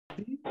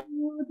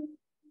Beautiful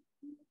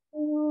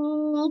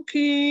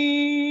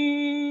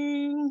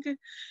King,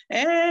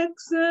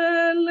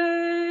 excellent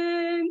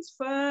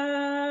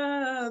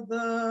Father,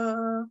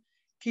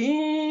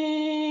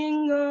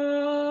 King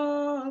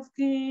of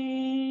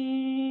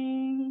kings,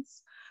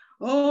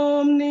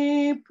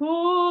 omnipotent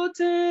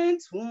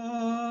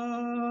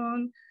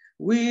one,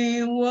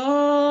 we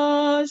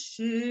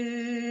worship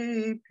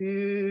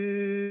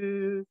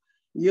you.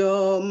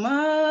 Your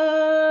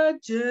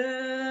majesty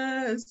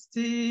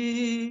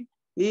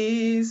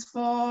is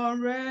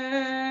forevermore.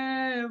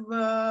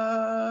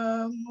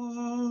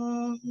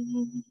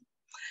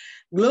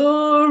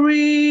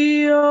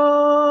 Glorious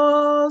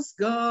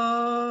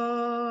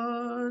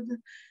God,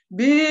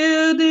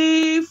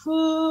 beautiful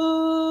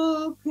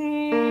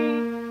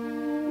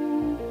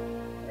King,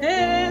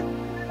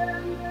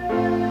 excellent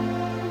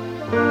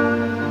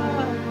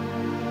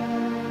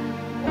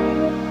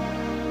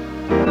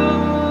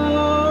Father,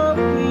 King of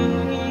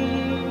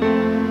kings,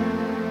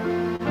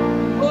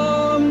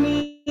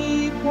 omnipotent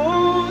one,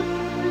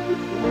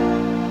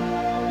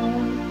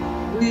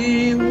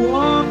 we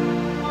worship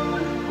you.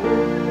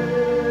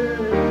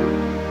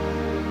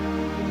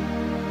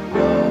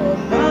 Your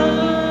majesty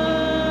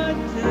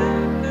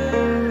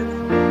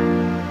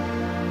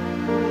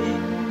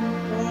is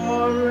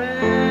forevermore.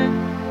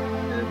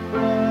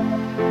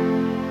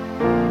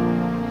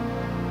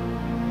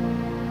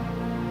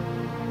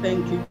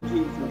 Thank you,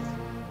 Jesus.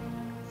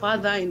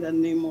 Father, in the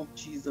name of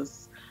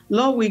Jesus,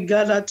 Lord, we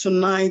gather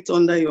tonight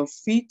under your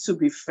feet to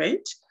be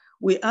fed.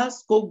 We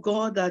ask, oh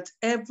God, that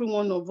every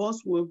one of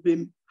us will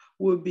be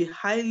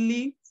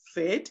highly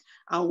fed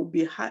and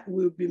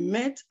will be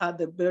met at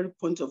the very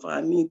point of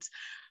our needs.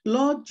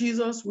 Lord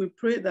Jesus, we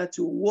pray that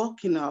you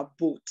walk in our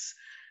boats,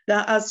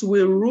 that as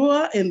we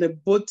roar in the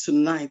boat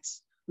tonight,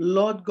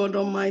 Lord God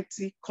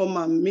Almighty, come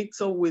and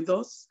mix up with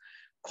us.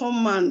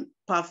 Come and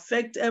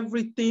perfect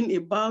everything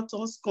about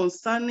us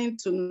concerning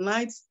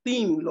tonight's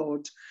theme,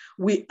 Lord.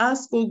 We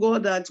ask, oh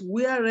God, that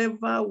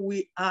wherever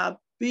we are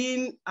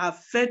being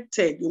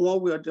affected in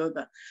one way or the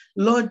other,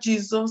 Lord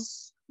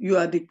Jesus, you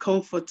are the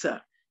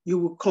comforter. You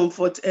will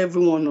comfort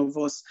every one of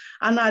us.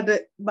 And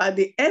by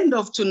the end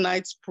of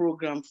tonight's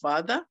program,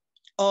 Father,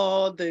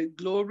 all the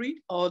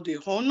glory, all the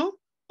honor,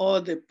 all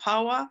the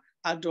power,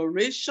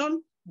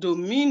 adoration,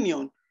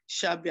 dominion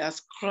shall be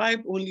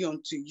ascribed only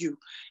unto you.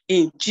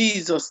 In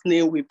Jesus'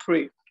 name we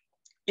pray.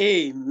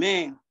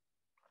 Amen.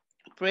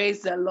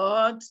 Praise the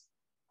Lord.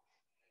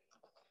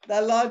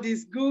 The Lord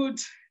is good.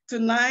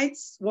 Tonight,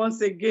 once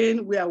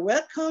again, we are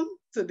welcome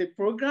to the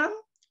program.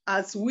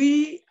 As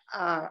we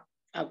are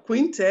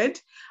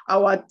acquainted,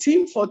 our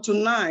theme for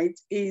tonight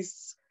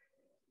is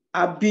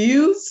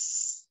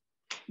abuse,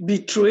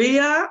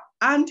 betrayal,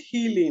 and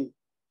healing.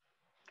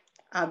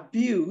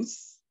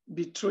 Abuse,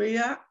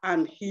 betrayal,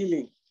 and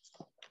healing.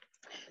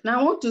 Now,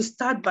 I want to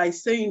start by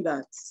saying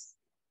that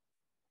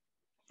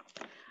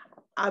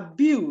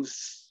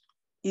abuse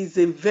is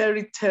a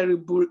very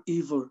terrible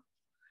evil,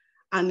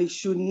 and it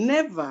should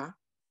never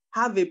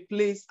have a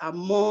place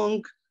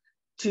among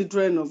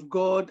children of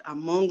God,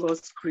 among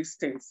us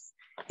Christians.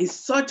 It's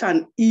such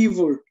an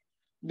evil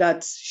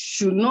that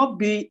should not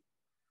be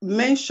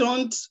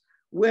mentioned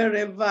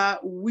wherever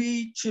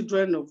we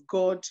children of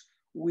God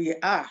we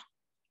are.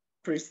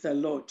 Praise the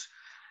Lord.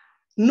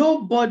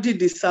 Nobody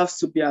deserves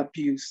to be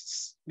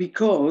abused,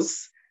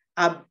 because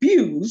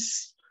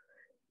abuse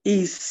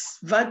is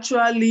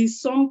virtually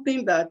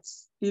something that,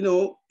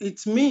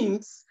 it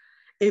means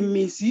a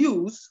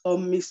misuse or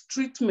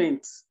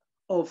mistreatment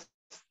of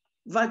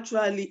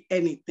virtually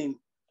anything.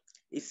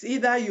 It's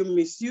either you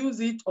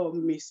misuse it or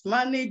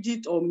mismanage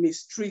it or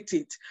mistreat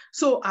it.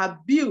 So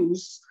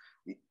abuse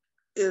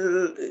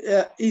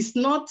is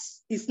not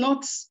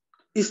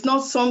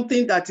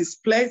something that is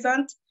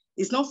pleasant.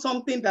 It's not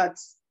something that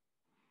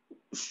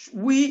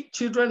we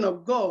children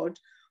of God,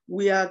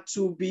 we are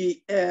to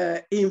be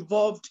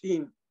involved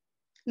in.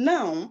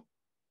 Now,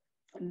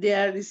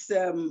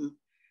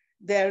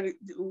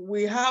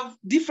 we have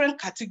different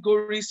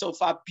categories of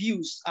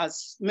abuse,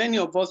 as many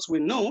of us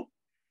will know.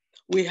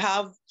 We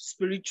have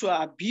spiritual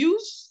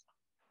abuse,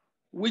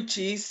 which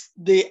is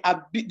the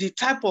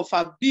type of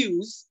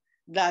abuse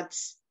that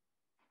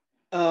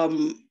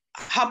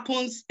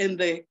happens in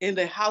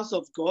the house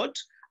of God,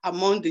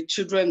 among the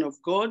children of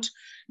God.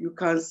 You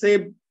can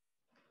say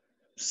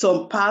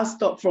some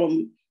pastors,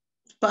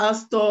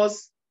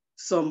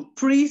 some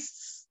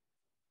priests,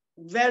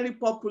 very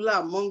popular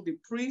among the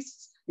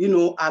priests,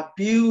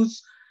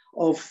 abuse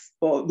of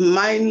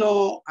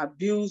minor,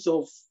 abuse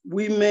of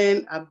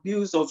women,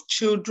 abuse of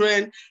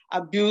children,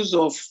 abuse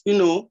of,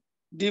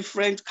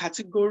 different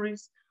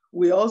categories.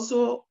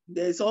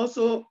 There's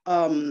also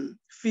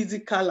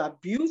physical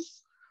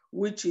abuse,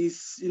 which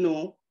is,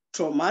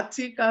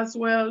 traumatic as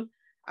well.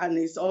 And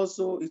it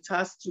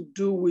has to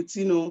do with,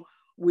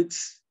 with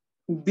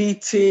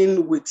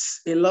beating,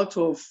 with a lot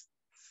of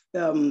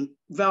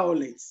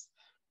violence.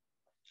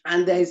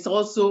 And there is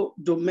also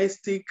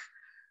domestic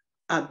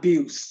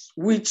abuse,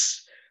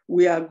 which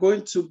we are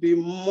going to be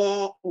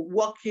more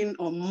working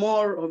on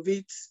more of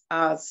it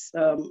as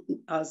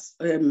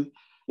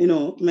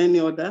many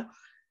other.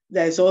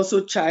 There's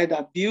also child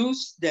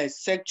abuse,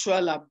 there's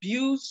sexual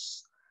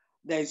abuse,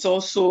 there's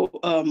also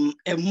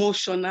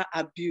emotional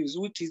abuse,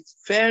 which is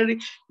very,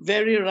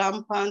 very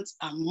rampant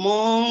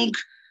among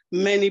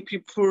many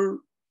people,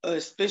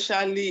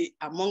 especially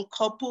among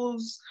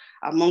couples,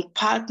 among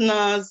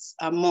partners,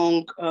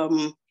 among,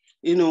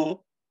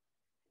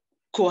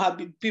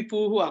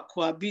 people who are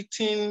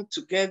cohabiting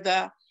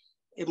together.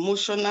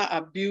 Emotional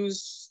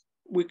abuse,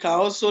 we can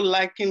also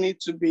liken it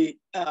to be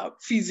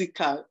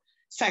physical,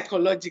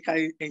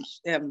 psychological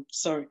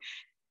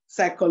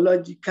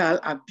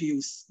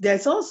abuse.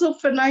 There's also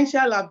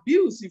financial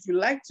abuse, if you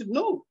like to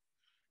know,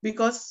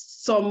 because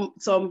some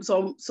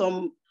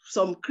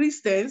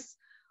Christians,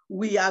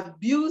 we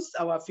abuse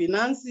our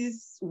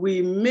finances.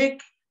 We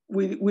make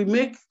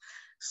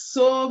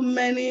so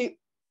many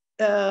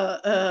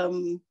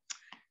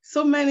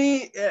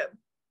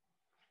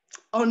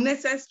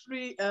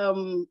unnecessary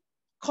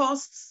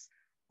costs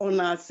on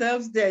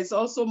ourselves. There is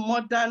also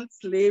modern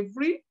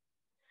slavery.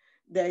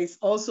 There is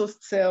also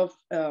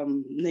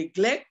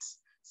self-neglect.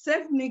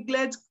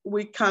 Self-neglect,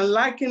 we can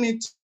liken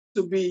it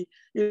to be,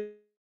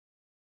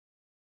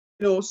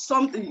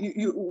 something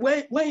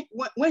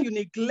when you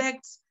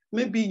neglect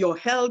maybe your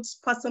health,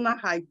 personal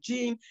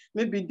hygiene,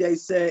 maybe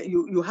there's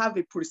you have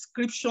a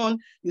prescription,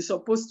 you're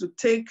supposed to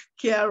take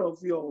care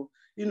of your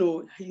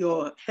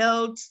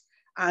health,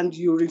 and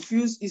you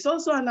refuse. It's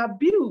also an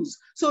abuse.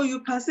 So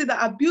you can see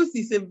that abuse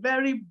is a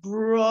very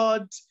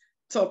broad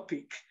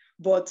topic.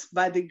 But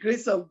by the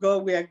grace of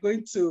God,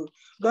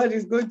 God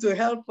is going to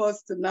help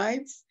us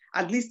tonight,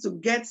 at least to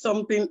get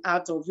something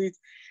out of it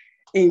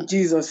in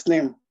Jesus'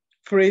 name.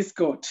 Praise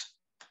God.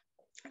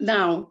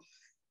 Now,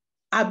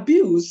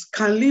 abuse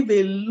can leave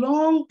a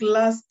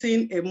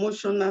long-lasting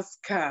emotional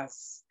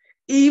scars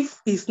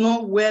if it's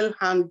not well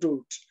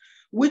handled,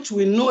 which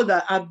we know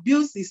that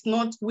abuse is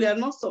not,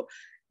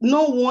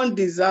 no one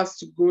deserves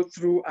to go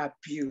through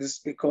abuse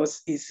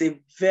because it's a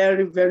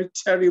very, very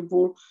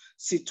terrible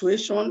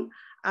situation.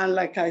 And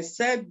like I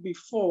said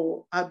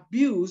before,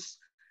 abuse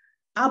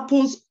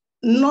happens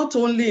not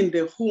only in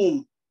the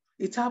home,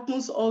 it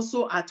happens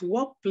also at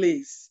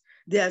workplace.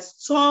 There are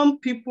some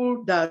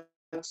people that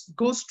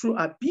goes through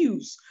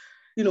abuse.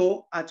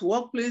 At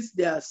workplace,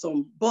 there are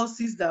some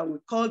bosses that we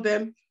call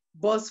them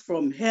boss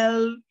from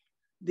hell.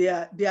 They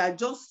are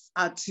just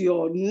at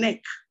your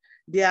neck.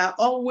 They are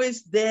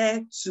always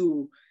there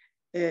to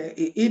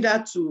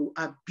either to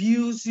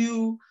abuse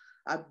you,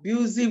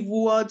 abusive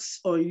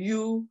words on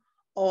you,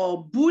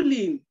 or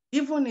bullying.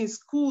 Even in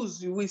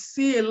schools, we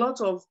see a lot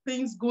of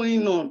things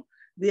going on.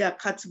 They are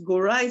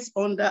categorized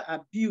under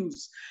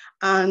abuse.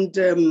 And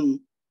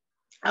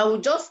I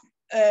would just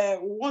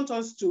want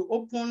us to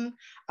open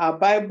our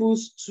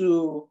Bibles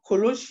to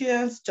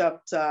Colossians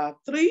chapter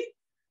 3,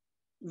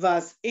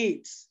 verse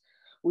 8.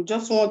 We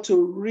just want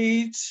to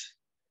read,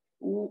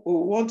 we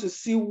want to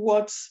see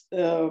what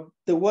the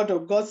Word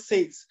of God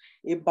says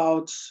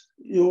about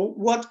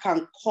what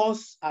can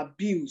cause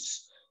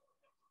abuse.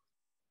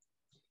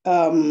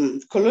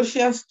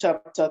 Colossians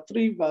chapter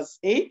 3, verse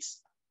 8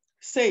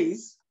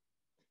 says,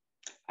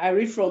 I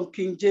read from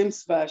King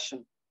James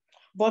Version,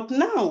 but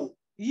now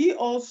ye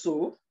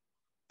also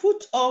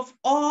put off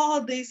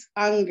all this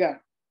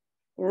anger,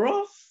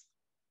 wrath,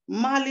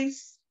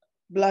 malice,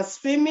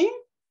 blaspheming,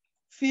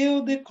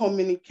 filthy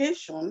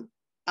communication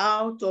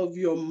out of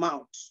your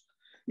mouth.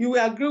 You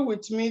will agree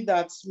with me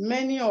that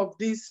many of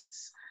these,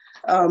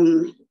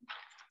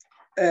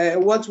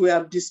 what we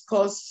have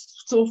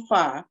discussed so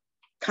far,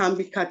 can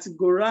be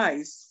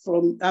categorized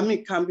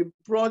can be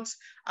brought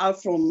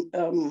out from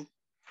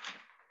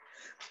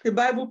the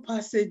Bible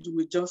passage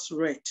we just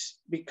read,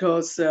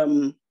 because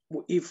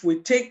if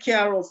we take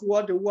care of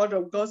what the Word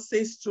of God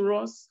says to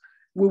us,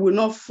 we will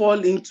not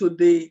fall into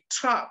the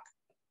trap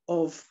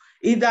of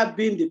either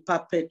being the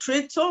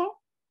perpetrator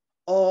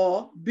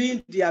or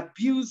being the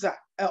abuser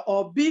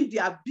or being the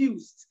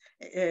abused.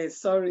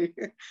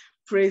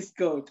 Praise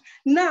God.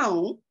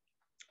 Now,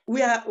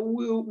 we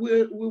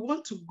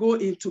want to go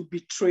into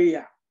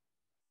betrayal.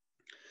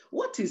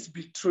 What is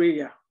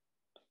betrayal?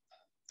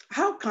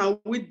 How can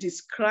we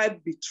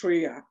describe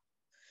betrayal?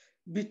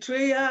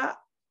 Betrayal,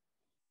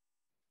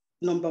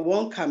 number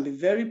one, can be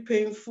very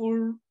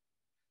painful,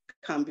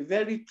 can be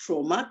very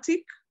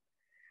traumatic,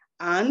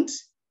 and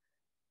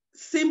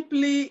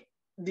simply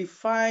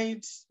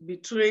defined,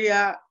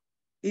 betrayal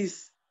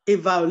is a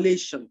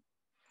violation.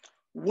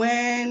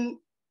 When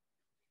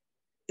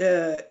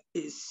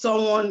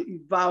someone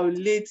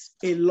violates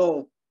a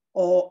law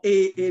or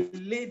a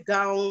laid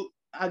down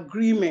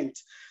agreement,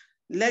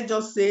 let's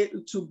just say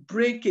to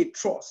break a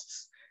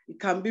trust. It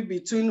can be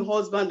between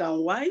husband and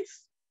wife.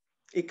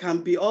 It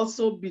can be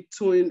also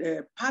between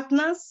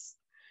partners.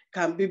 It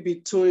can be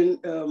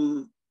between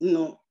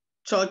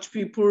church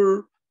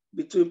people,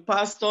 between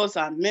pastors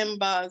and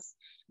members,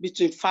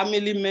 between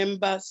family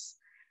members.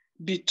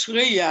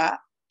 Betrayal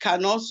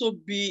can also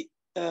be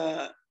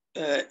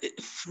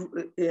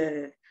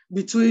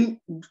between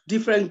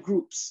different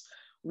groups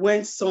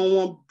when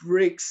someone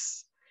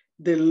breaks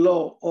the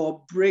law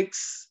or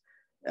breaks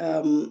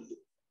the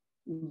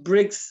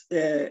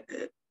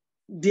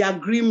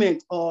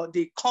agreement or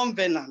the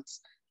covenant.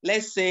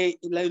 Let's say,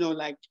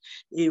 like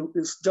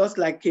it's just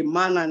like a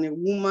man and a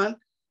woman,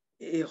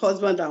 a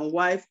husband and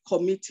wife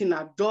committing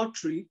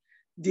adultery.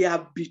 They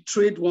have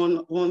betrayed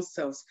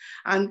oneself.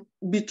 And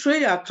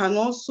betrayal can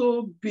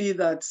also be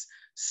that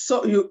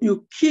so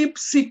you keep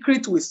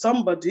secret with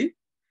somebody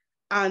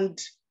and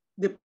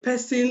the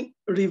person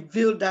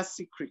revealed that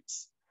secret,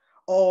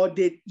 or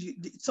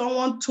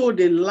someone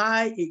told a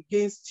lie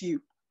against you.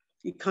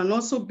 It can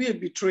also be a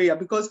betrayal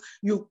because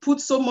you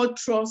put so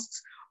much trust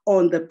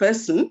on the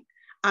person,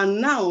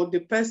 and now the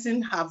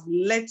person have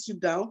let you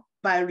down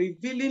by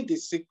revealing the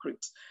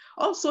secret.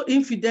 Also,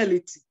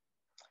 infidelity.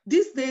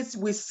 These days,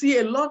 we see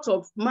a lot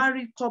of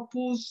married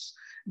couples.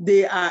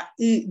 They are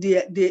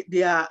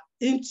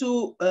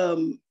into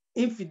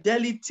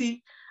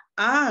infidelity,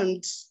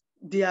 and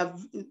the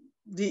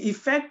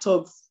effect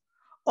of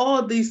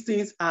all these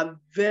things are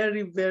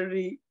very,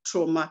 very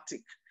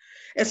traumatic,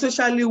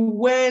 especially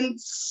when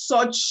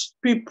such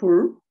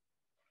people,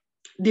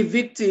 the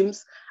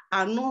victims,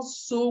 are not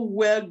so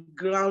well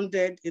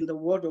grounded in the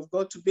word of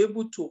God to be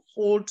able to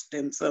hold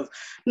themselves.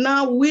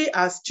 Now, we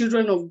as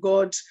children of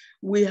God,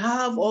 we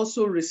have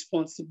also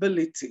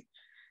responsibility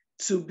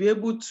to be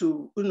able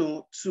to,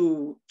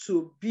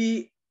 to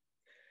be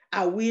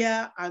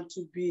aware and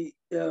to be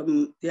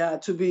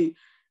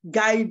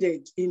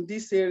guided in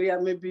this area.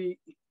 Maybe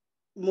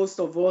most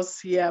of us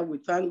here, we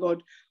thank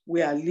God,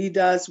 we are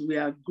leaders, we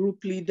are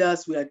group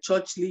leaders, we are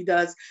church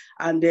leaders,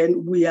 and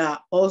then we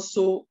are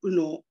also,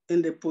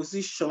 in the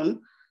position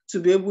to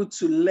be able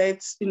to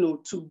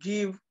to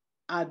give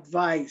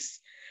advice.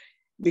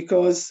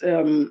 Because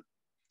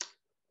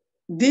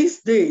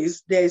these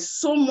days, there's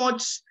so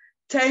much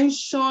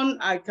tension,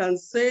 I can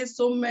say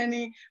so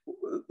many,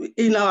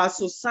 in our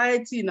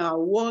society, in our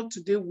world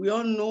today. We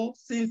all know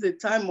since the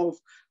time of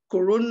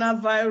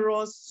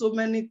coronavirus, so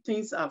many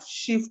things have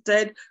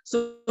shifted,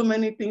 so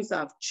many things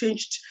have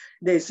changed.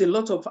 There's a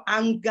lot of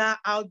anger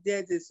out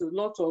there. There's a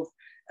lot of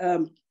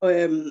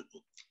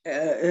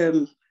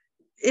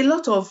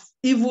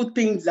evil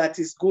things that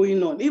is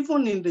going on.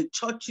 Even in the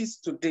churches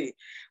today,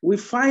 we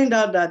find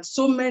out that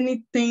so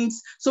many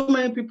things, so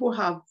many people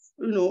have,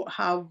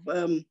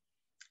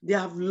 they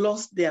have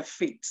lost their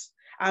faith.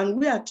 And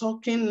we are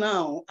talking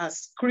now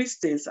as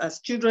Christians,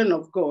 as children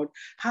of God,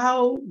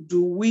 how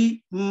do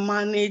we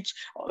manage?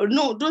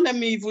 No, don't let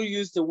me even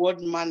use the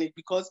word manage,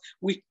 because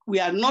we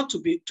are not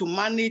to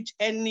manage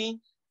any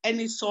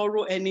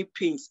sorrow, any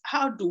pains.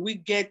 How do we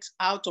get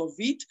out of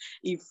it?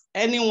 If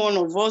any one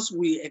of us,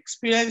 we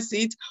experience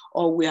it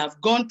or we have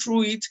gone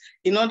through it,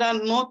 in order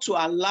not to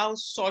allow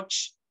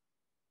such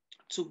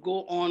to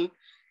go on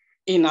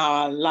in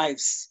our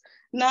lives.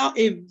 Now,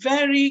 a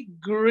very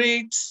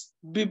great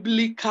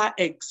biblical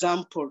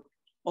example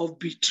of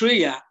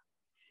betrayal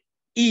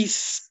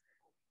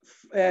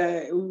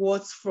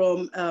was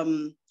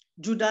from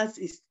Judas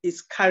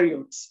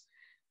Iscariot,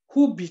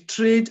 who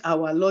betrayed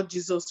our Lord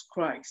Jesus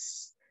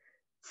Christ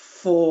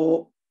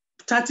for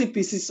 30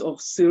 pieces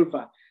of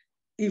silver.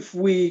 If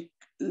we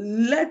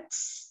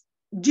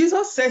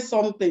Jesus says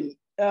something,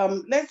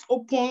 let's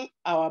open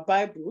our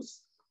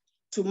Bibles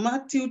to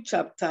Matthew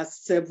chapter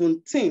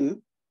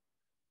 17.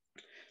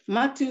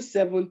 Matthew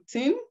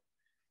 17,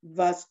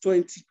 verse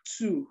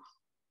 22.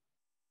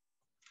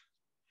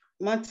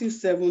 Matthew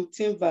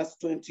 17, verse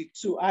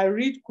 22. I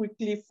read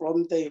quickly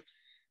from the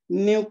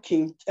New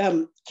King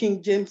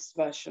James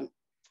Version.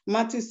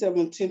 Matthew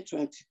 17,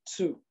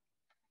 22.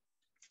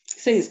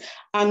 Says,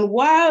 and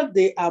while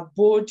they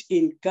abode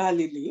in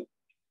Galilee,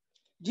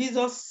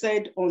 Jesus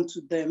said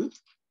unto them,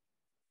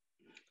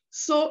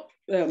 so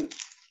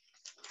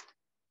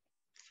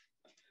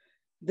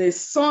the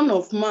Son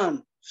of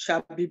Man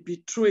shall be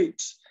betrayed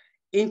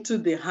into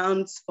the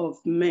hands of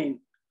men.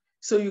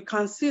 So you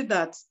can see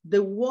that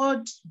the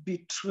word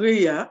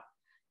betrayer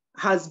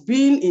has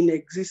been in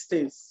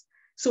existence.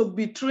 So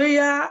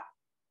betrayal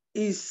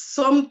is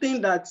something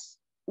that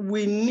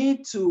we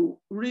need to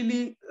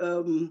really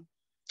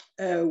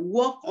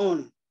work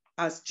on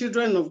as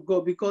children of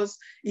God, because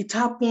it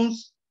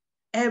happens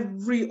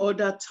every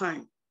other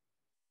time.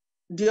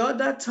 The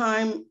other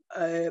time,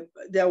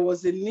 there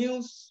was a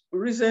news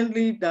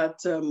recently that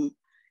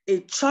a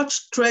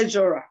church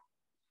treasurer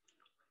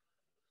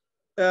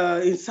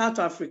in South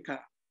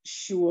Africa,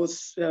 she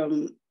was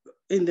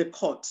in the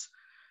court,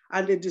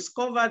 and they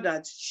discovered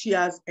that she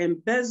has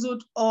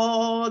embezzled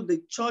all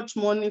the church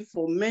money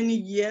for many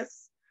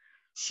years.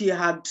 She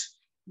had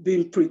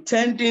been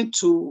pretending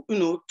to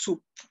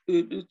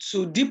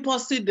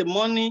deposit the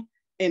money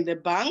in the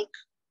bank,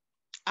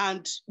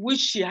 and which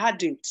she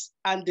hadn't.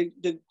 And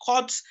the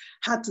court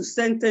had to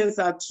sentence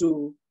her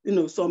to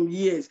some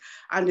years.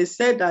 And they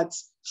said that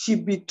she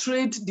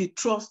betrayed the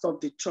trust of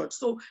the church.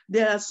 So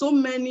there are so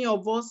many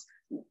of us,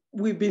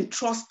 we've been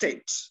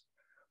trusted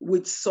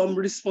with some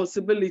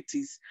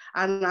responsibilities.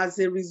 And as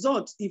a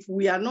result, if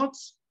we are not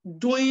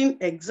doing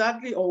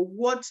exactly or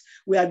what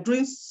we are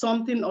doing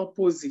something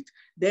opposite,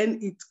 then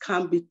it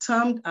can be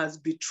termed as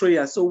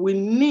betrayal. So we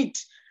need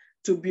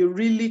to be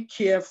really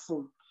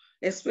careful,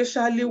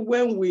 especially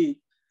when we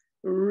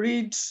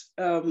read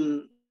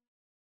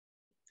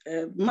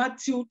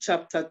Matthew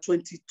chapter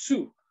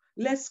 22.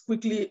 Let's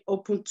quickly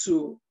open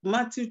to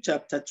Matthew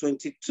chapter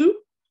 22,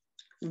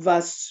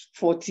 verse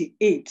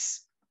 48.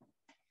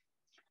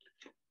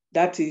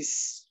 That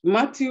is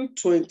Matthew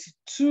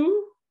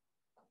 22.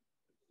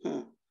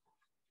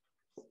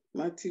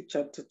 Matthew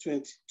chapter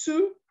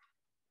 22.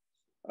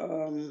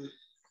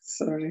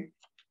 Sorry.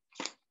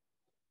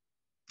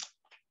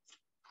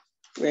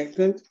 We're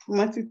going to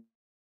Matthew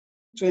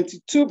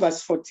 22,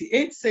 verse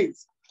 48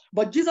 says,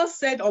 "But Jesus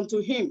said unto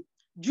him,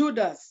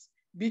 Judas,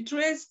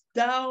 betrayest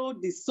thou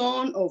the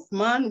Son of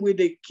Man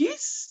with a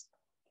kiss?"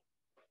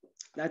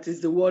 That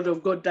is the word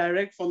of God,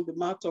 direct from the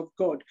mouth of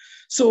God.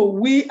 So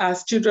we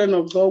as children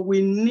of God,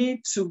 we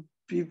need to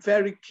be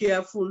very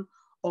careful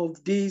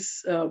of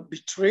this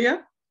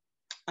betrayal.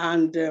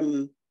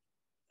 And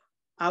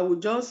I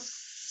would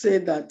just say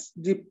that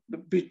the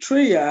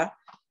betrayal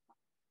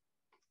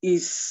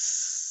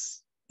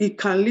it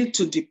can lead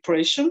to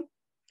depression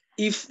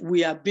if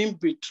we are being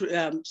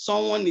betrayed,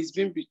 someone is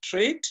being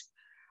betrayed,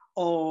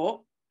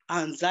 or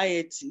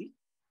anxiety.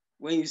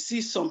 When you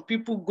see some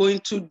people going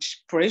through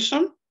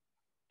depression,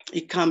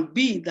 it can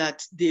be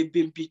that they've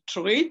been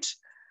betrayed.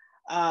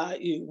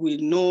 We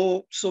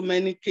know so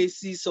many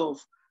cases of,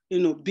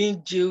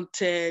 being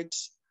jilted.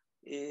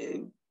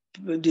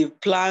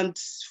 They've planned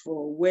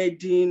for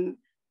wedding,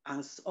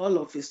 and all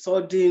of a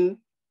sudden,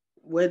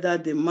 whether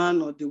the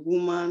man or the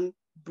woman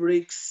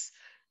breaks,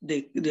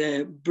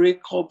 they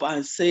break up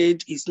and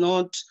said he's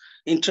not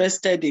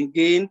interested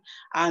again.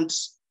 And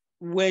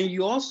when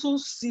you also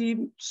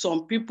see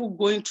some people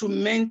going through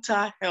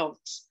mental health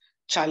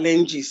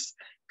challenges,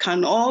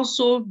 can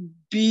also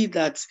be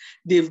that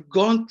they've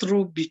gone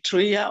through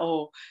betrayal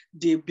or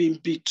they've been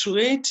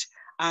betrayed,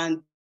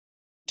 and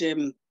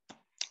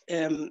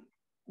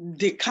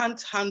they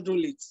can't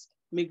handle it.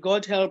 May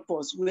God help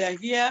us. We are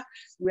here.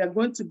 We are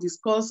going to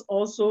discuss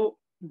also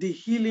the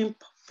healing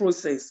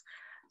process.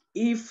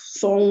 If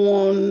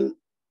someone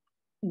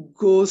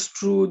goes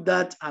through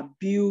that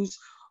abuse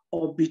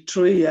or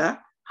betrayal,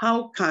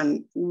 how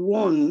can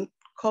one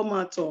come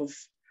out of,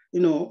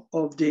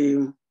 of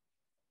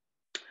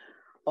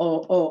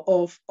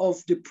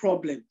the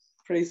problem?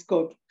 Praise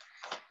God.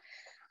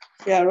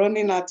 We are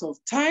running out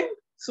of time,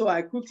 so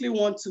I quickly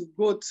want to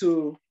go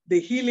to the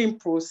healing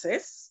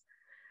process.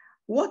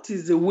 What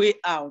is the way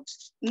out?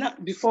 Now,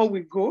 before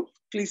we go,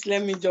 please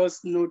let me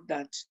just note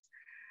that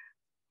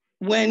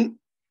when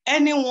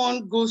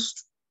anyone goes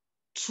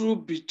through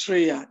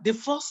betrayal, the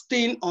first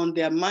thing on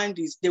their mind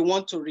is they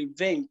want to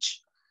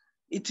revenge.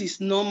 It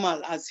is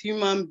normal as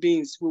human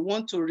beings. We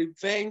want to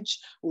revenge.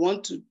 We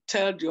want to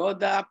tell the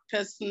other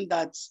person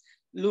that,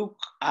 look,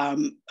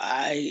 I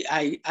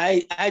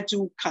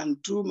too can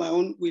do my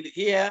own will.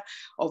 Here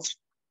of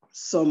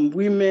some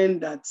women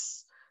that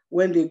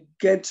when they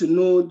get to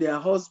know their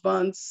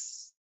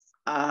husbands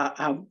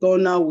have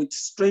gone out with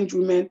strange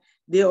women,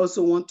 they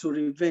also want to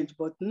revenge.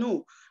 But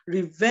no,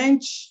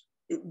 revenge,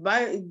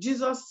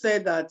 Jesus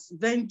said that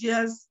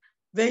vengeance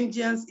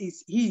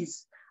is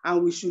his,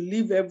 and we should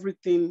leave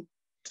everything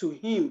to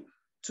him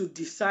to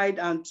decide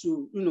and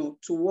to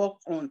work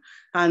on,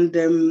 and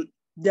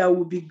there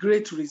will be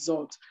great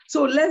results.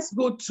 So let's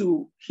go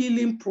to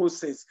healing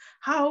process.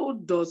 How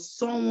does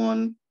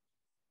someone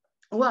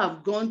who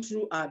have gone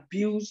through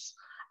abuse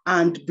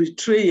and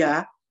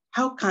betrayal,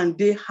 how can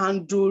they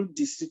handle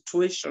the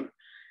situation?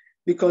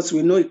 Because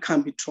we know it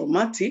can be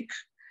traumatic.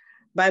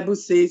 Bible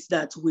says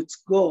that with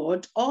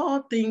God,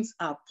 all things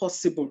are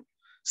possible.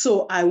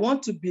 So I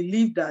want to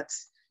believe that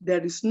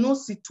there is no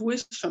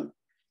situation,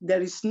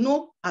 there is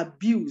no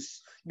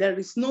abuse, there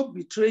is no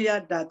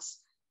betrayal that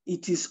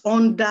it is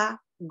under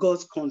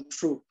God's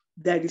control.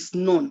 There is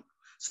none.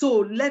 So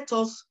let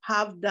us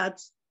have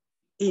that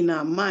in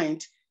our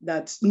mind,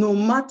 that no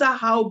matter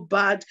how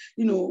bad,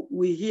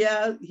 we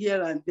hear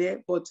here and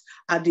there, but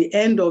at the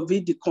end of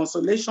it, the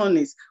consolation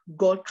is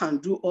God can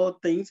do all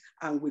things,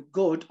 and with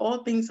God,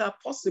 all things are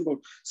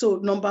possible. So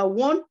number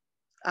one,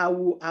 I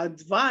will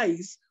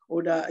advise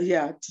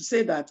to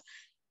say that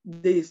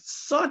the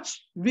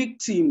such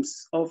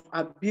victims of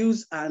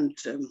abuse and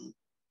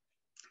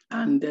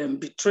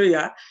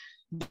betrayal,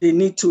 they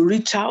need to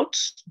reach out,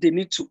 they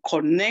need to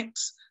connect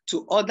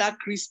to other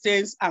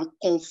Christians and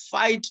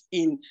confide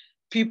in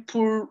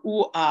people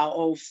who are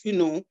of,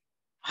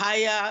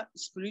 higher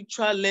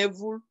spiritual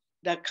level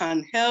that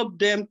can help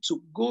them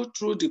to go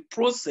through the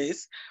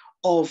process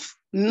of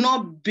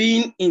not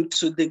being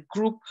into the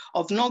group,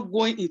 of not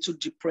going into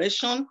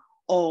depression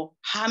or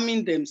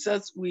harming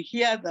themselves. We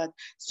hear that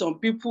some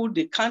people,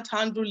 they can't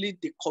handle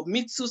it, they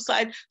commit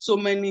suicide, so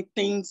many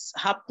things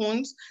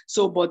happen.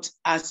 So, but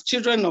as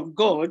children of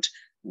God,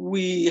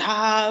 we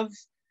have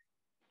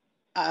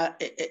a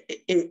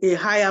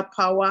higher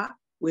power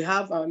We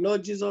have our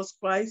Lord Jesus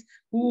Christ,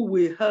 who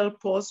will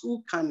help us,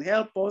 who can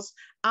help us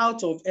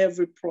out of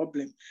every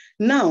problem.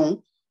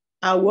 Now,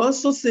 I will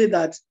also say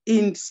that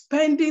in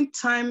spending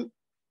time,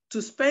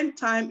 to spend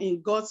time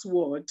in God's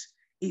word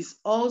is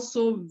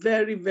also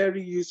very,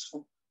 very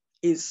useful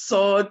in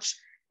such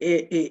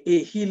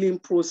a healing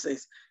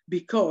process,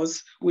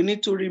 because we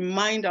need to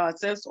remind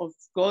ourselves of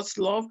God's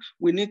love.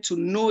 We need to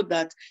know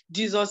that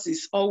Jesus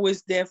is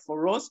always there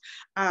for us.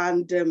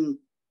 And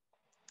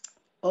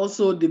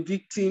also the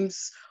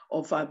victims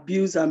of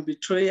abuse and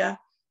betrayal,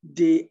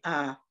 they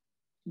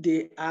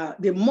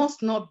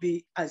must not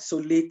be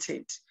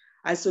isolated.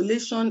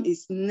 Isolation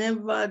is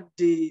never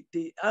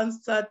the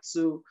answer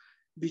to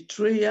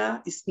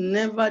betrayal, is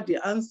never the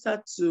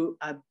answer to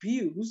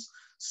abuse.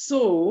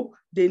 So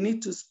they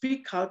need to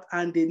speak out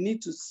and they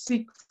need to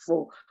seek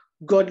for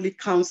godly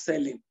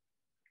counseling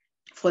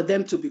for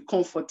them to be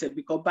comforted,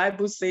 because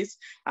Bible says,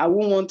 I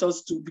won't want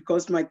us to,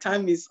 because my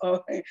time is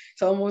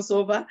it's almost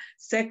over.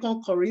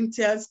 2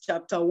 Corinthians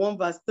chapter 1,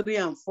 verse 3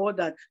 and 4,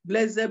 that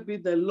blessed be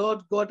the Lord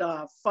God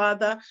our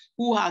Father,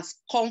 who has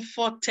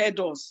comforted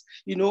us.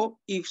 You know,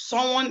 if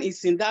someone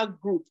is in that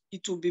group,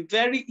 it will be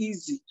very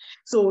easy.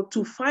 So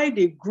to find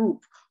a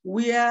group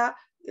where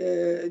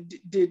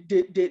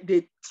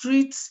they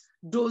treat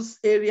those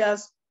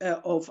areas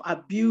of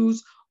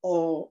abuse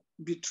or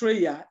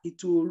betrayal,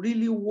 it will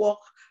really work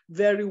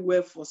very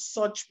well for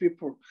such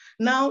people.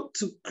 Now,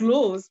 to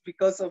close,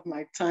 because of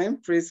my time,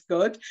 praise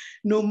God,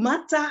 no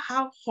matter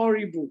how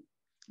horrible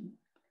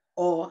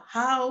or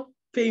how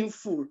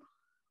painful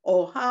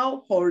or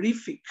how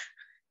horrific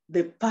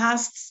the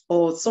past,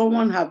 or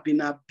someone have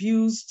been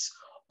abused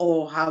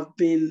or have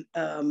been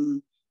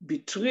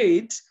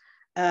betrayed,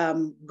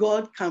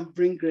 God can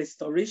bring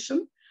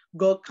restoration,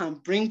 God can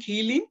bring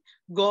healing,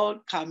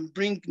 God can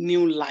bring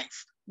new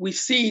life. We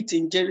see it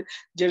in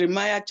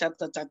Jeremiah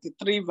chapter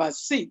 33,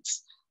 verse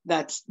 6,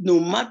 that no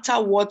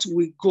matter what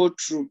we go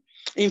through.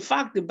 In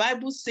fact, the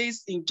Bible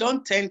says in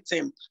John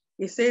 10:10,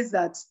 it says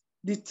that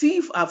the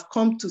thief have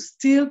come to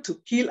steal,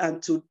 to kill,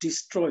 and to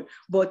destroy.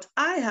 But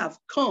I have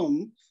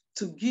come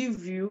to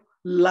give you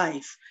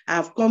life. I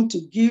have come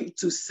to give,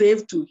 to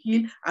save, to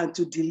heal, and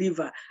to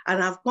deliver.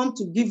 And I've come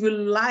to give you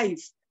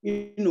life,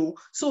 you know.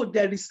 So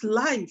there is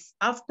life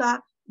after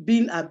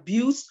being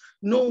abused.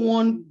 No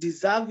one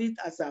deserves it.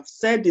 As I've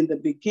said in the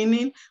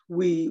beginning,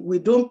 we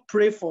don't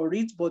pray for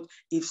it, but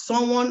if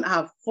someone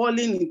have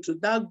fallen into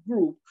that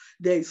group,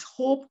 there is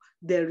hope,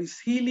 there is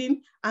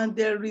healing, and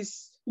there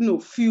is, you know,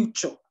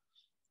 future.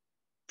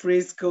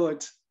 Praise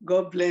God.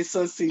 God bless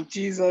us in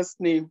Jesus'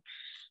 name.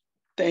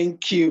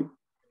 Thank you.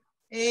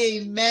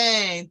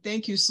 Amen.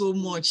 Thank you so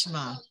much,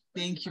 ma.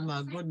 Thank you,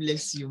 ma. God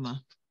bless you, ma.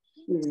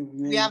 Amen.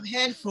 We have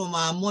heard from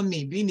our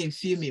mommy being a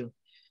female.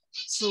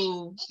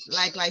 So,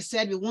 like I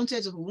said, we want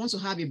to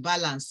have a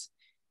balance.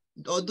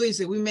 Although it's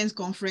a women's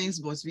conference,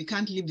 but we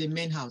can't leave the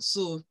men out.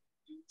 So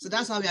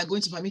that's how we are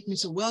going to permit me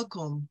to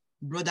welcome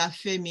Brother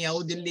Femi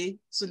Aodele.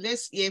 So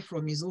let's hear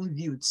from his own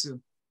view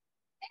too.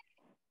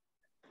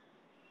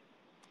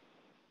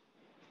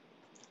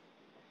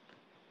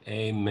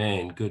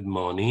 Amen. Good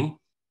morning.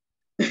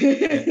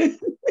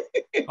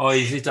 Or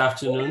is it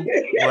afternoon?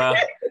 Well,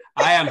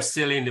 I am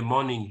still in the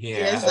morning here.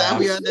 Yes,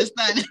 we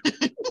understand.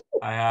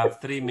 I have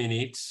 3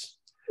 minutes.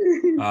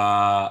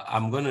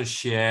 I'm going to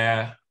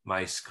share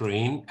my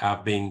screen.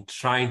 I've been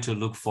trying to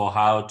look for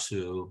how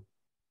to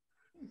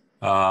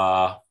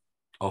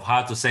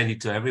send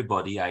it to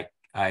everybody. I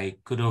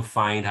couldn't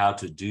find how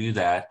to do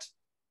that.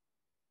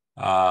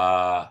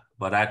 But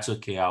that's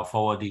okay. I'll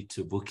forward it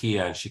to Buki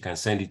and she can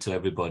send it to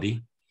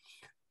everybody.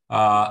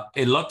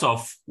 A lot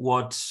of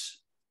what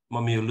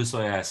Mommy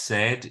Olusoya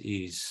said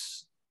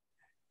is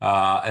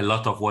a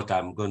lot of what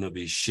I'm going to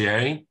be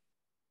sharing,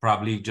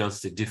 probably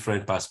just a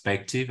different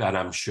perspective. And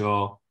I'm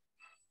sure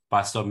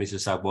Pastor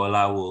Mrs.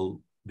 Agbola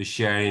will be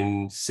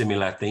sharing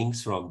similar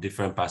things from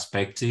different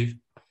perspectives.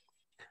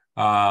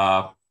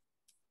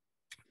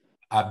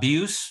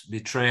 Abuse,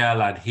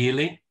 betrayal, and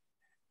healing.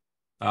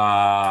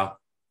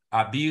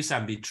 Abuse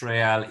and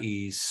betrayal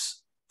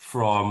is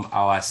from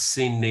our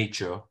sin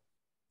nature.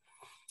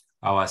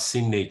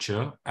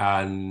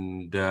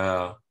 And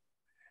there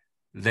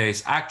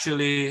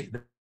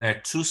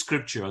are 2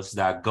 scriptures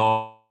that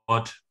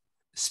God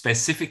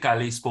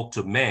specifically spoke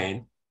to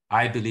men.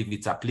 I believe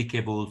it's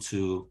applicable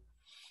to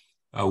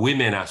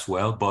women as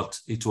well, but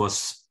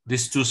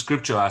these 2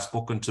 scriptures are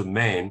spoken to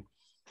men,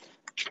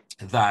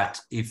 that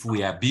if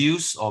we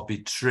abuse or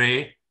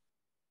betray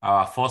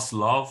our first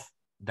love,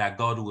 that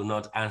God will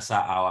not answer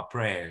our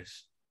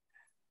prayers.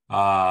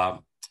 I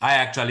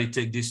actually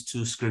take these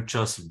 2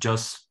 scriptures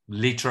just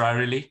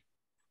literally.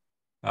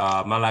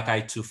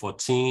 Malachi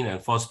 2:14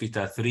 and 1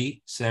 Peter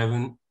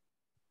 3:7.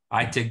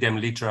 I take them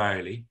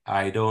literally.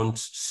 I don't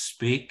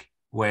speak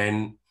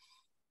when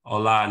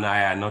Ola and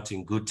I are not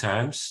in good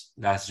terms.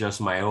 That's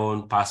just my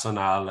own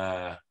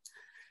personal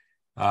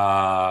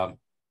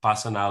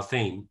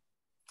thing.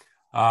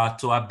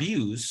 To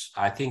abuse,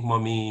 I think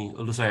Mommy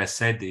Olusoya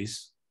said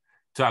this,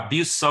 to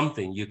abuse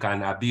something, you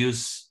can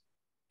abuse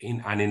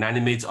in an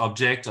inanimate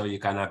object, or you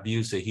can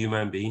abuse a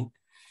human being,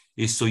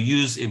 is to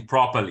use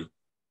improperly,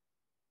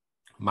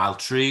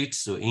 maltreat,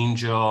 to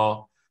injure,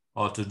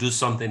 or to do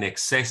something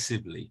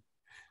excessively.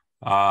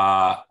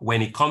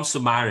 When it comes to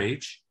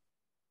marriage,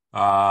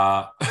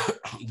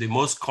 the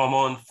most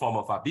common form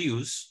of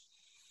abuse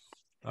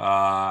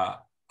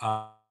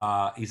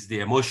is the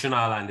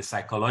emotional and the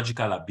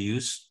psychological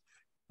abuse,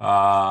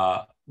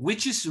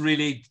 which is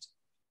really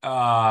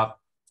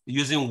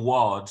using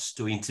words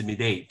to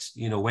intimidate.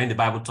 You know, when the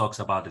Bible talks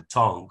about the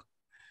tongue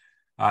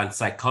and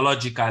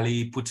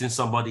psychologically putting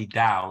somebody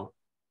down,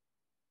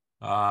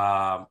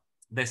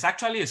 there's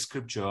actually a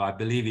scripture, I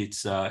believe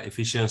it's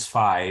Ephesians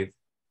 5,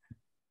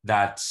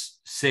 that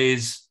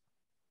says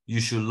you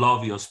should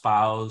love your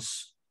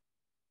spouse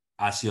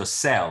as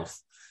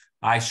yourself.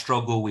 I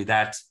struggled with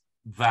that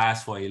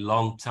verse for a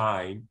long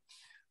time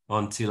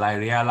until I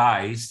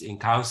realized in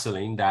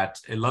counseling that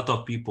a lot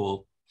of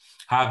people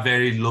have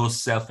very low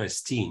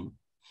self-esteem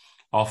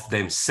of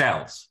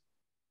themselves.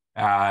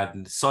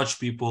 And such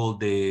people,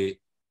 they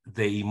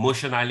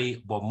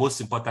emotionally, but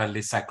most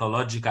importantly,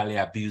 psychologically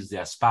abuse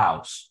their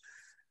spouse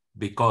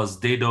because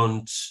they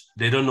don't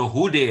know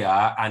who they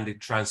are, and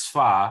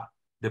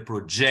they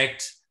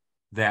project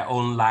their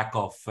own lack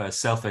of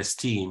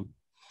self-esteem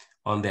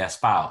on their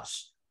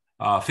spouse.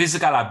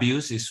 Physical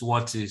abuse is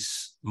what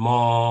is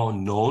more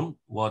known,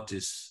 what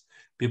is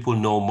people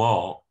know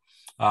more.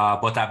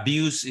 But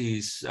abuse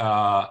is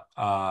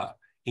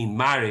in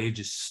marriage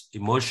is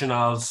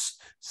emotional,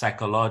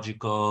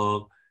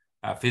 psychological,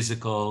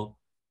 physical.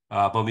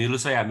 But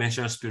Milusa, I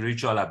mentioned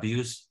spiritual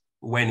abuse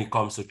when it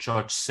comes to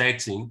church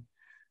setting.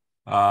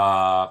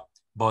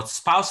 But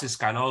spouses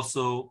can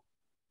also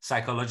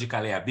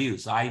psychologically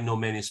abuse. I know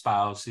many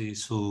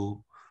spouses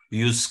who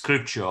use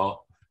scripture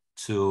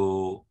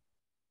to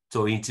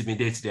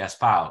intimidate their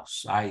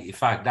spouse. In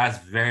fact, that's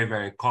very,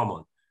 very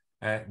common.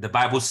 The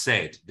Bible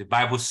said,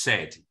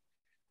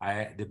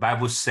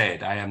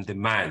 I am the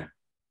man.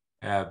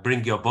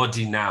 Bring your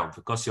body now,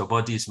 because your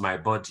body is my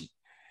body.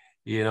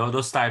 You know,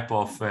 those type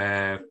of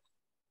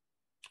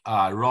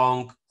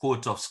wrong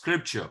quote of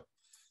scripture.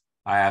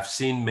 I have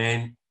seen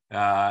men,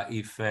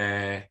 if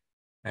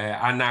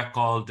Anna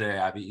called,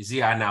 is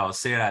it Anna or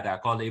Sarah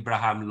that called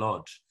Abraham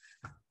Lord?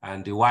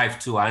 And the wife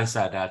too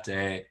answered that,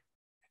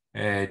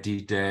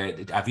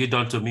 have you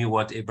done to me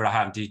what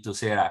Abraham did to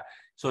Sarah?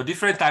 So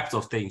different types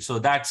of things. So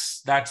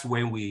that's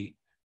when we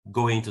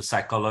go into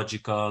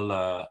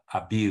psychological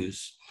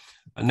abuse.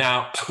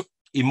 Now,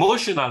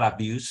 emotional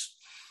abuse,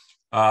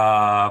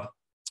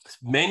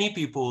 many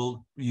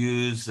people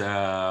use,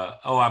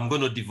 I'm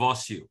going to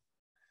divorce you.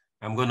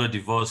 I'm going to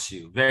divorce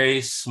you.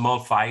 Very small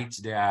fight.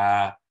 They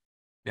are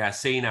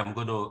saying, I'm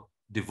going to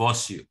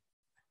divorce you.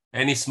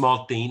 Any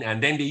small thing.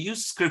 And then they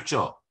use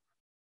scripture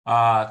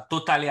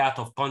totally out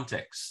of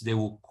context. They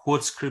will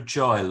quote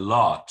scripture a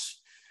lot.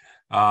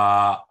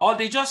 Or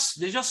they just,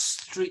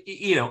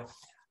 you know,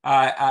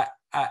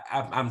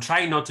 I'm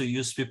trying not to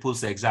use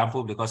people's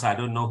example because I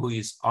don't know who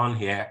is on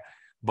here,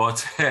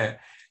 but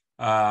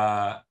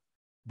I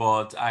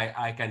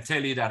can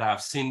tell you that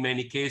I've seen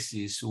many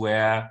cases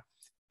where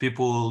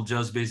people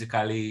just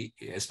basically,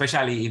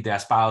 especially if their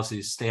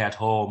spouses stay at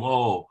home,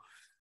 or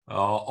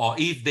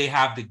if they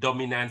have the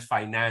dominant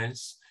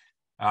finance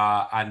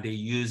and they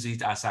use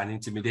it as an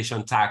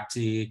intimidation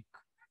tactic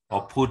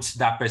or put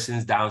that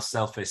person's down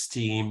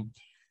self-esteem,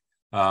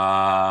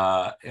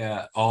 or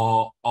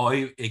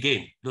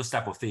again, those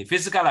type of things.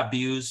 Physical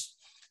abuse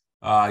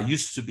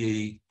used to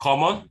be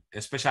common,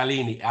 especially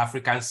in the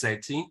African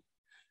setting.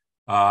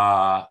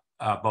 But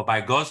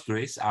by God's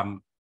grace,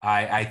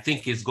 I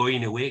think it's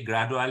going away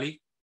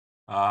gradually.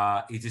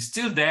 It is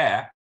still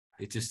there.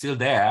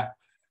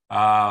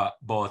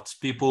 But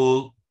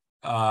people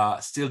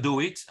still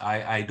do it.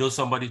 I know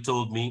somebody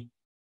told me,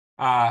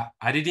 I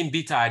didn't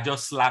beat her, I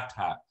just slapped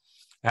her.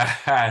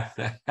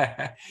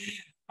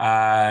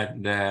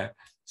 And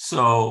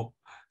so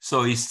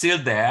it's still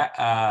there.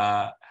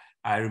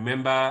 I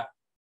remember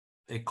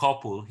a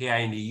couple here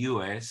in the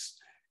US,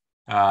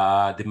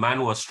 the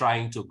man was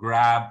trying to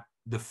grab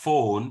the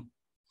phone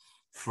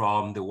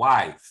from the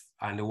wife,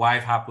 and the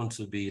wife happened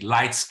to be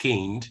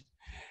light-skinned.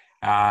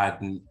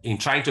 And in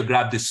trying to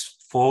grab this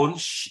phone,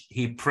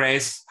 he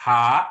pressed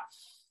her,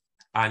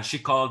 and she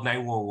called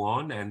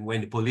 911. And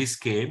when the police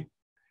came,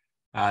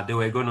 they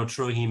were going to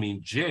throw him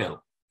in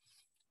jail.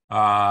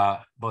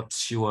 But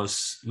he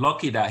was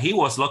lucky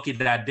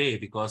that day,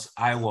 because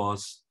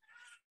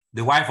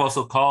the wife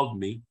also called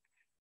me,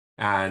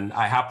 and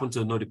I happened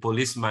to know the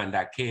policeman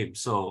that came.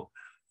 So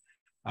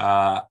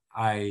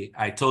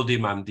I told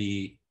him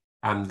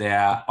I'm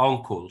their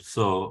uncle.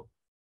 So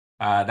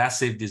that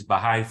saved his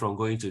behind from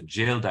going to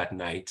jail that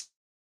night.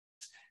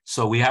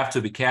 So we have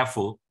to be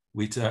careful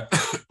with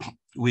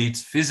with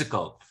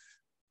physical.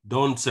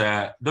 Don't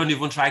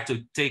even try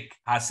to take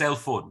her cell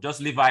phone.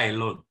 Just leave her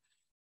alone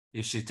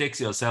if she takes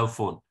your cell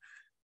phone.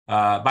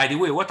 By the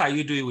way, what are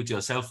you doing with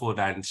your cell phone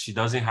and she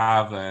doesn't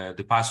have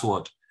the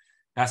password?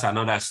 That's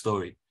another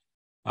story.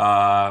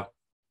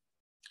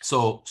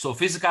 So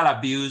physical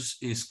abuse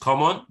is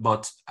common,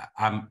 but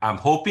I'm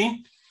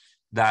hoping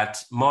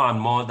that more and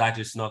more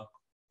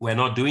we're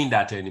not doing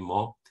that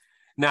anymore.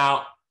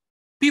 Now,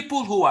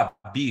 people who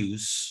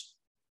abuse,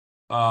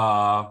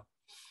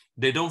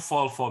 they don't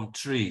fall from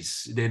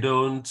trees. They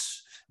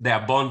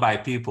are born by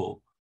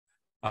people.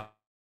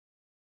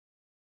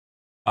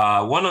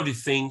 One of the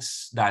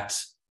things that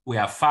we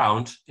have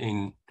found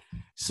in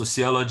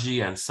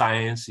sociology and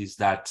science is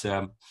that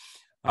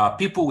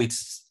people with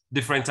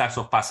different types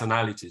of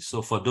personalities.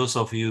 So for those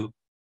of you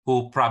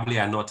who probably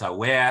are not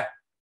aware,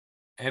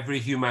 every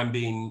human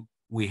being,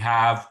 we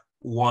have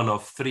one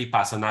of three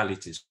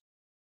personalities.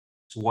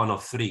 One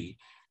of three.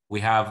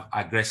 We have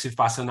aggressive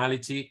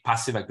personality,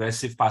 passive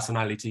aggressive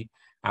personality,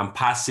 and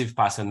passive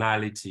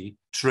personality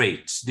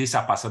traits. These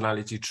are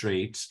personality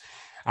traits,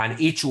 and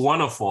each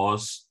one of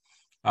us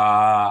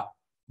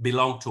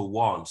belong to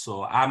one.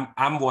 So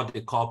I'm what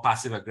they call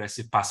passive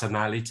aggressive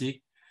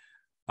personality.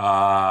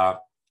 I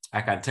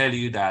can tell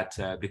you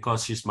that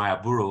because she's my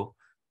aburo,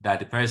 that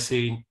the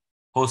person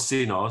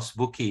hosting us,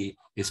 Buki,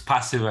 is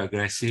passive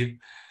aggressive,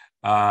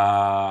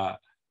 and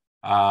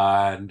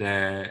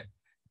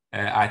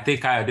I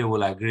think Ayode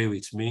will agree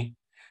with me.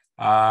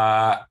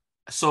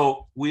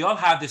 So we all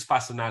have this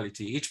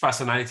personality. Each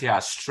personality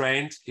has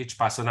strengths. Each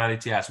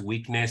personality has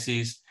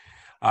weaknesses.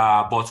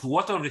 But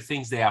one of the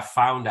things they have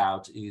found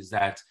out is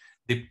that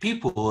the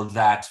people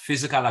that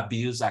physical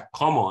abuse are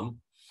common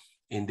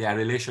in their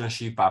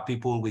relationship are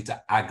people with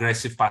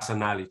aggressive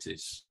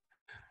personalities.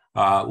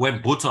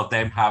 When both of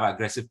them have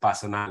aggressive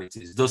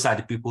personalities, those are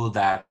the people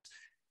that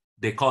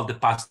they call the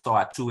pastor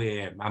at 2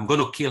 a.m. I'm going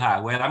to kill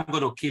her. Well, I'm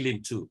going to kill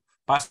him too.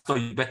 Pastor,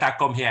 you better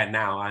come here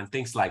now, and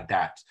things like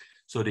that.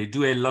 So they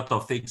do a lot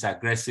of things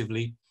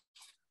aggressively.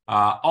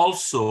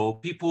 Also,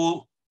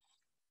 people,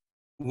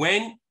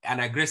 when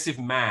an aggressive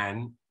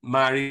man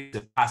marries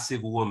a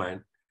passive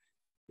woman,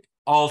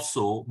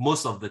 also,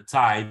 most of the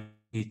time,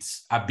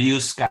 it's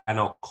abuse can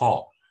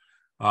occur.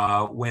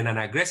 When an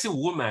aggressive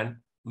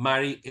woman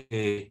marries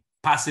a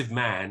passive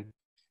man,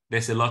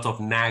 there's a lot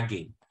of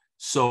nagging.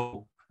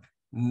 So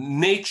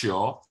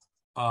nature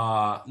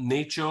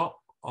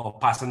or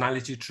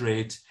personality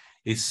trait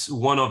is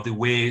one of the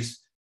ways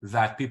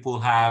that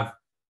people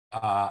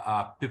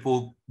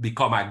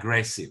become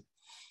aggressive.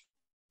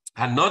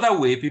 Another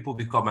way people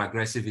become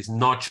aggressive is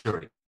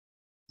nurturing.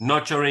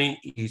 Nurturing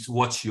is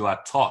what you are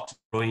taught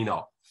growing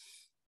up.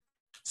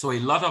 So a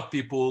lot of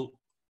people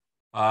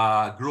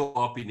grow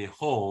up in a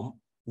home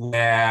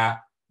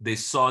where they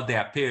saw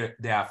their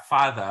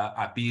father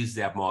abuse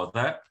their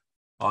mother,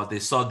 or they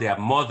saw their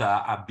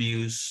mother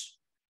abuse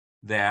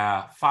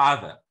their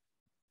father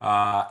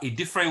in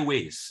different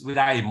ways,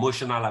 whether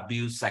emotional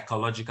abuse,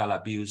 psychological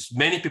abuse.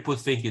 Many people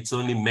think it's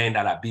only men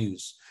that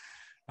abuse,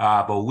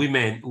 but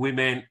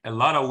women, a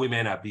lot of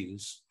women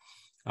abuse.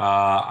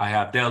 I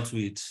have dealt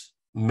with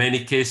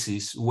many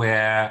cases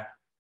where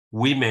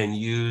women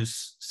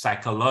use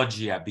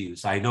psychology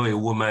abuse. I know a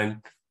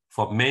woman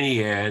for many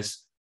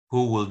years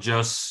who will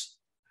just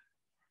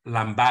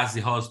lambast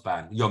the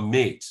husband. Your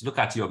mate, look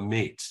at your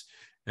mate.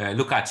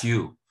 Look at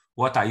you.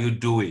 What are you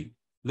doing?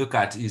 Look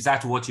at, is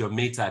that what your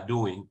mates are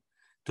doing?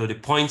 To the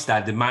point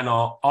that the man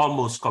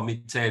almost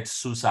committed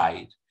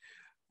suicide.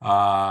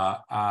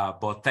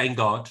 But thank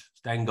God,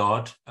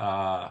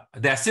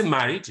 they're still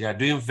married. They are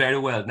doing very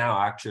well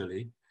now,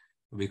 actually,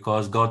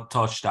 because God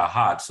touched her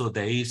heart. So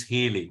there is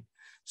healing.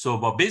 So,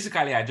 but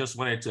basically, I just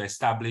wanted to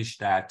establish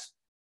that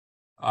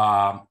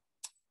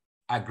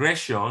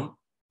aggression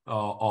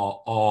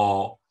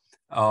or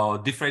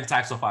different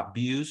types of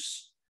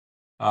abuse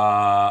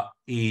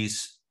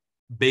is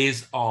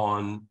based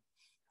on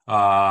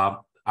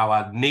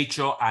our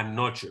nature and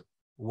nurture,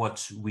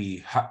 what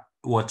we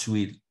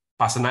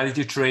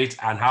personality traits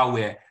and how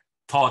we're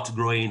taught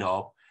growing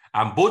up,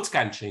 and both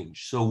can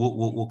change. So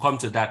we'll come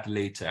to that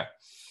later.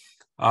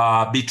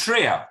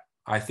 Betrayal,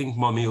 I think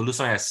Mommy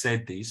Olusoya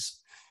said this,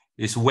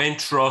 is when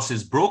trust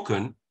is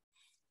broken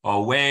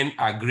or when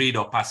agreed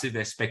or perceived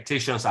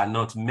expectations are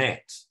not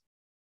met.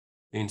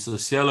 In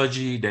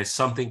sociology, there's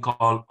something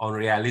called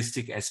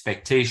unrealistic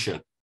expectation,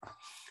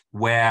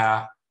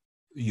 where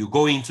you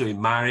go into a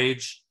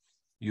marriage,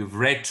 you've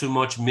read too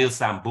much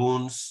Mills and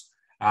Boons,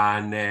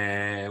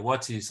 and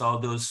what is all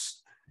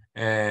those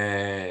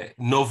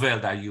novel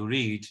that you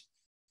read,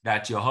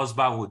 that your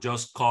husband will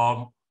just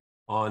come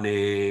on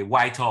a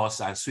white horse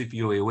and sweep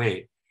you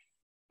away.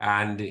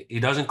 And he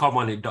doesn't come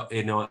on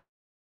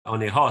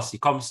a horse, he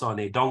comes on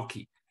a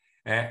donkey.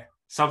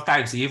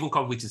 Sometimes he even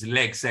comes with his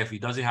legs if he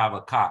doesn't have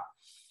a car.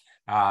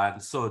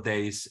 And so there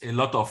is a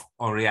lot of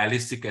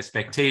unrealistic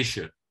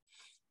expectation.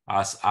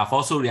 As I've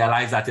also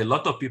realized that a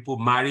lot of people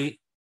marry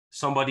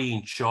somebody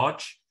in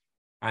church,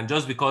 and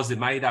just because they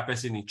marry that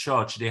person in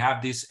church, they have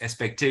this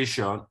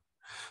expectation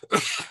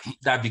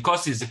that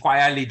because he's the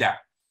choir leader,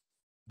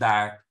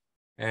 that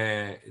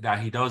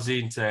he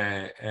doesn't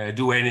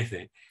do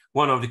anything.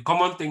 One of the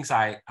common things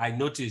I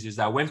notice is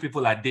that when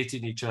people are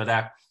dating each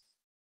other,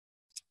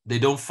 they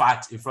don't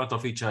fart in front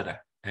of each other.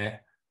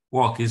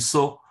 Work is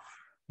so.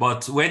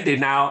 But when they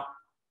now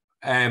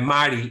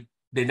marry,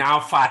 they now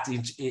fart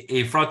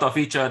in front of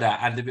each other,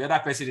 and the other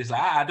person is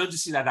like, don't you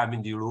see that I'm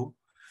in the room?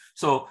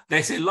 So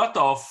there's a lot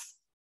of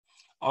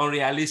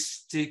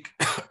unrealistic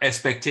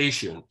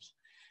expectations.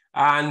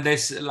 And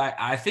there's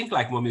I think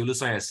like Mommy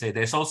Olusoya said,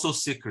 there's also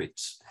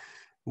secrets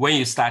when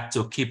you start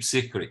to keep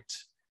secret.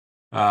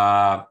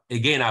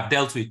 Again, I've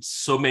dealt with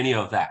so many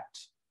of that,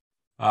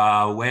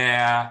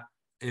 where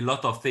a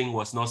lot of things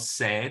was not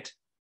said,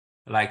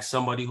 like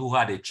somebody who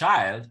had a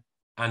child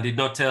and did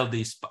not tell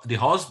the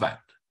husband,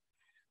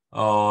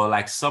 or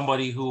like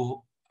somebody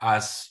who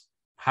has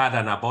had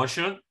an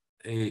abortion.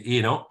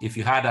 If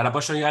you had an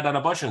abortion, you had an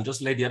abortion,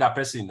 just let the other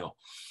person know.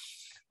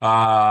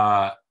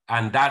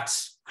 And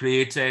that's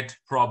created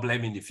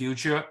problem in the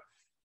future,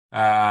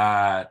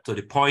 to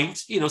the point,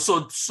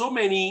 so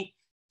many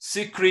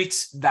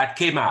secrets that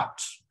came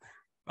out.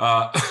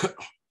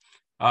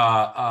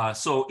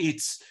 So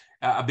it's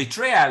a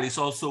betrayal is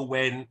also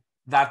when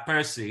that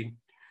person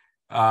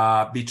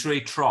betray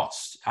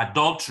trust.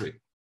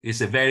 Adultery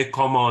is a very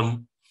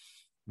common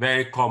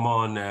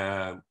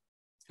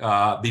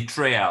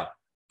betrayal.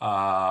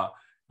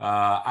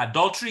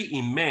 Adultery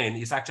in men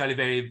is actually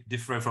very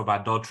different from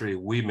adultery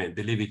in women,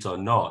 believe it or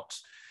not.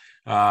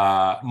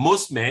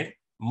 Most men,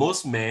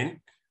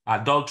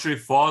 adultery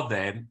for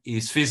them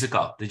is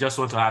physical. They just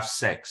want to have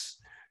sex.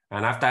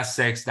 And after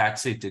sex,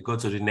 that's it. They go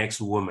to the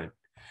next woman.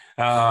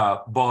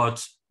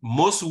 But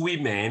most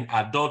women,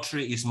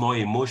 adultery is more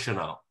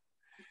emotional.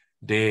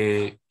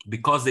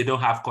 Because they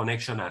don't have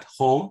connection at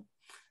home,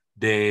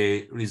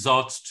 they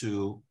resort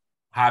to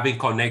having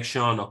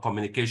connection or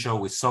communication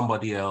with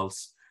somebody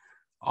else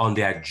on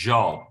their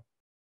job.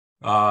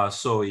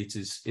 So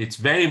it's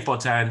very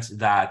important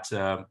that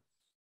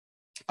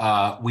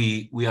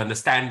we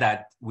understand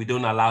that we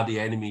don't allow the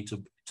enemy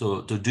to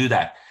do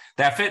that.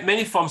 There are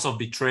many forms of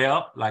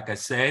betrayal, like I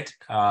said,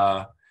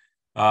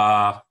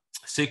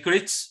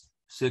 secrets,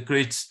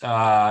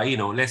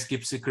 let's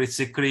keep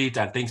secret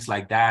and things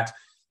like that.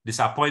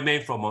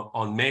 Disappointment from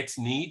unmet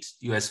need.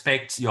 You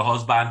expect your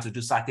husband to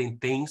do certain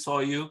things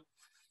for you,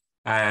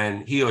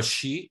 and he or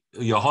she,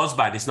 your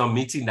husband, is not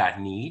meeting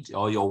that need,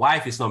 or your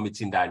wife is not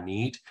meeting that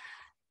need.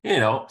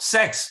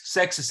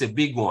 Sex is a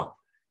big one.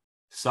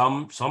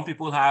 Some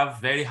people have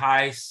very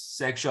high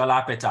sexual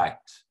appetite,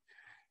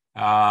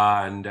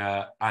 and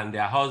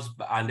their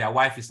husband and their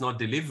wife is not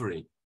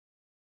delivering.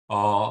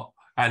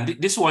 And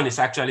this one is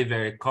actually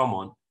very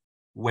common.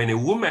 When a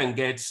woman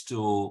gets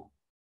to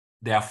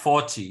their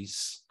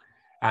 40s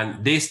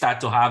and they start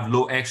to have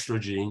low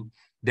estrogen,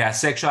 their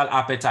sexual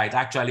appetite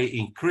actually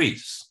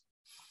increase.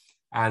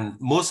 And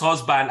most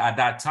husbands at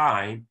that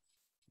time,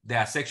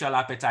 their sexual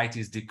appetite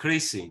is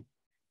decreasing.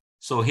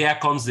 So here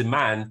comes the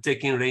man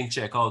taking rain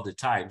check all the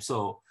time.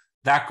 So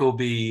that could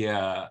be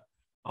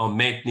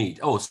unmet need.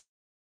 Oh,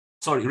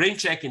 sorry, rain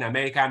check in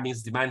America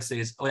means the man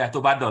says, oh yeah,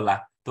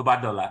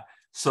 $2.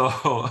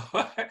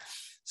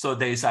 So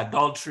there is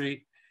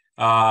adultery.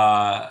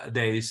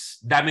 There is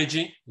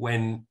damaging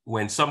when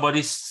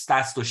somebody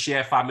starts to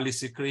share family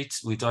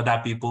secrets with other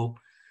people.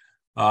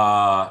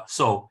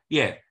 So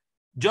yeah,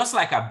 just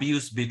like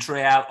abuse,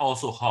 betrayal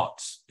also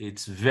hurts.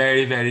 It's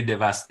very, very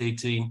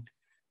devastating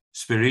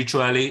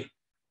spiritually.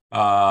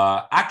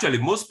 Actually,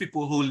 most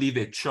people who leave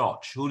a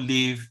church,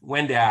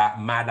 when they are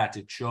mad at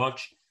a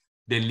church,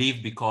 they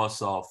leave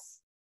because of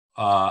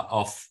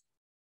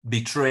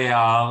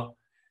betrayal.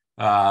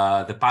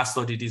 The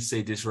pastor didn't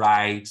say this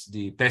right.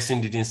 The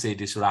person didn't say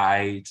this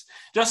right.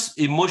 Just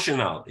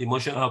emotional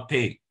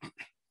pain.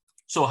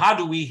 So how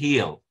do we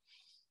heal?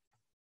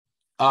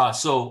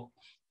 So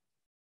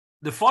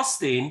the first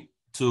thing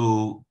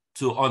to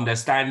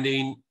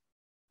understanding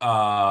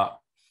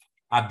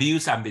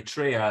abuse and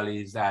betrayal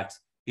is that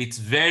it's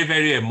very,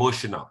 very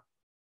emotional,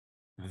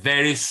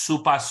 very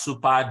super,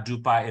 super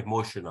duper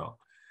emotional.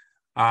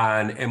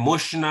 And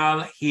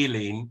emotional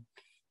healing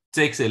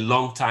takes a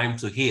long time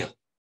to heal.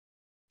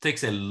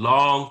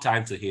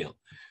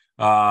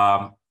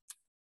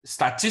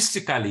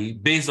 Statistically,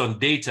 based on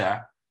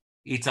data,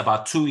 it's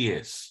about 2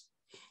 years.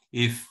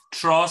 If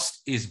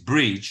trust is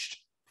breached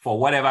for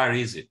whatever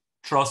reason,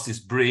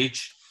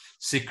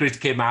 secret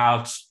came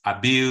out,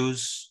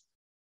 abuse,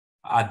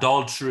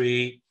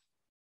 adultery,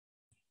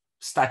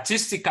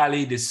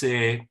 statistically, they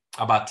say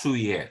about 2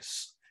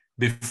 years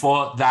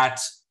before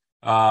that.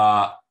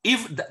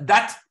 If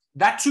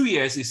that 2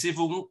 years is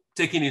even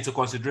taking into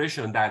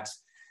consideration that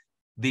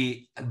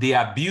the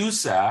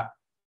abuser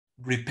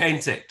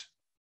repented.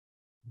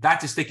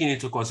 That is taking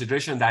into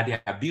consideration that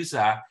the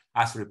abuser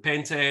has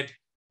repented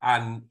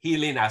and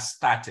healing has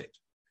started.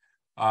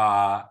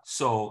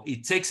 So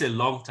it takes a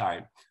long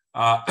time.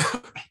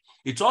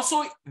 It's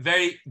also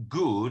very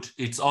good.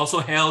 It's also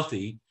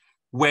healthy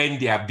when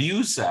the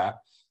abuser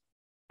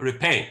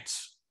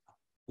repents.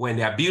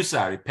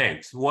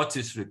 What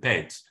is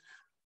repent?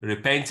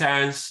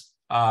 Repentance,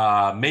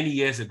 many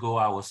years ago,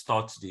 I was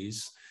taught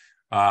this.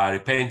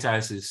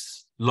 Repentance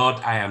is, Lord,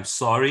 I am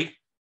sorry.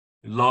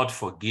 Lord,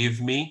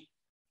 forgive me.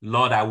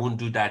 Lord, I won't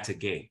do that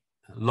again.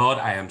 Lord,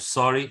 I am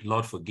sorry.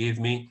 Lord, forgive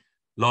me.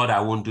 Lord,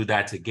 I won't do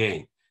that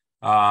again.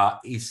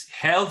 It's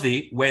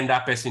healthy when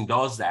that person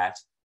does that,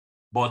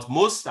 but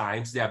most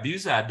times the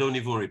abuser don't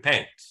even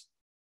repent.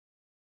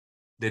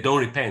 They don't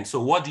repent.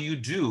 So what do you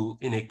do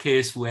in a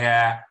case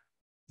where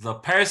the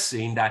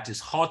person that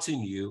is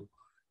hurting you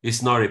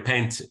is not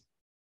repenting?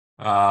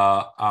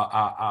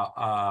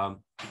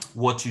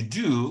 What you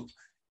do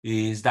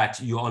is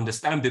that you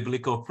understand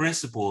biblical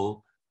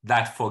principle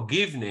that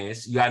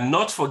forgiveness, you are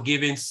not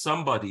forgiving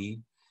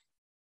somebody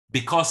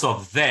because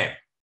of them.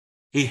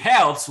 It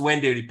helps when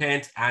they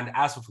repent and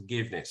ask for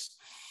forgiveness.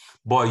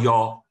 But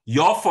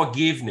your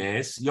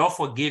forgiveness, your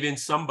forgiving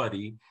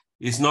somebody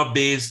is not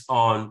based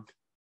on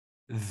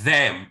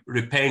them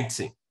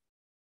repenting.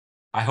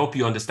 I hope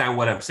you understand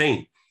what I'm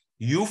saying.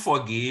 You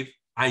forgive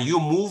and you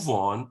move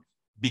on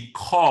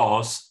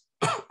because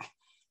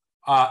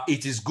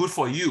it is good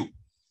for you.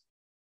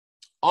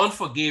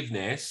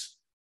 Unforgiveness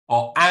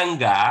or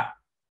anger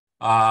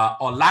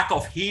or lack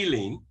of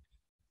healing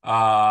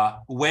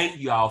when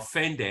you are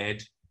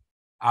offended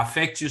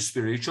affects you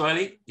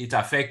spiritually, it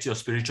affects your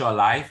spiritual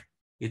life,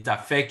 it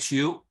affects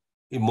you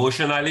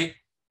emotionally,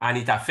 and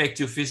it affects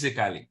you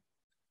physically.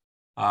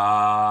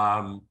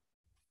 I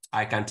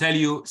can tell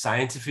you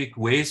scientific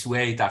ways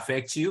where it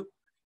affects you.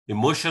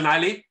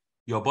 Emotionally,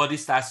 your body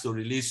starts to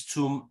release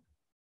too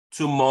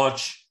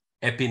much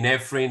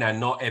epinephrine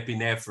and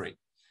norepinephrine.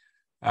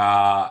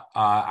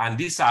 And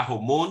these are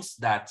hormones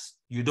that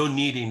you don't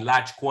need in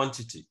large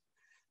quantity.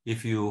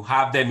 If you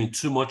have them in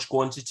too much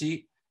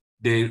quantity,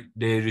 they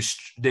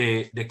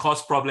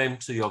cause problem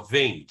to your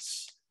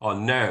veins or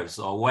nerves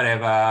or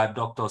whatever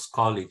doctors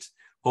call it.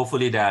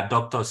 Hopefully there are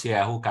doctors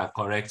here who can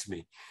correct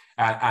me.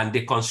 And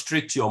they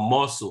constrict your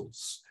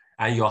muscles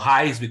and your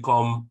eyes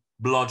become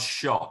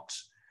bloodshot.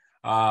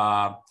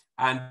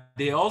 And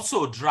they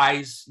also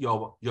dries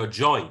your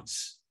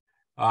joints.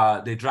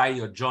 They dry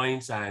your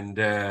joints, and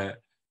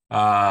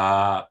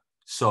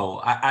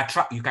so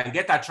you can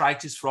get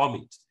arthritis from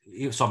it.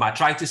 Some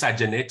arthritis are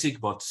genetic,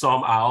 but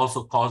some are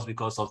also caused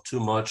because of too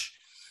much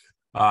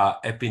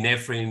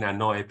epinephrine and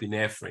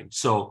norepinephrine.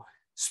 So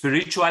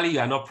spiritually, you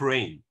are not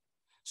praying.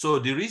 So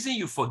the reason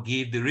you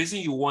forgive, the reason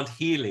you want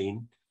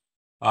healing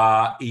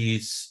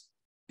is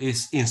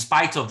in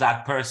spite of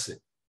that person.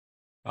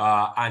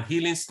 And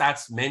healing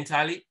starts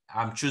mentally.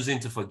 I'm choosing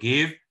to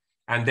forgive.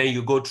 And then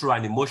you go through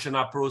an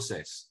emotional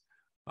process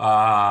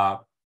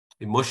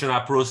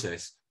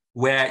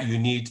where you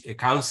need a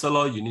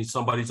counselor, you need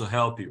somebody to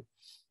help you.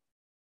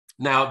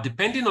 Now,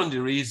 depending on the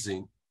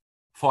reason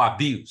for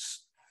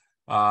abuse,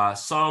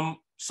 some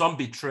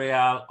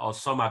betrayal or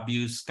some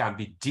abuse can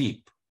be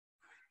deep.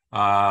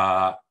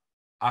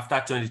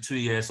 After 22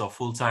 years of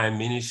full-time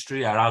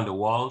ministry around the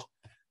world,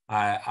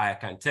 I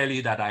can tell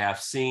you that I have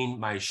seen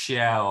my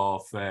share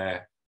of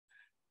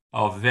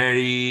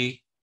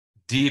very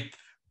deep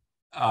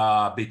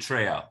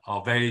betrayal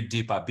or very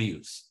deep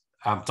abuse.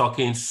 I'm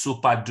talking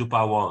super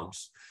duper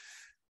ones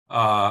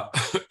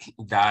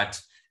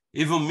that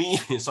even me,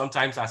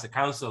 sometimes as a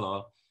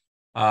counselor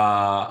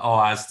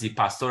or as the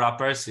pastoral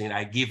person,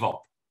 I give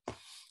up.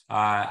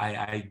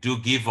 I do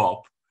give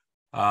up.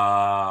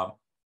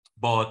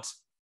 But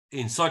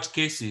in such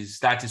cases,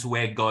 that is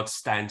where God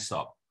stands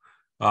up.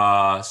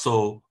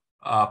 So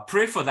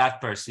pray for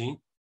that person,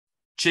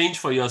 change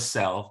for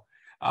yourself.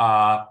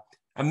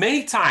 And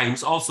many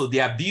times also the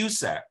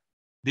abuser,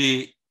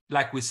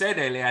 like we said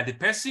earlier, the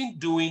person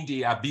doing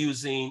the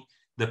abusing,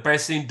 the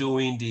person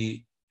doing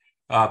the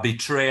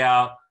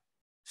betrayal,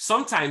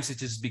 sometimes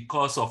it is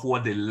because of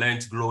what they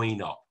learned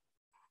growing up.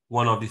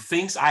 One of the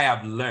things I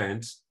have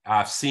learned,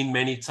 I've seen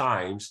many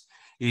times,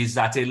 is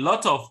that a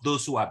lot of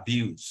those who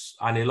abuse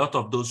and a lot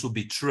of those who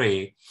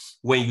betray,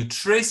 when you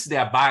trace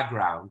their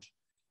background,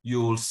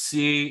 you will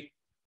see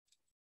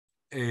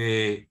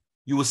a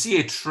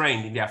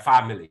trend in their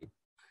family.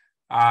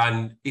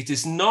 And it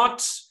is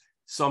not,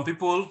 some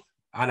people,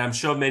 and I'm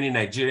sure many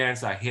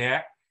Nigerians are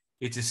here,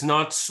 it is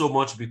not so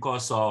much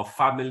because of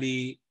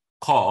family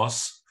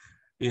cause.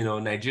 You know,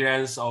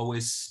 Nigerians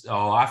always,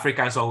 or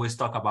Africans always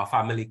talk about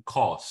family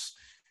cause.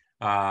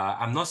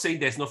 I'm not saying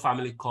there's no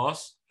family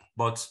cause,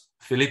 but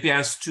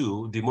Philippians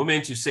 2, the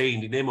moment you say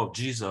in the name of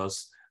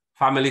Jesus,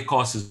 family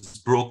cause is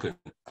broken.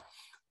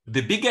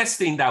 The biggest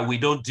thing that we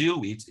don't deal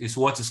with is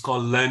what is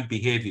called learned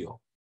behavior.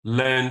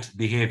 Learned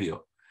behavior.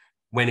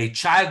 When a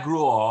child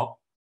grows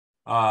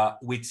up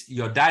with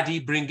your daddy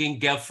bringing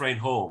girlfriend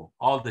home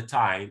all the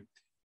time,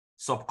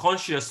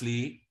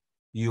 subconsciously,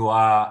 you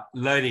are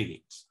learning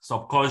it,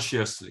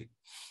 subconsciously.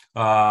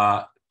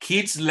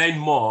 Kids learn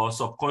more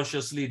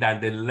subconsciously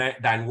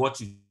than what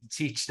you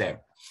teach them.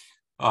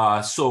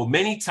 So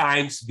many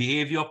times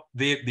the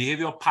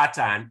behavior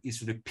pattern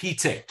is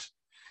repeated.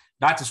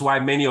 That is why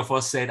many of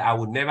us said, I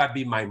would never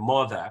be my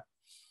mother.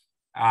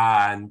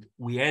 And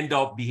we end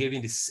up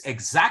behaving the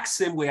exact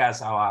same way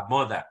as our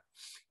mother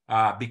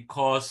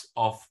because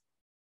of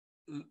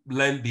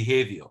learned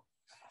behavior.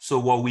 So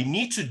what we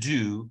need to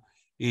do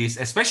is,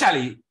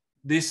 especially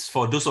this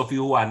for those of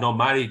you who are not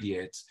married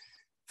yet,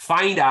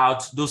 find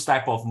out those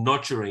type of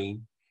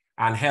nurturing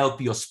and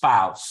help your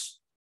spouse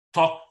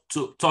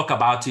talk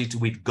about it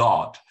with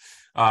God.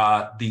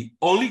 The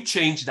only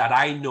change that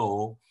I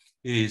know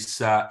is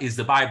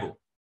the Bible.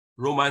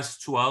 Romans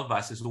 12,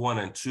 verses 1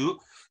 and 2.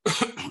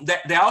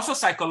 There are also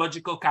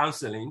psychological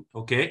counseling,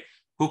 okay,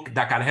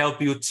 that can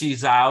help you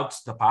tease out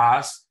the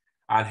past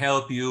and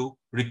help you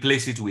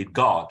replace it with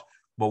God.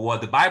 But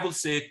what the Bible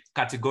says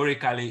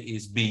categorically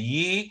is, be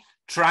ye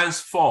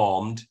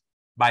transformed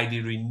by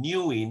the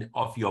renewing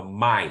of your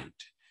mind.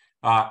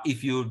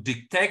 If you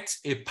detect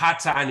a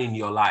pattern in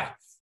your life,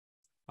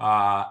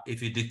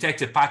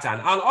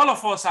 and all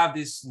of us have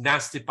these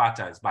nasty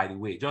patterns, by the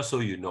way, just so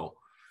you know.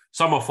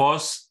 Some of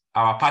us,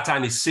 our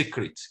pattern is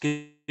secret,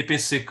 keeping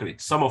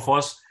secret. Some of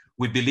us,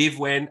 we believe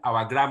when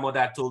our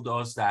grandmother told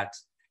us that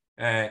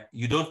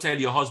you don't tell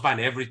your husband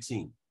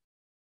everything.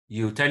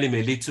 You tell him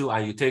a little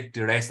and you take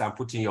the rest and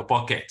put in your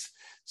pocket.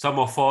 Some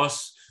of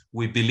us,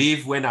 we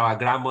believe when our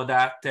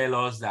grandmother tells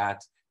us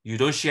that you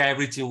don't share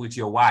everything with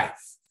your wife.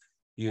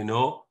 You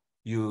know,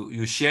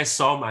 you share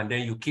some and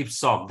then you keep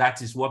some.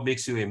 That is what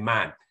makes you a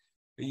man.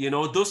 You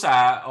know, those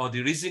are, or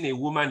the reason a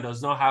woman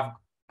does not have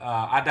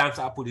Adam's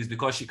apple is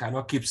because she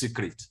cannot keep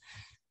secret.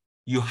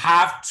 You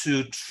have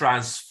to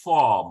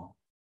transform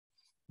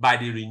by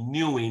the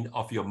renewing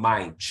of your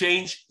mind.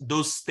 Change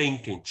those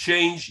thinking,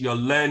 change your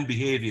learned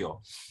behavior.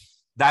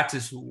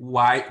 That's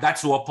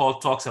what Paul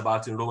talks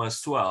about in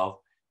Romans 12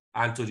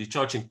 and to the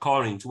church in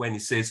Corinth when he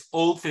says,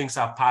 all things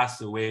have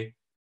passed away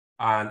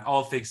and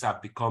all things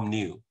have become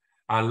new.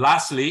 And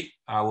lastly,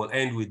 I will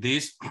end with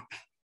this.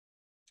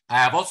 I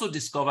have also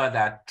discovered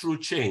that true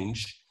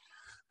change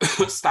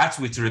starts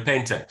with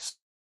repentance.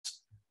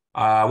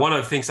 One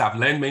of the things I've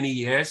learned many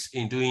years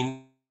in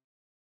doing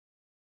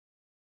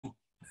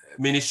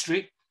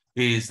ministry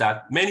is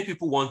that many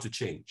people want to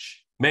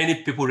change.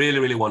 Many people really,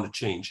 really want to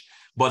change,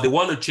 but they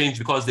want to change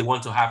because they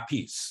want to have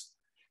peace.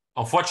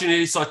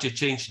 Unfortunately, such a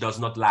change does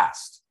not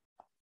last.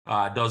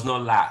 But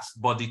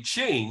the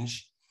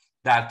change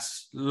that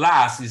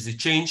lasts is the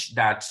change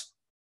that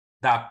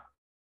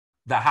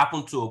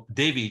happened to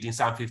David in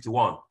Psalm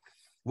 51.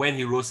 When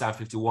he wrote Psalm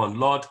 51,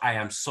 Lord, I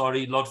am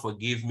sorry. Lord,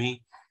 forgive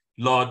me.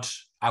 Lord,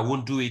 I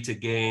won't do it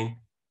again.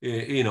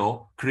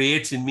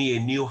 Create in me a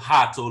new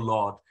heart, oh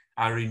Lord,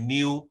 and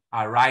renew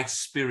a right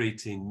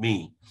spirit in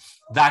me.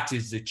 That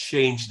is the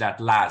change that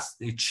lasts.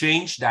 The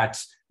change that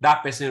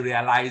person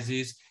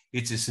realizes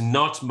it is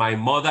not my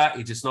mother,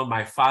 it is not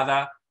my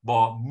father,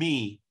 but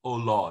me, oh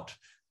Lord,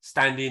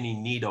 standing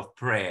in need of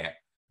prayer.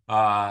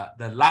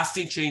 The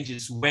lasting change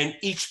is when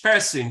each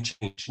person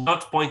changes,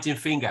 not pointing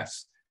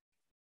fingers.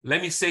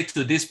 Let me say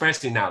to this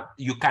person now,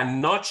 you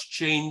cannot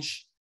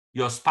change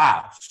your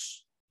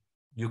spouse.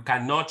 You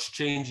cannot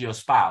change your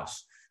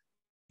spouse.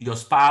 Your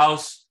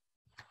spouse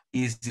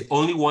is the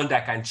only one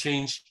that can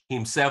change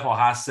himself or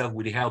herself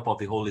with the help of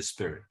the Holy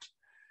Spirit.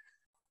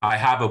 I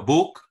have a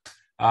book.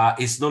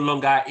 It's no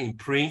longer in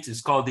print.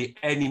 It's called The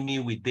Enemy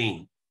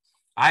Within.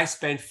 I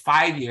spent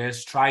 5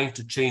 years trying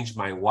to change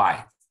my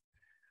wife.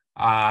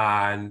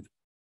 And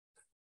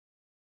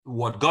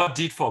what God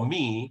did for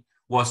me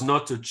was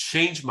not to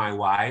change my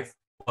wife,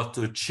 but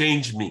to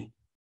change me.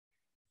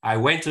 I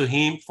went to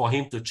him for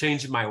him to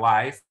change my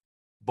wife,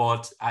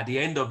 but at the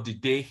end of the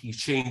day, he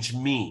changed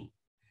me.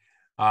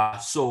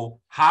 So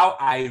how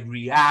I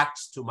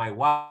react to my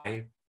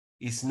wife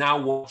is now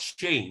what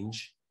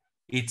changed.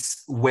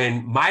 It's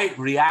when my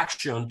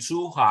reaction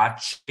to her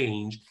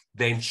changed,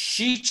 then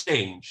she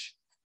changed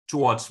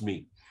towards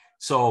me.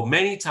 So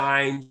many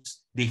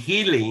times the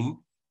healing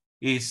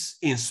is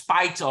in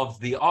spite of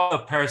the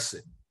other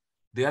person.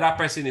 The other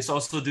person is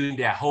also doing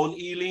their own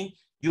healing.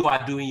 You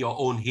are doing your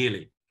own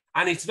healing.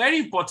 And it's very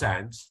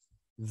important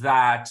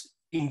that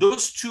in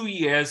those 2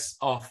 years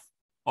of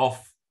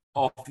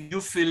you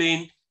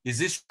feeling, is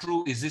this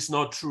true, is this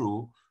not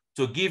true,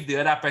 to give the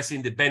other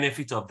person the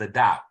benefit of the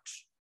doubt.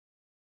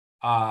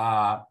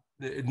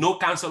 No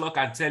counselor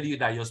can tell you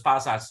that your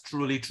spouse has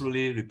truly,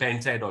 truly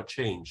repented or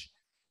changed.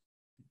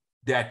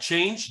 Their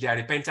change, their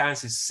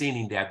repentance is seen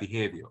in their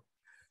behavior.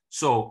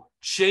 So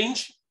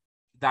change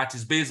that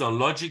is based on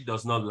logic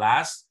does not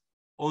last,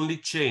 only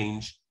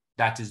change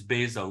that is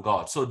based on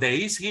God. So there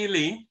is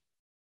healing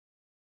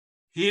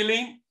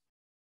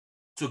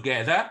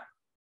together,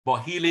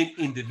 but healing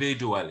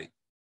individually.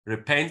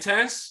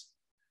 Repentance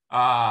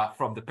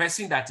from the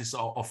person that is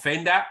an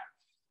offender,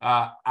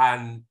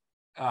 and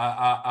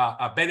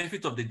a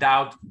benefit of the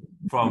doubt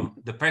from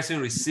the person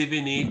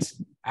receiving it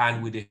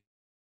and with the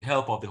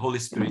help of the Holy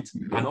Spirit,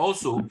 and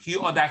also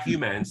other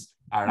humans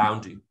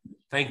around you.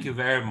 Thank you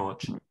very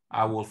much.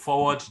 I will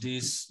forward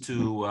this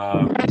to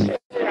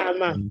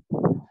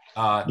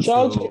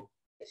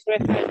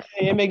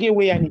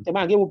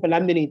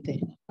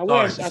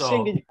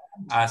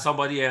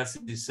somebody else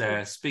is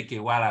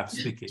speaking while I'm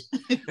speaking.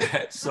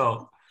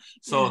 So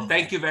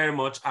thank you very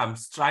much. I'm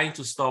trying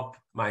to stop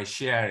my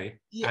sharing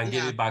and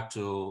give it back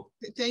to.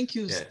 Thank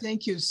you. Yes.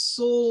 Thank you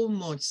so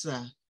much,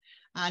 sir.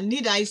 And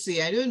need I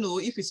say, I don't know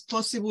if it's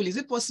possible. Is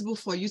it possible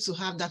for you to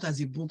have that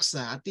as a book, sir?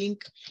 I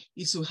think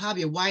it will have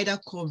a wider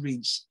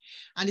coverage.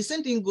 And the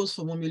same thing goes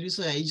for Mommy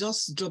Lucia. It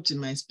just dropped in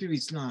my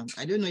spirit now.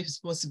 I don't know if it's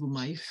possible,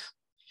 Ma.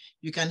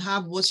 you can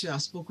have what you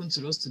have spoken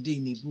to us today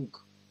in a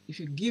book. If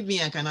you give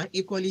me, I can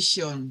equally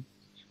share on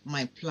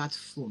my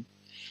platform.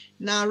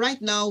 Now,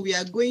 right now, we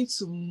are going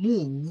to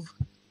move.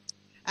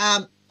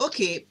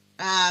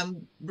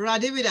 Brother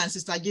David and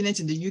Sister Janet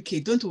in the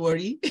UK, don't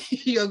worry.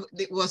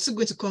 We're still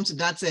going to come to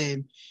that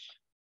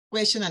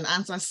question and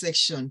answer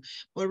section.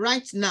 But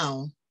right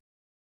now,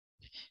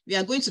 we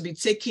are going to be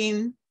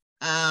taking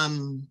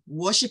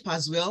worship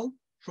as well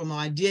from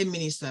our dear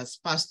ministers,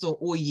 Pastor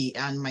Oye,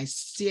 and my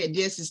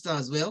dear sister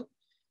as well,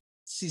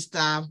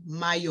 Sister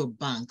Mayo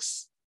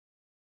Banks.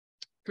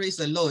 Praise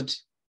the Lord.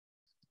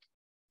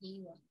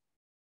 Yeah.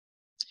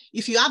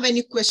 If you have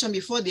any question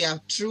before they are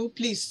through,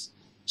 please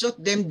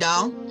jot them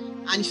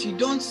down. And if you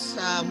don't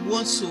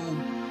want to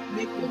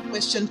make your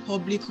question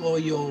public or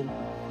your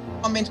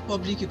comment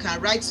public, you can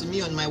write to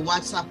me on my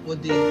WhatsApp or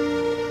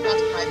that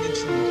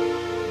private room.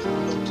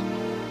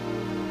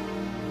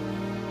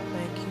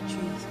 Thank you,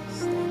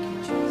 Jesus. Thank you,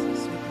 Jesus.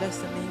 We bless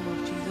the name of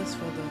Jesus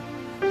for the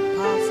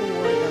powerful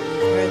word that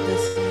we've heard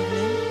this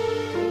evening.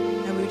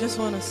 And we just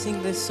want to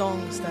sing these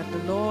songs that the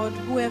Lord,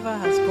 whoever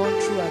has gone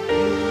through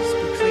abuse,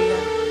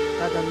 betrayal,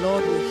 that the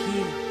Lord will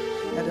heal,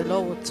 that the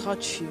Lord will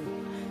touch you,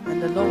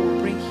 and the Lord will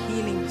bring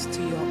healing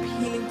to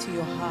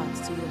your heart,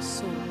 to your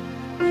soul,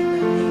 in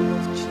the name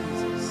of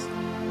Jesus.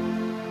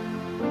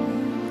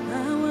 I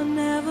will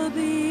never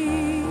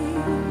be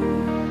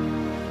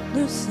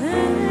the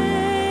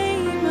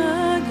same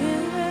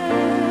again.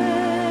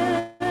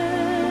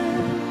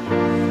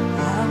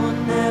 I will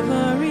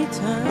never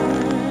return.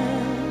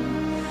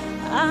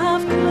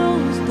 I've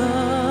closed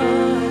the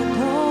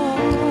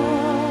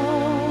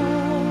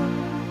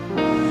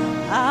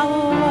I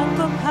will walk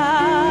the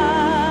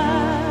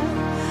path,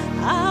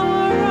 I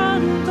will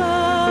run the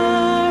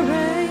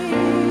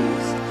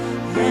race,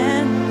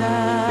 and I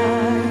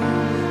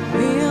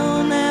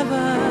will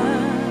never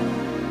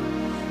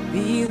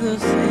be the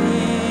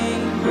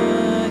same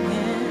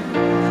again.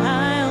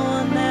 I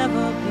will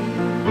never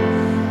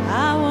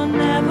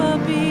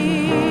be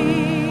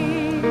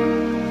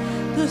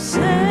the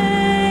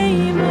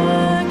same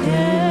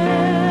again.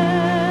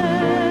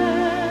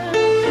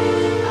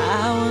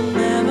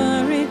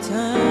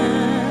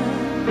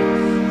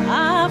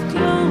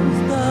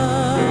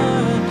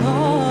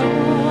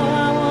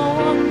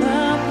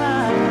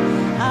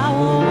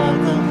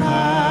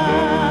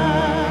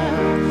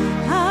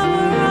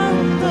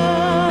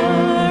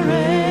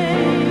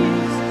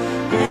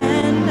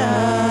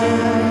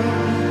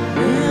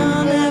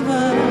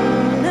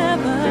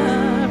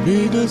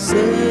 The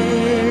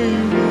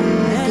same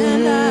again.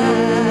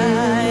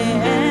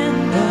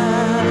 And I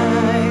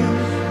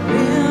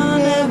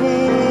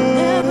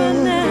will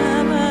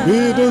never be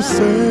the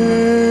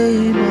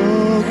same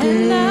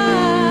again.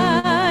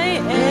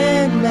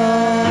 And I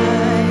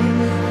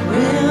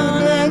will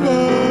never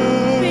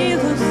be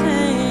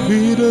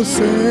the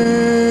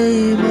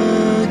same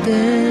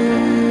again.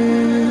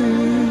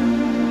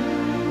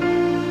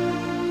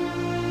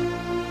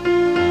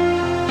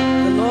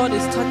 The Lord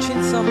is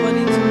touching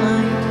somebody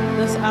tonight,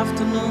 this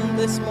afternoon,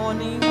 this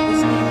morning,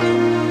 this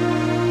evening.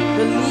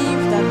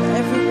 Believe that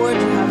every word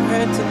you have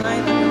heard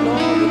tonight, that the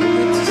Lord will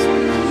begin to speak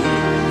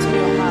healing to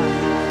your heart.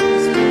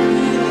 Speak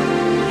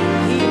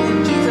healing.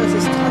 Jesus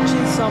is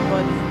touching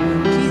somebody.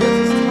 Jesus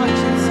is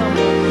touching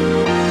somebody.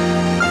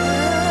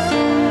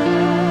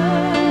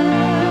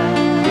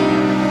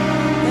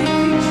 Thank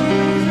you,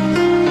 Jesus.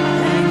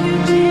 Thank you,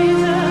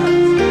 Jesus.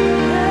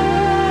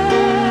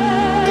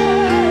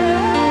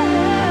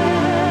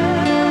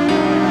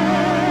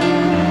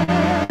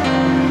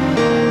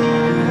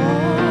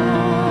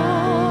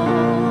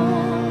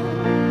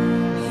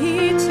 He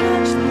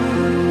touched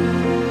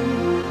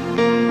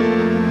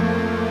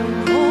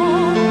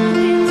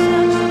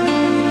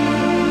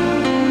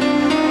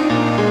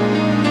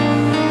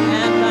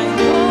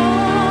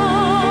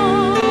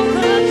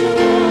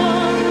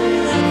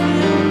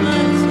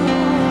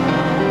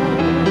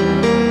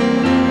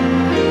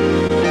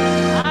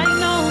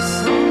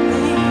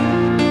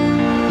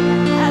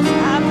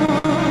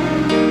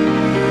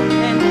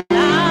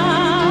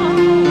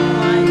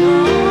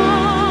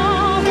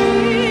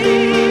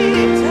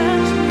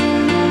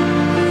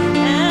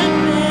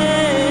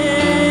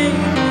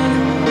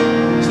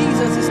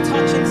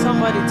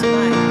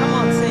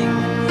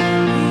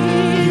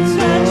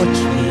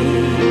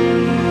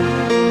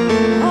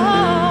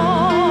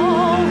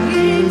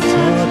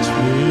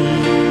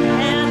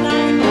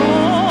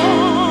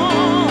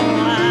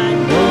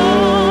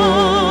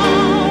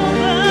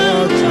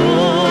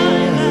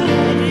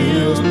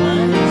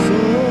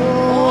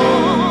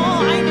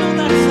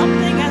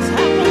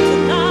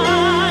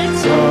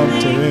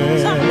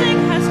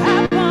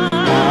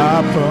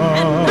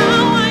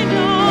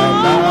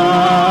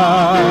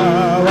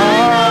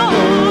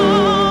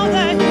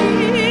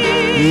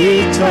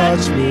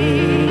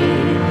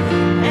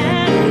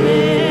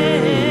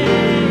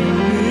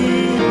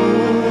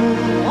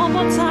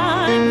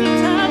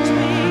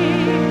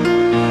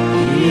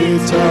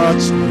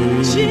touched me.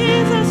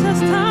 Jesus has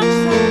touched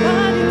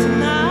somebody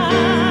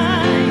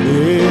tonight.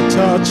 He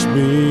touched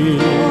me.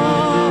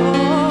 Oh,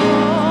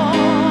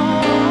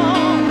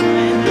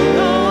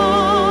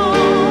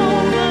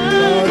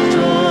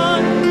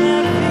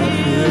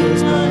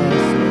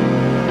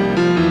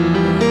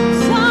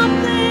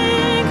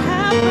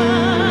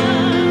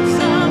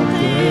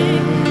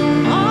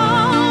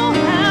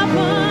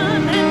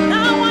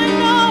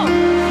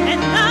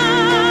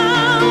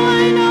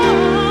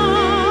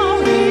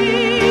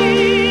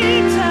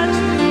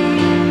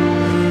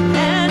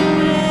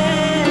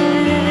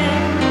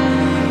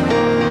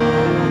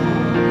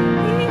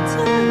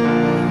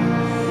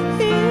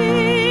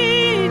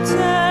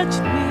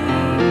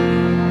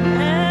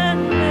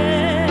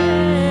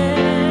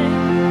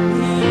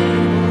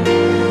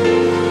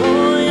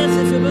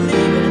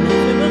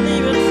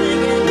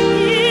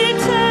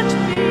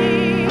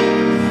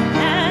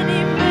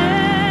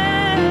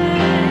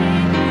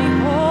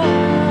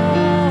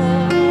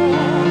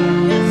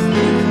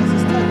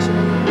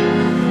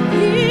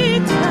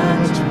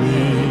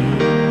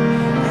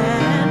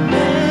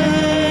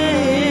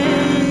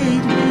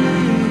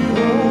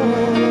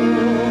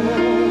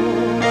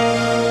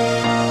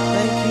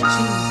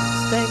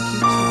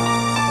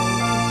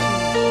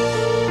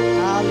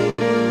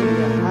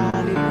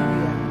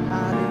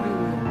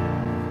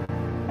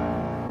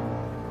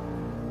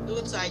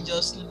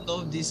 just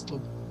love this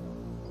book.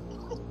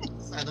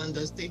 It's an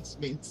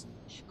understatement.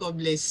 God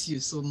bless you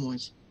so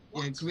much.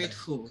 We are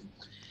grateful.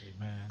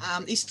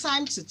 Amen. It's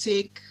time to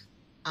take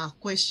our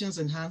questions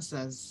and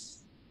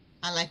answers.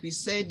 And like we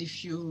said,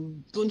 if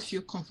you don't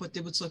feel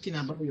comfortable talking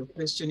about your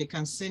question, you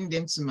can send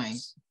them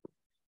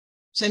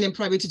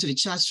privately to the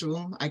chat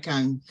room. I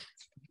can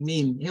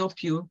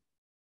help you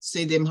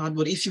say them out.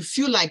 But if you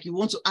feel like you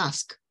want to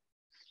ask,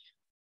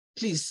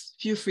 please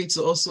feel free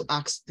to also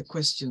ask the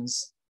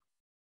questions.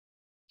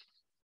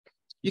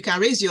 You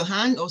can raise your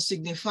hand or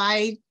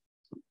signify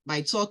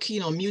by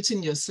talking or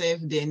muting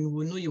yourself, then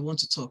we'll know you want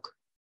to talk.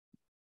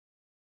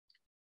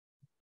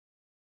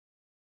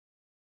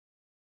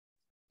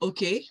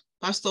 Okay,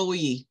 Pastor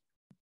Oye,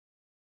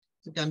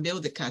 you can bail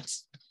the cat.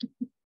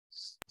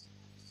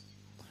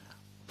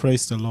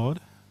 Praise the Lord.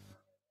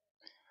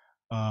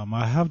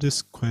 I have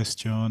this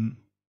question,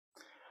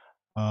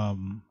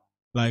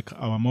 like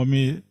our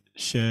mommy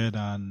shared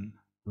and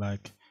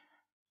like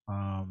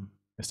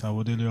Mr.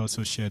 Wodele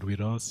also shared with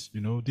us,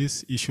 you know,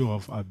 this issue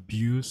of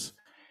abuse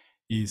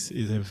is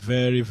a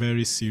very,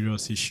 very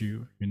serious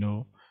issue, you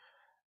know.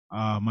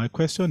 My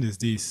question is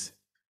this: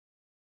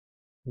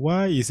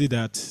 why is it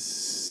that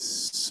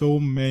so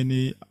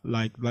many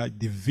like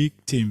the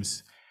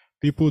victims,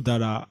 people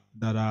that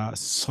are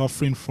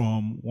suffering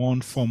from one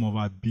form of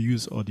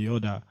abuse or the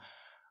other,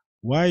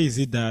 why is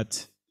it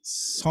that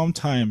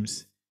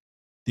sometimes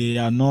they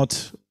are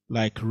not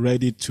like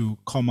ready to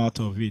come out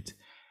of it?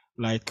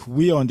 Like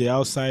we on the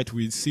outside,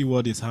 we see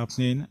what is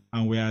happening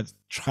and we are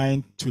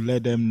trying to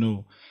let them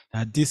know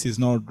that this is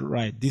not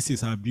right. This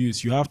is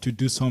abuse. You have to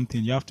do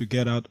something. You have to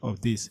get out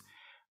of this.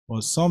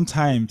 But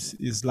sometimes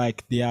it's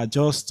like they are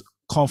just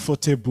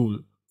comfortable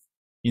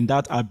in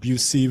that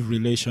abusive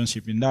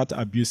relationship, in that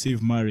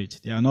abusive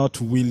marriage. They are not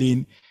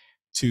willing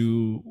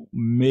to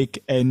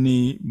make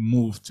any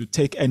move, to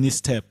take any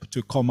step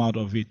to come out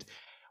of it.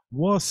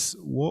 Why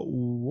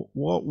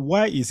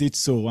is it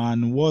so,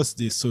 and what's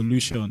the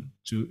solution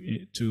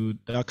to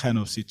that kind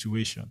of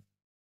situation?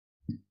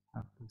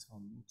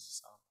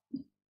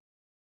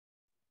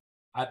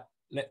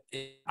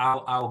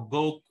 I'll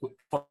go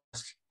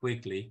first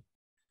quickly.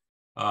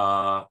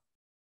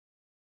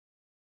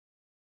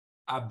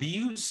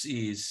 Abuse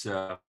is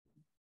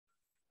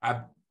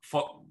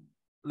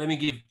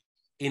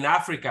in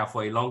Africa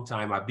for a long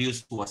time,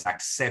 abuse was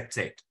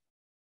accepted.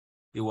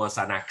 It was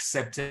an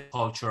accepted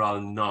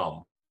cultural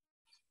norm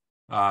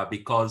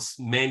because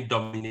men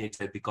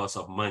dominated because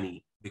of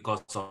money,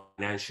 because of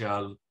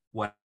financial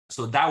wealth.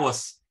 So that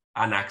was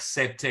an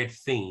accepted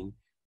thing.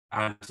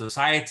 And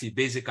society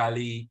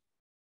basically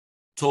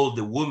told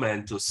the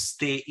woman to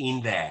stay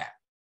in there.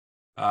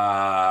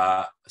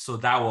 So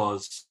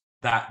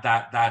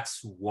that's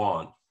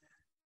one.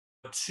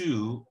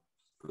 Two,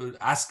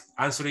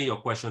 answering your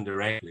question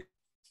directly.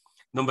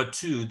 Number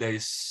two, there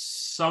is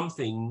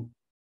something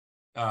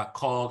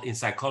called in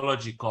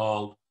psychology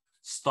called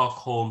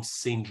Stockholm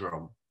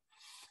syndrome.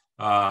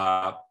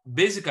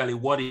 Basically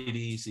what it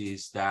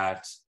is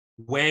that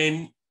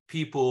when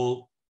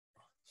people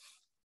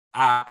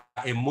are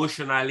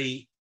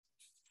emotionally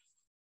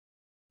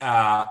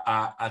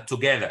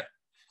together,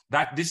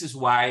 that this is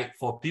why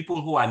for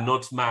people who are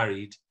not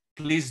married,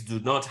 please do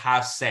not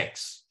have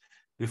sex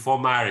before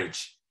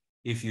marriage.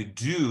 If you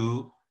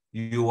do,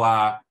 you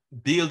are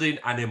building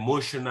an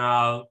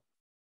emotional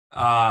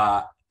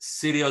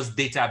serious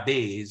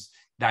database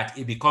that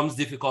it becomes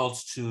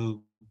difficult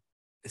to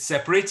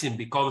separating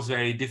becomes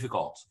very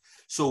difficult.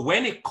 So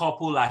when a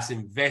couple has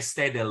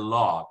invested a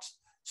lot,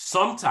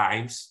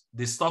 sometimes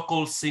the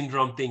Stockholm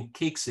syndrome thing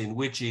kicks in,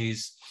 which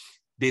is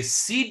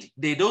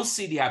they don't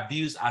see the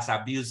abuse as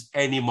abuse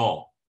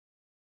anymore.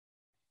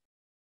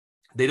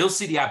 They don't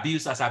see the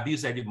abuse as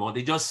abuse anymore.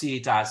 They just see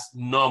it as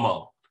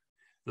normal.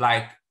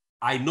 Like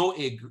I know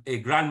a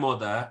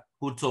grandmother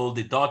who told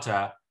the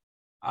daughter,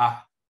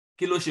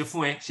 kilo she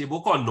fun she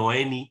boko no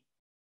any.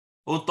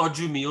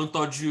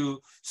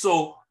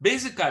 So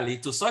basically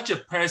to such a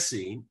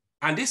person,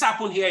 and this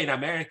happened here in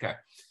America.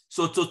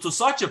 So to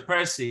such a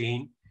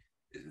person,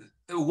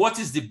 what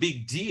is the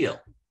big deal?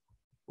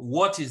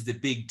 What is the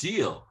big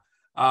deal?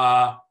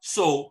 And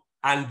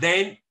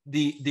then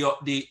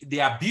the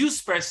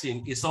abused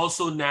person is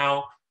also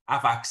now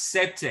have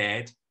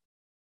accepted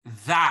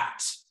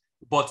that,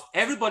 but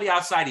everybody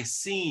outside is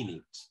seeing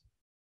it,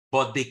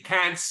 but they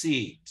can't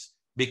see it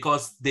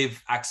because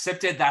they've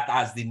accepted that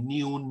as the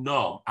new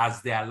norm,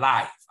 as their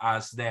life,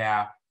 as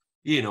their,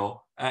 there's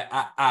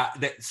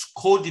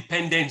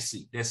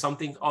codependency. There's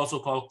something also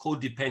called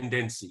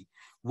codependency,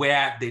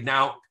 where they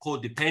now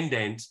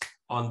codependent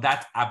on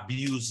that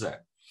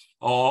abuser.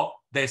 Or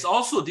there's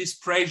also this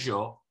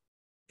pressure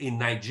in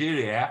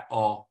Nigeria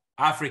or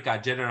Africa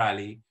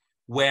generally,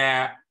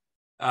 where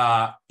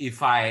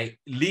if I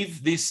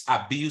leave this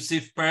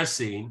abusive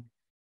person,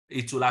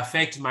 it will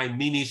affect my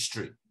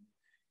ministry.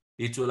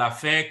 It will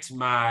affect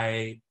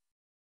my,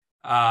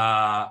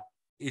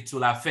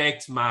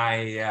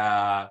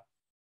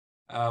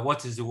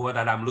 what is the word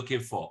that I'm looking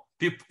for?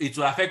 It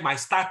will affect my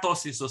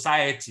status in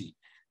society.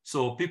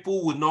 So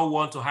people would not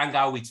want to hang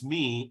out with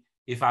me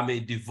if I'm a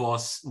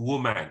divorced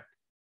woman,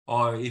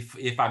 or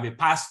if I'm a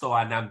pastor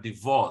and I'm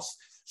divorced.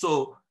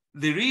 So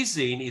the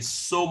reason is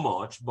so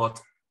much,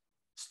 but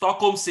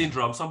Stockholm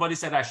syndrome, somebody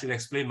said I should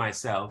explain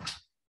myself,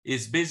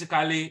 is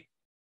basically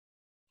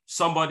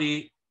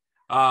somebody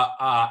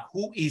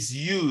who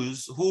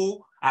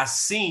who has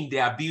seen the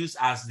abuse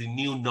as the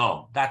new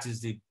norm. That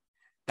is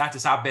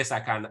how best I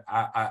can.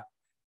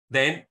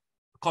 Then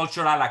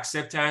cultural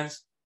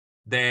acceptance,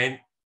 then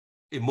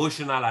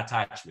emotional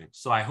attachment.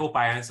 So I hope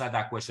I answered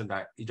that question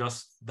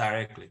just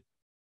directly.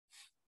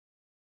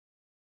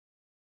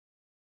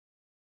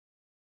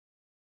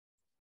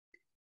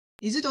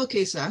 Is it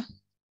okay, sir?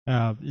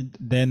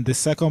 Then the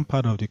second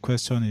part of the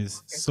question is,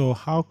 okay, so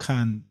how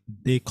can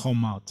they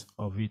come out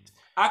of it?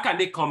 How can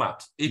they come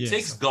out? It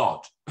takes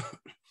God.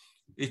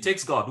 It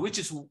takes God, which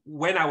is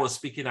when I was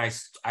speaking, I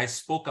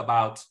spoke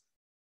about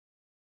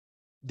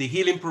the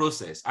healing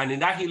process. And in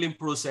that healing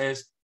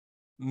process,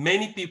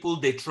 many people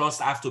they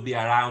trust have to be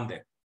around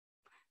them.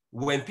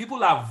 When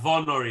people are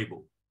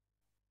vulnerable,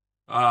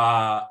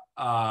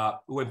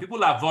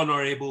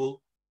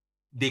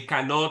 they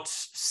cannot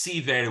see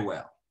very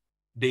well.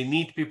 They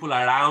need people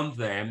around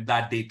them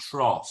that they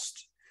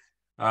trust.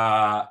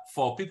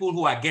 For people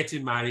who are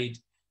getting married,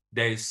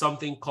 there is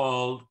something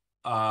called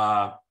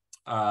love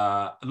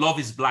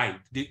is blind.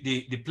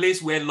 The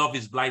place where love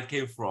is blind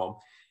came from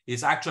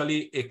is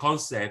actually a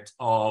concept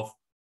of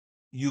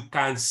you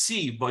can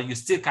see, but you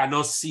still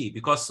cannot see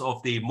because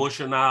of the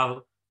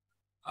emotional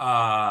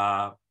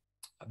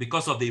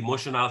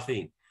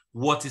thing.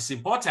 What is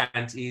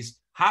important is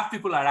have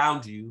people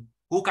around you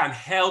who can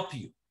help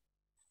you,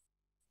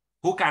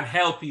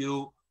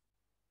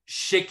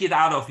 shake it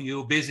out of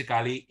you,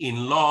 basically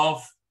in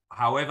love,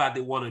 however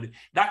they want to do.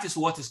 That is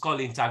what is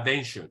called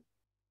intervention.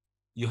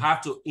 You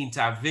have to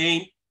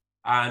intervene,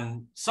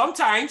 and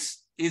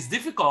sometimes it's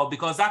difficult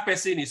because that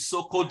person is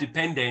so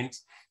codependent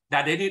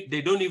that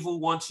they don't even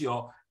want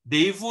they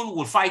even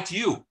will fight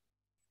you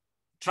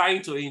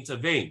trying to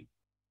intervene.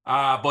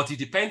 But it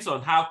depends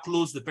on how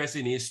close the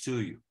person is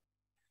to you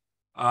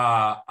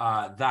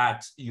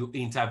that you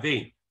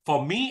intervene.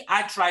 For me,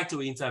 I try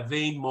to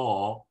intervene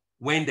more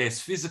when there's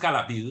physical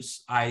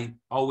abuse. I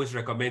always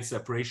recommend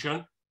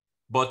separation,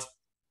 but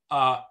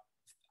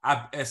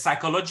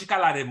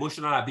psychological and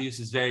emotional abuse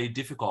is very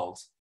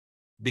difficult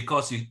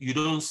because you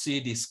don't see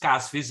the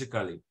scars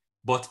physically,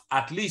 but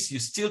at least you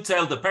still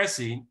tell the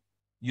person,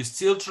 you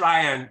still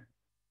try and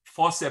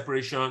force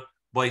separation,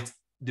 but it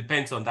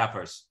depends on that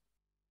person.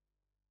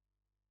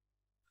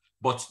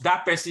 But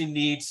that person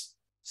needs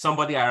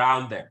somebody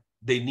around them.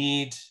 They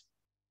need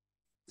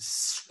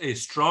a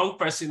strong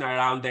person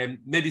around them,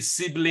 maybe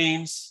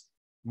siblings,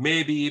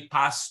 maybe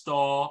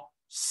pastor,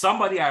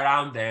 somebody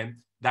around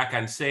them that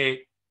can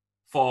say,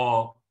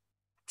 for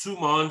 2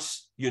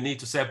 months, you need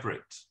to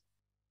separate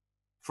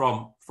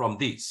from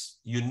this.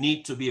 You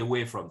need to be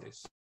away from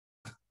this.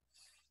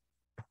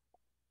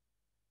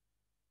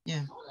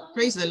 Yeah,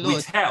 praise the Lord.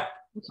 With help,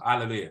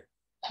 hallelujah.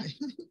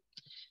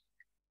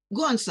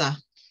 Go on, sir.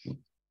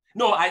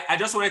 No, I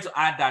just wanted to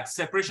add that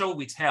separation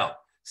with help.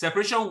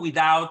 Separation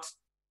without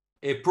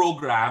a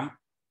program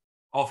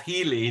of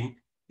healing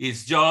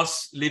is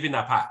just living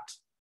apart.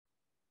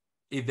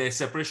 If there's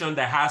separation,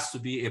 there has to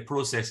be a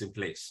process in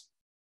place.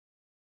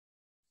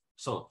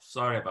 So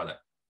sorry about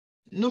that.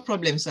 No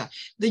problem, sir.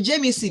 The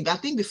JMC, I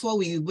think before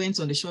we went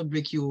on the short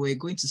break, you were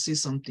going to say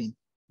something.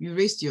 You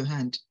raised your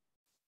hand.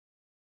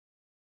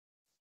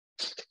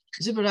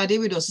 Is it Brother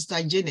David or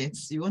Sister Janet?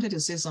 You wanted to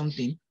say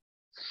something.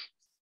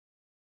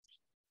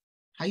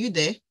 Are you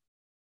there?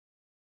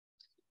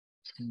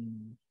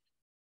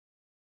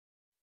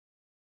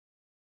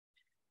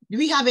 Do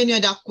we have any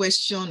other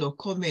question or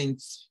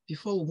comments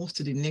before we move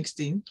to the next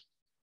thing?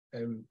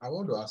 I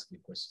want to ask you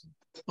a question.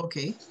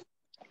 Okay.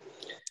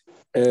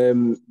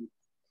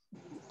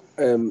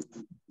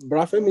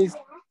 Brafemi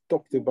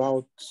talked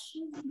about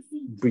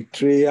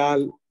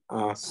betrayal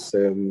as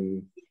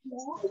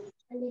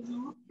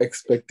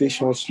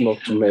expectations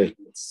not met.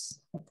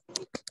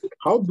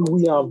 How do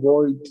we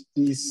avoid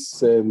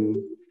this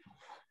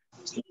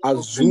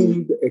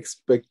assumed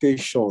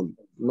expectation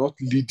not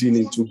leading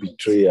into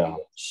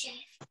betrayal?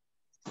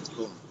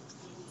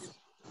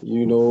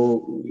 You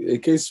know, a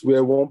case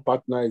where one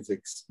partner is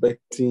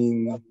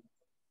expecting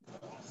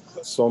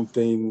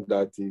something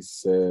that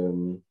is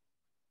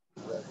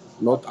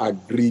not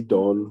agreed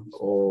on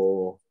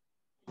or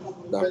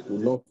that will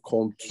not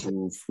come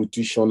to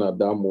fruition at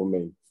that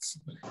moment.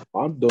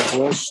 How does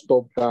one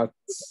stop that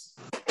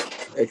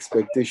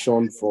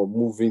expectation from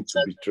moving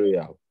to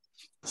betrayal?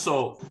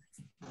 So,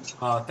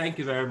 thank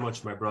you very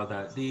much, my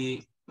brother.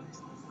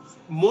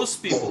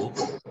 Most people,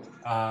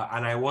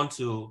 and I want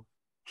to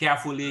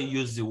carefully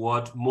use the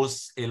word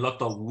a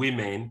lot of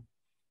women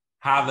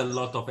have a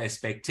lot of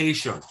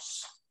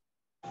expectations,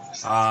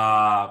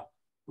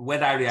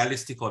 whether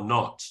realistic or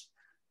not.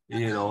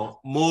 You know,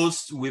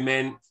 most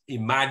women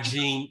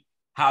imagine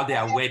how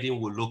their wedding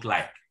will look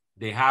like.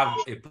 They have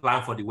a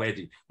plan for the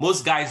wedding.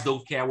 Most guys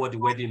don't care what the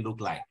wedding look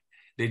like.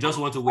 They just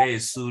want to wear a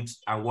suit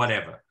and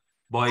whatever.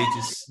 But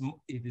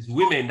it is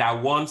women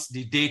that want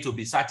the day to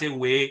be a certain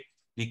way,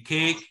 the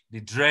cake, the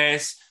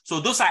dress.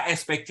 So those are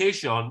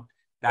expectations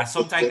that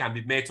sometimes can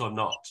be met or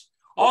not.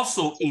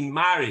 Also in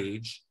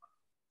marriage,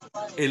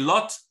 a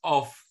lot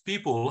of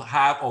people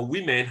have, or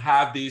women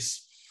have,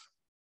 this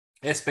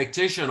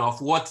expectation of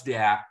what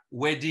their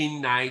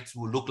wedding night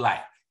will look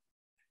like.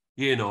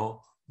 You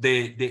know,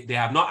 they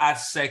have not had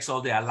sex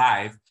all their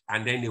life,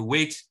 and then they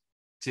wait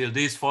till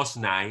this first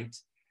night,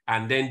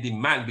 and then the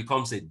man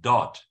becomes a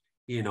dud.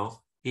 You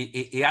know,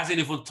 he hasn't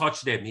even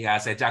touched them. He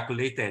has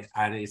ejaculated,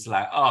 and it's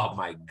like, oh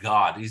my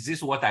God, is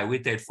this what I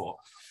waited for?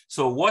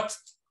 So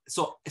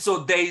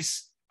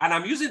there's, and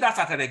I'm using that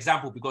as an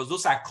example because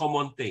those are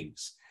common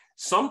things.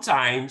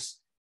 Sometimes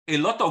a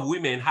lot of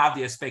women have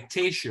the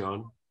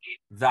expectation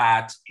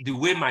that the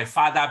way my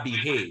father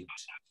behaved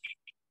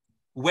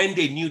when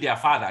they knew their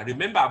father.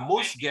 Remember,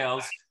 most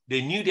girls,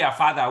 they knew their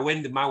father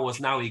when the man was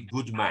now a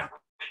good man.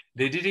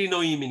 They didn't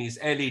know him in his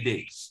early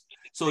days.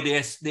 So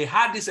they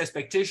had this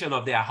expectation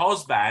of their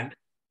husband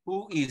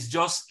who is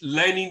just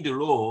learning the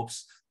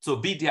ropes to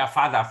be their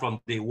father from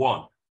day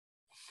one.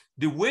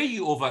 The way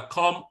you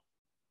overcome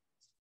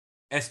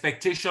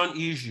expectation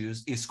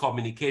issues is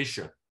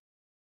communication.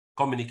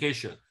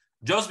 Communication.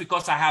 Just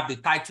because I have the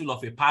title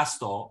of a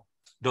pastor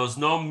does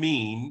not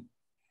mean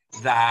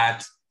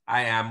that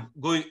I am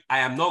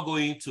not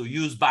going to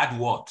use bad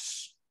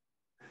words.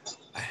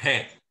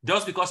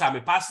 Just because I'm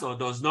a pastor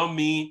does not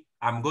mean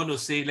I'm going to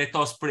say, let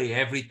us pray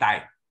every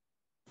time.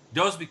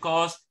 Just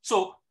because,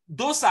 so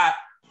those are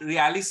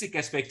realistic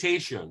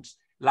expectations.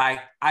 Like,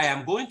 I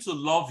am going to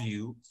love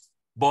you,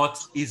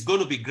 but it's going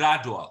to be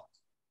gradual.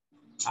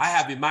 I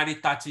have been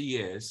married 30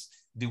 years.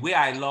 The way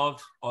I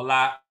loved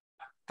Ola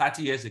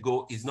 30 years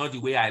ago is not the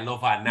way I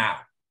love her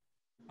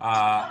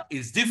now.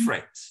 It's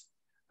different.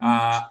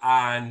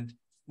 And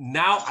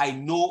now I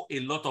know a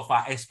lot of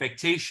her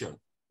expectation.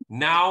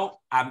 Now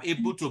I'm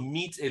able to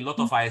meet a lot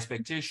of her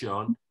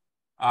expectation.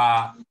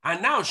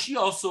 And now she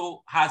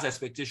also has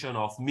expectation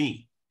of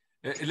me.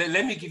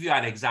 Let me give you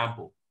an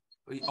example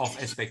of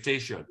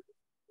expectation.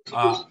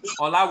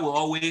 Ola will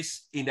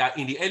always, in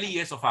the early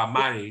years of our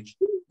marriage,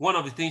 one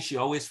of the things she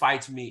always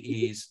fights me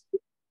is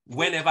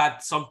whenever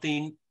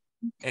something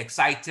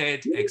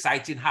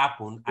exciting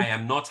happen, I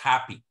am not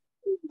happy.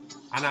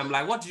 And I'm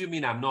like, what do you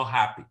mean I'm not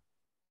happy?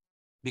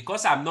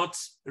 Because I'm not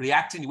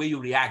reacting the way you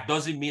react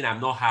doesn't mean I'm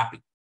not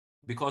happy.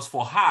 Because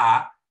for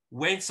her,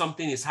 when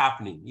something is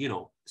happening, you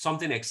know,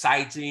 something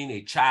exciting,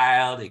 a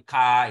child, a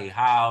car, a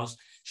house,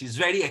 she's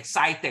very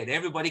excited.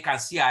 Everybody can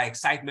see her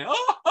excitement.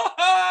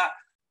 Oh,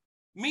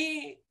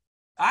 me,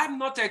 I'm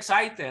not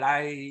excited.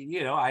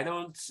 I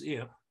don't.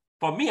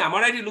 For me, I'm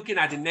already looking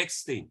at the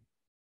next thing.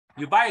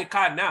 You buy a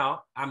car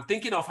now, I'm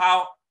thinking of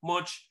how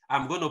much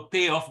I'm going to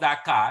pay off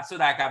that car so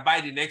that I can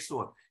buy the next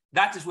one.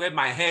 That is where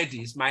my head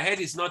is. My head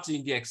is not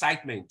in the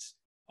excitement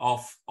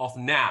of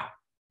now.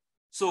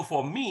 So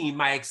for me,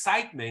 my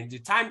excitement,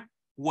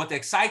 what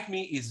excites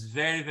me is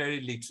very,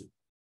 very little.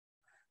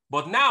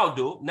 But now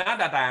though, now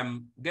that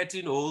I'm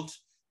getting old,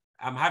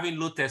 I'm having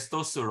low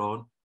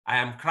testosterone, I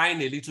am crying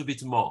a little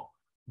bit more.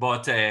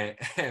 But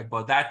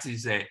that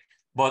is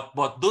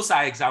but those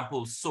are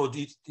examples. So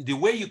the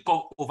way you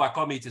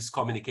overcome it is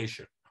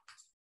communication.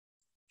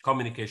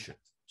 Communication.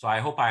 So I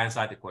hope I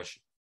answered the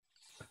question.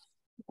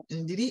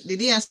 Did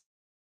he answer?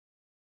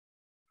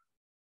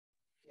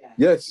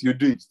 Yes, you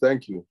did.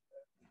 Thank you.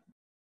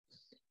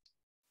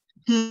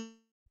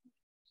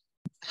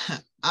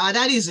 Our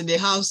daddy is in the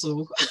house,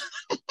 so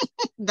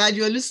Daddy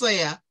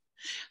Olusoya,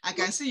 I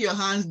can see your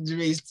hands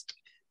raised.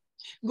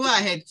 Go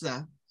ahead,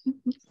 sir.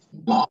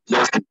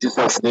 Bless in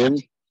Jesus' name.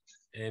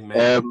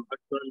 Amen.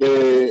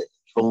 Actually,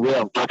 from where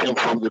I'm talking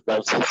from, the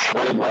Bible says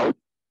very loud,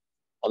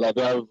 and I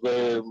don't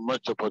have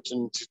much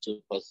opportunity to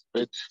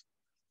participate.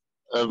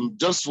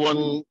 Just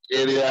one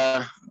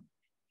area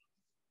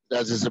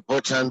that is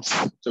important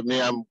to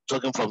me. I'm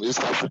talking from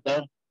East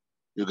Africa,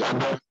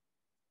 Uganda.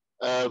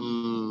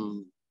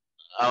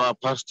 Our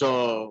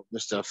pastor,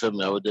 Mr.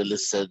 Femi Awodele,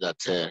 said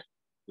that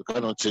you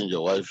cannot change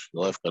your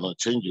wife cannot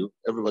change you.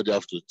 Everybody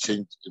has to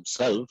change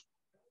himself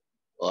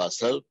or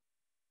herself.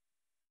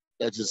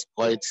 That is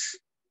quite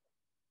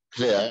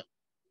clear.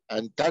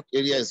 And that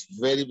area is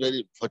very, very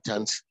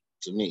important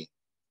to me.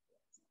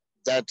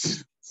 That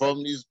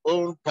from his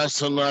own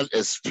personal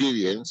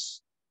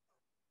experience,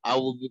 I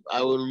would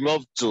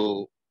love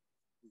to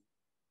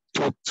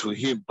talk to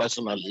him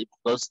personally,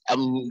 because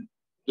I'm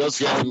just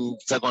hearing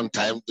second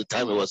time, the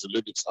time it was a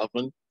little bit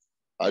happened.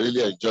 I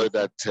really enjoyed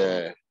that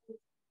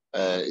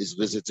his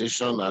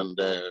visitation and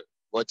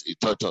what he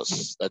taught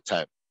us that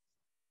time.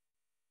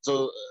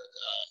 So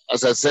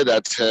as I said,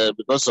 that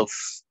because of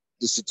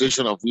the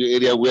situation of the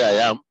area where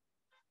I am,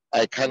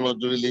 I cannot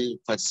really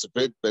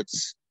participate, but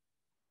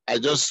I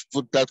just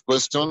put that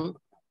question,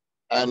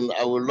 and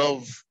I would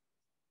love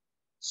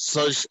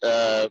such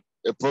a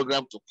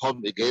program to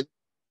come again.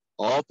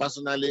 Or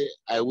personally,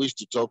 I wish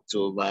to talk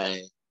to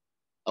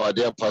our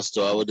dear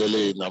pastor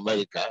Awodele in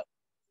America,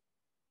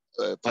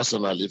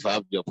 personally, if I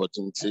have the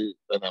opportunity,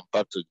 when I'm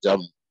back to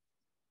Germany.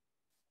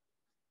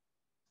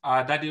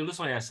 Daddy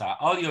Olusoya, sir,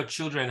 all your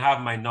children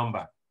have my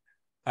number.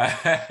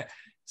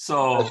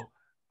 So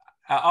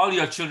all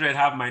your children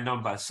have my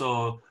number.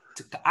 So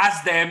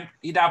ask them,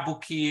 either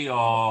Buki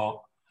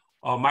or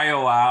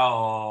Mayowa,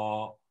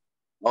 or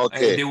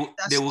okay. They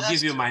will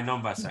give you my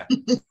number, sir.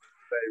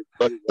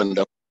 Very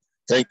wonderful.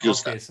 Thank you,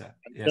 okay, sir.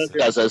 Yes, sir.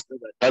 As I said,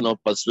 I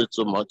cannot persuade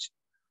so much.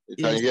 You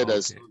can hear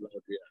that so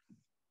loud here.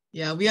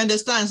 Yeah, we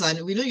understand,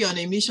 sir. We know you're on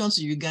a mission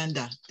to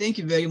Uganda. Thank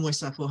you very much,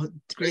 sir, for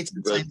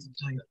creating time to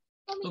join.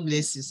 God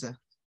bless you, sir.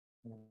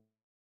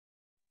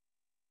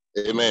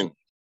 Amen.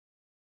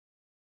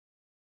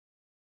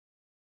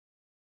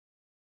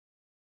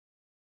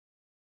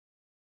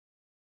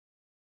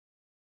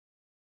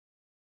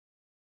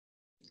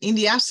 In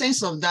the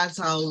absence of that,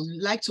 I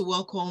would like to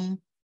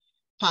welcome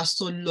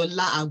Pastor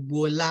Lola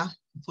Agbola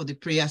for the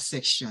prayer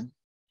section.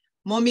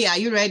 Mommy, are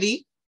you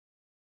ready?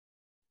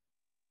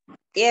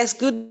 Yes,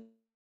 good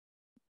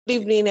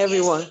evening,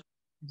 everyone.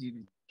 Good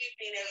evening.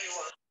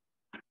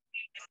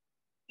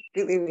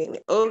 Good evening.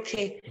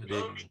 Okay. Good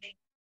evening.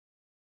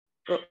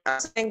 I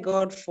thank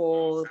God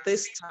for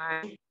this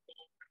time.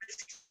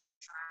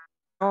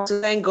 I want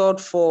to thank God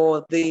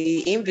for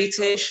the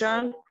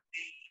invitation.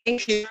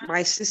 Thank you,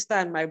 my sister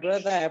and my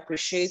brother. I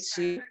appreciate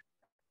you.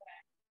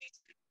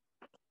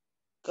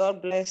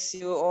 God bless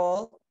you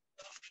all.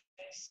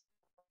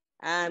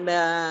 And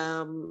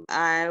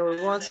I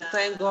want to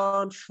thank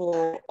God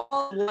for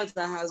all the words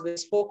that has been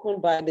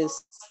spoken by the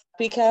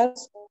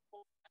speakers.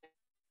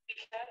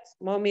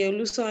 Mommy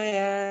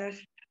Olusoya,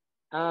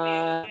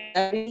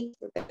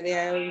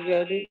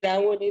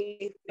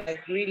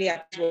 really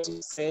what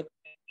you said.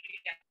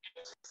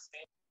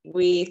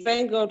 We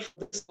thank God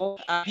for this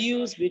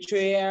abuse,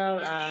 betrayal,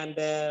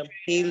 and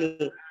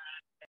healing.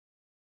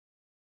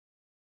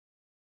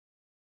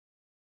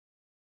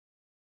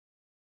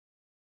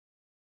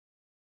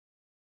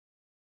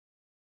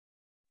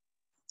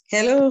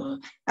 Hello,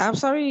 I'm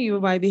sorry you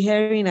might be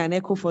hearing an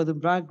echo for the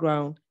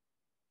background.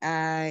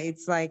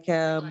 It's like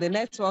the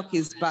network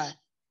is bad.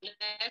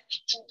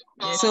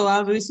 So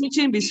I'll be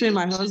switching between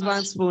my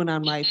husband's phone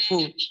and my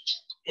phone.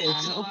 I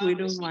hope we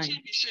don't mind.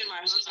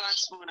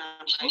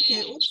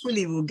 Okay,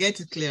 hopefully we'll get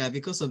it clearer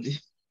because of the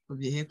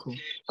echo.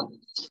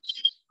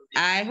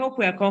 I hope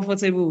we are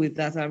comfortable with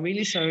that. I'm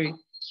really sorry.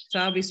 So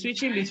I'll be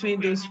switching between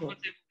those phones.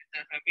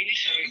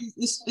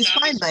 It's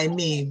fine by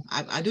me.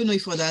 I don't know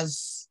if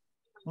others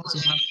want to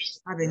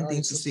have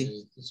anything to say.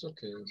 It's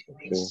okay.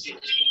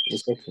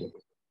 It's okay.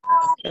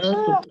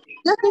 Okay.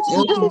 Just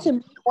need to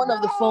mute one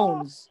of the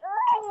phones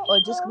or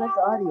disconnect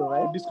the audio,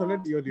 right?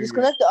 Disconnect the audio.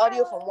 Disconnect the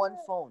audio from one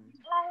phone.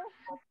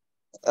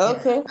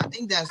 Okay. Yeah, I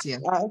think that's Okay.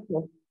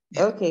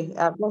 Yeah. Okay.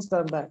 I've just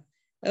done that.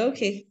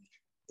 Okay.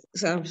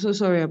 So I'm so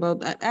sorry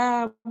about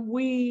that.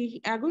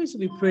 We are going to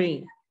be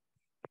praying,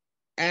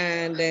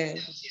 and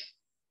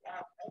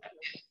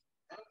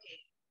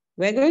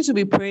we're going to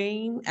be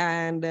praying,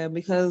 and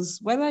because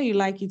whether you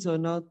like it or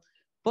not,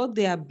 both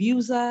the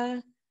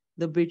abuser,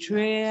 the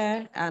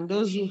betrayer, and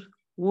those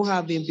who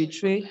have been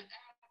betrayed,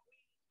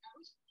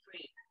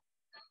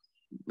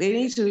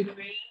 we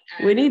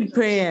need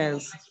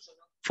prayers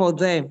for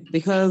them,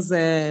 because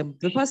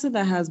the person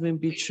that has been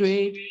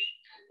betrayed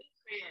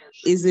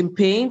is in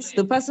pain.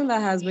 The person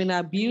that has been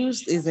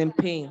abused is in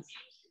pain.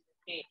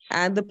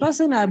 And the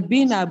person that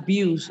been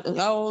abused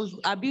or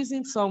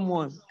abusing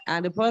someone,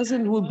 and the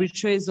person who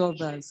betrays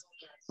others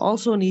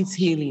also needs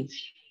healing.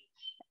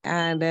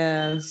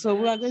 And so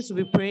we are going to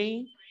be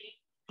praying.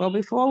 But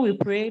before we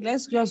pray,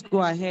 let's just go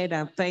ahead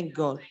and thank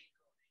God,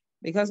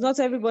 because not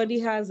everybody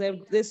has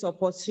this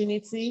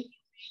opportunity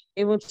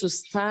even to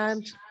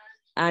stand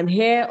and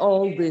hear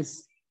all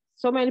this.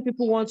 So many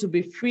people want to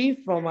be free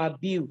from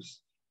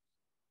abuse,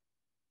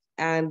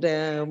 and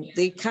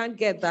they can't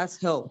get that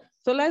help.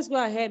 So let's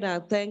go ahead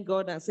and thank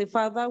God and say,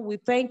 Father, we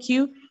thank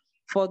you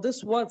for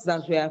these words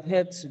that we have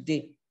heard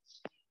today.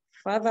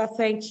 Father,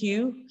 thank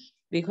you,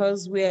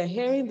 because we are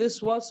hearing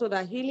this word so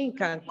that healing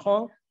can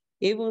come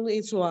even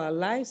into our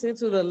lives,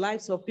 into the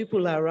lives of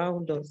people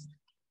around us.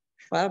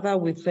 Father,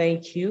 we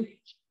thank you.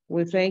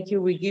 We thank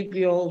you. We give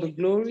you all the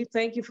glory.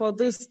 Thank you for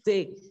this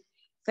day.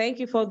 Thank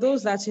you for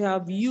those that you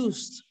have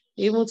used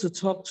even to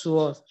talk to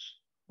us.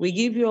 We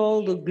give you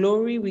all the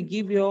glory. We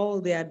give you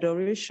all the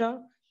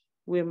adoration.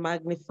 We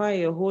magnify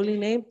your holy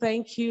name.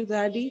 Thank you,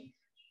 Daddy,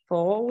 for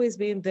always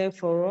being there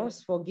for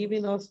us, for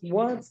giving us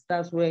words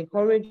that will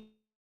encourage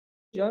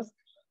us,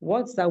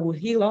 words that will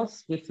heal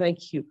us. We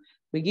thank you.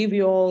 We give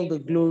you all the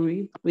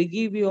glory. We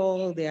give you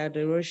all the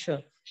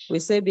adoration. We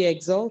say, be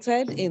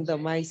exalted in the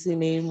mighty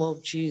name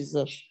of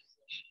Jesus.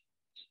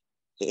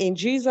 In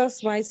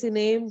Jesus' mighty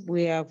name,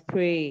 we have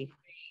prayed.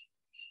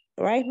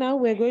 Right now,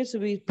 we're going to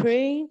be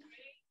praying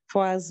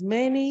for as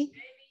many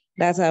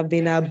that have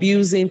been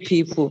abusing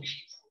people,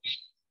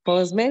 for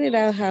as many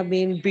that have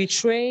been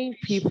betraying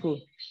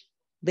people.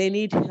 They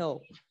need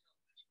help.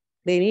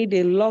 They need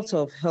a lot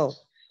of help.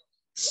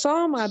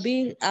 Some are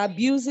being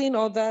abusing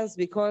others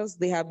because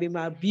they have been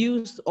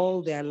abused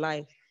all their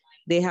life.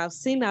 They have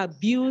seen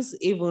abuse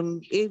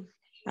even if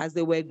as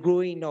they were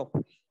growing up.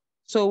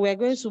 So we're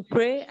going to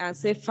pray and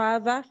say,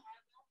 Father,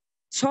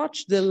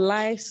 touch the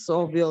lives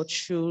of your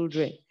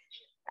children.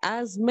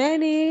 As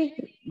many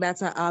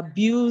that are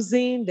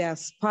abusing their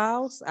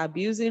spouse,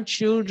 abusing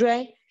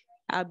children,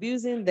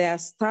 abusing their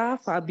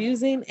staff,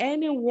 abusing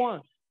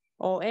anyone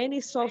or any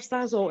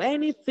substance or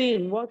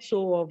anything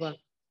whatsoever,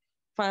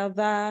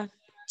 Father,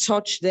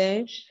 touch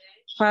them.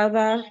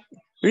 Father,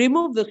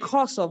 remove the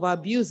cause of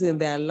abuse in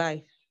their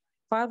life.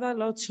 Father,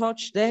 Lord,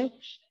 touch them,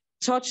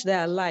 touch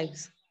their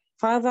lives.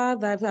 Father,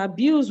 that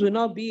abuse will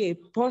not be a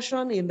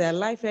portion in their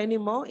life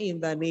anymore in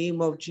the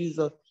name of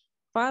Jesus.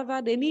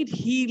 Father, they need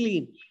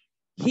healing.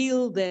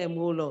 Heal them,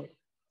 oh Lord.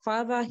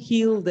 Father,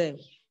 heal them.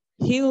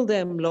 Heal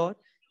them, Lord.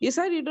 You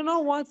said you do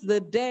not want the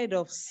dead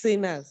of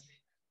sinners.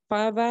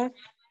 Father,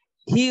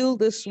 heal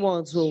these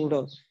ones, oh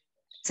Lord.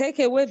 Take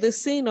away the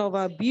sin of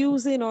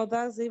abusing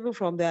others even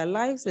from their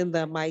lives in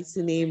the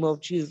mighty name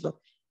of Jesus.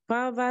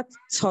 Father,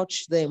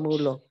 touch them, O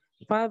Lord.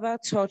 Father,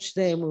 touch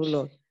them, O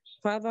Lord.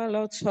 Father,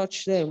 Lord,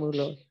 touch them, O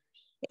Lord.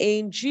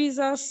 In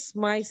Jesus'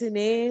 mighty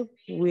name,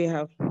 we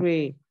have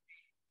prayed.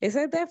 It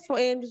said therefore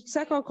in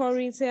 2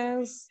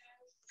 Corinthians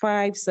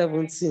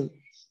 5:17,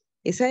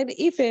 it said,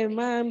 if a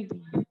man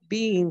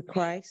be in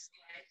Christ,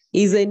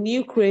 is a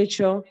new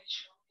creature,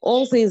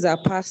 all things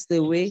are passed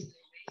away,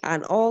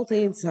 and all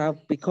things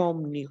have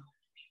become new.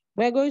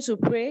 We're going to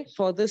pray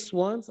for this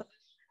one,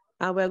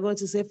 and we're going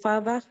to say,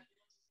 Father,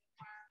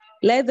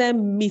 let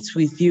them meet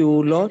with you, O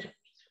Lord.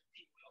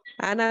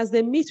 And as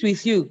they meet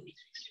with you,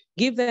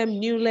 give them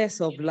newness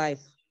of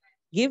life.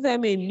 Give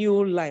them a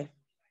new life.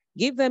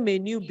 Give them a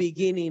new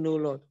beginning, O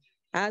Lord.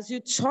 As you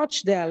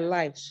touch their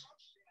lives,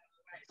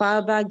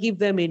 Father, give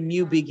them a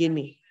new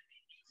beginning.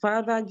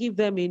 Father, give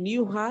them a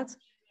new heart.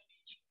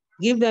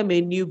 Give them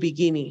a new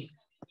beginning.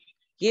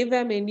 Give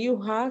them a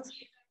new heart.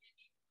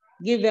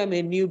 Give them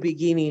a new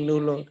beginning, O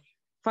Lord.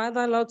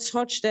 Father, Lord,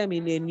 touch them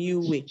in a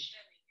new way.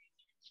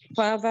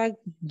 Father,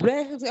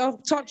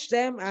 touch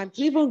them and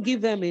even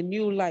give them a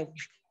new life.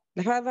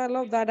 Father,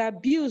 Lord, that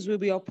abuse will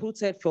be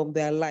uprooted from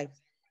their life.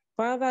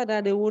 Father,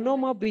 that they will no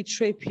more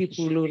betray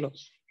people, Lord,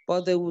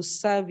 but they will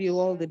serve you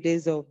all the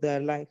days of their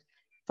life.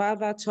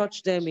 Father,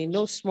 touch them in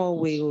no small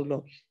way, O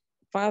Lord.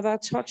 Father,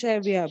 touch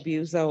every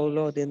abuser, O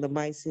Lord, in the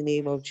mighty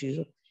name of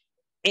Jesus.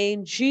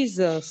 In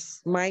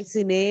Jesus'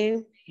 mighty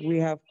name, we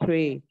have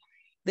prayed.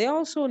 They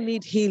also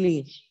need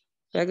healing.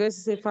 We're going to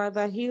say,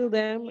 Father, heal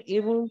them,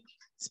 even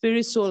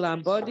spirit, soul,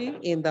 and body,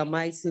 in the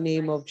mighty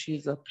name of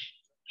Jesus.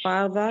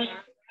 Father,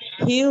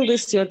 heal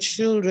this your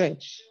children,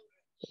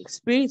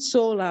 spirit,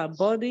 soul, and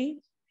body,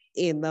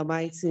 in the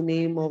mighty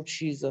name of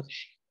Jesus.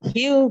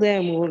 Heal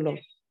them, O Lord.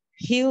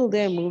 Heal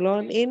them, O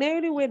Lord. In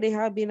any way they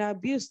have been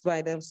abused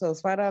by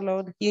themselves, Father,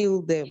 Lord,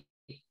 heal them.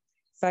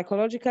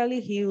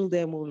 Psychologically heal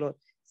them, O Lord.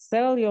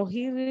 Settle your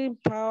healing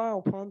power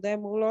upon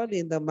them, O Lord,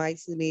 in the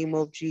mighty name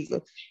of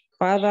Jesus.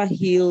 Father,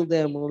 heal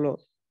them, O Lord.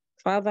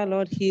 Father,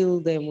 Lord, heal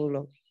them, O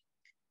Lord.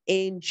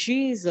 In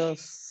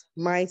Jesus'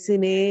 mighty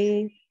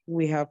name,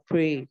 we have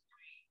prayed.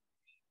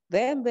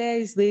 Then there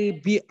is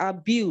the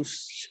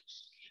abuse.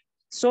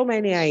 So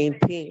many are in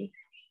pain.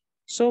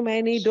 So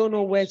many don't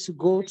know where to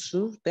go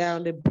to. They're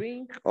on the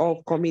brink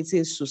of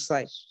committing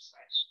suicide.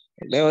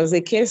 There was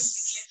a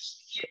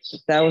case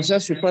that was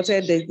just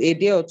reported a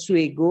day or two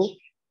ago.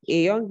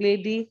 A young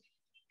lady,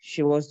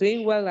 she was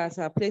doing well at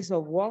her place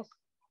of work.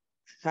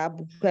 Her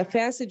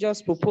fiancé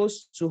just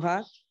proposed to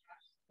her,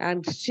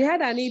 and she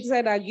had an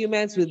heated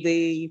argument with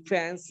the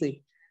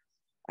fiancé.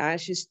 And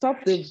she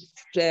stopped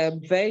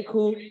the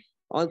vehicle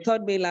on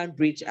Third Mainland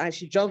Bridge, and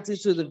she jumped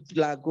into the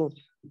lagoon.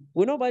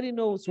 Well, nobody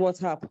knows what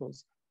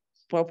happens.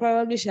 But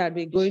probably she had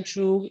been going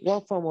through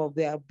one form of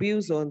the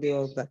abuse or the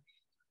other.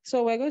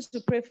 So we're going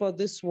to pray for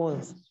these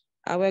ones.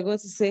 And we're going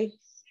to say,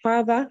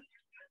 Father,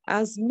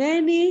 as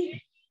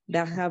many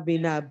that have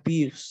been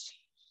abused,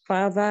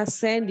 Father,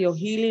 send your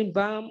healing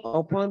balm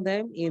upon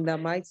them in the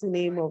mighty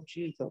name of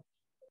Jesus.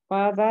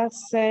 Father,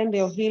 send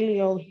your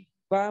healing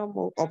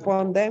balm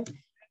upon them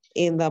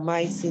in the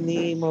mighty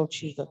name of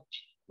Jesus.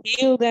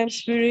 Heal them,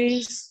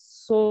 spirit,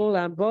 soul,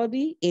 and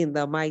body in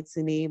the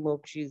mighty name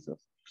of Jesus.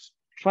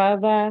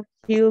 Father,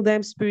 heal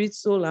them, spirit,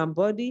 soul, and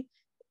body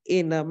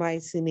in the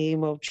mighty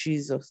name of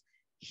Jesus.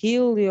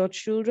 Heal your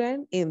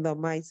children in the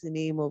mighty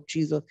name of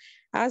Jesus.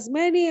 As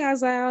many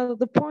as are at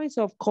the point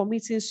of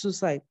committing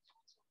suicide,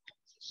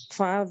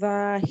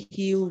 Father,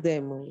 heal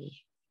them.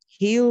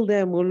 Heal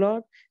them, O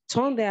Lord.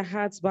 Turn their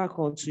hearts back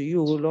onto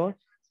you, O Lord,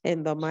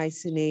 in the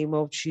mighty name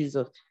of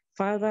Jesus.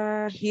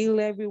 Father, heal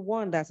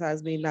everyone that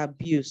has been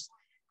abused.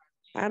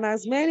 And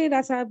as many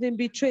that have been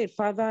betrayed,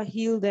 Father,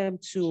 heal them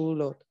too, O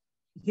Lord.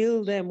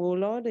 Heal them, O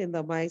Lord, in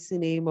the mighty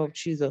name of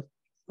Jesus.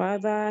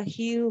 Father,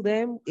 heal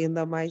them in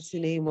the mighty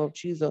name of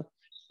Jesus.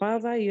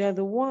 Father, you are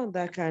the one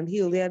that can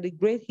heal. They are the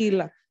great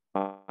healer.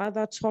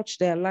 Father, touch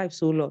their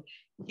lives, O Lord.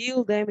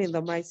 Heal them in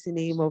the mighty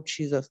name of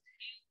Jesus.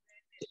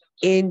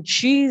 In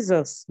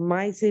Jesus'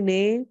 mighty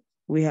name,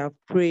 we have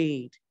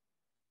prayed.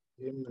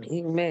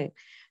 Amen.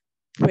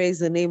 Praise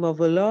the name of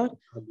the Lord.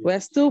 We're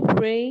still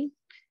praying.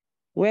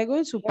 We're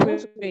going to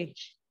pray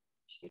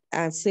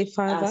and say,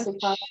 Father,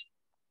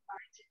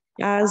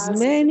 as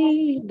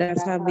many that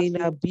have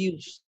been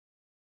abused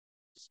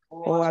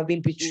or have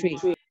been betrayed,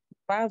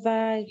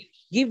 Father,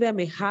 give them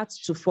a heart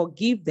to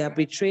forgive their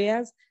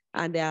betrayers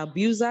and their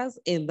abusers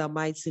in the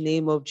mighty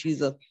name of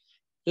Jesus.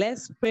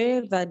 Let's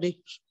pray that the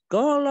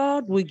God,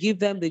 Lord, will give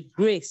them the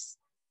grace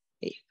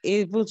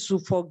able to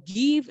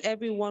forgive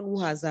everyone who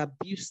has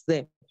abused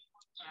them,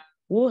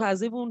 who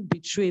has even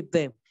betrayed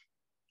them.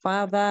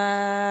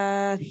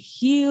 Father,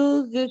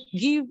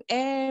 give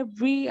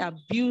every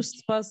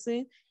abused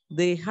person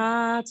the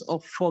heart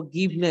of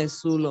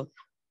forgiveness, O Lord.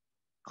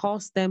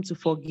 Cause them to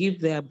forgive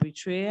their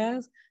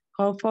betrayers,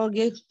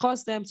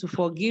 cause them to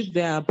forgive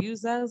their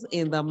abusers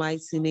in the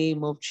mighty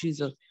name of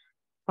Jesus.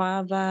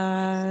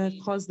 Father,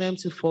 cause them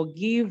to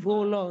forgive,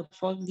 oh Lord,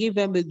 forgive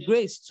them the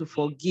grace to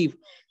forgive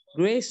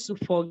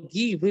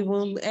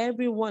even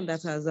everyone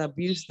that has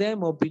abused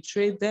them or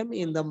betrayed them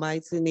in the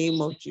mighty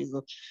name of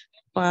Jesus.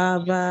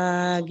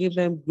 Father, give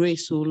them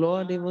grace, oh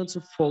Lord, even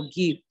to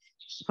forgive.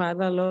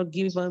 Father, Lord,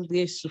 give them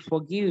grace to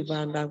forgive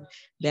and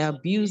the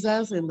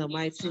abusers in the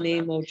mighty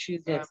name of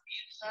Jesus.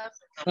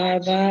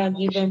 Father,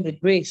 give them the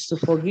grace to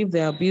forgive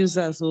the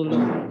abusers, oh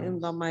Lord, in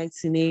the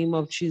mighty name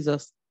of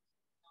Jesus.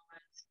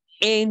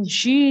 In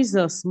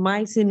Jesus'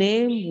 mighty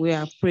name, we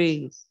are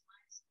praying.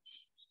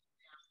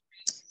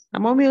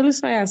 And Mommy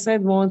Olusaya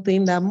said one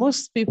thing, that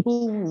most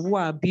people who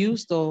are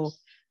abused or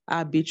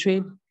are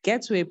betrayed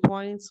get to a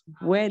point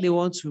where they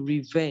want to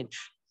revenge.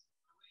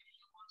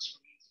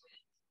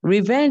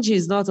 Revenge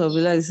is not of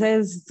the Lord. It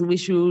says we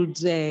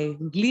should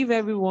leave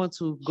everyone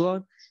to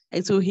God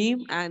and to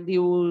Him, and He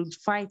will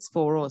fight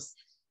for us.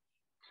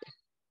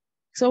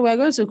 So we're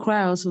going to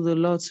cry unto the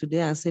Lord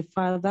today and say,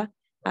 Father,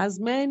 as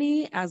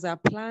many as are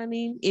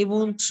planning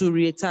even to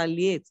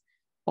retaliate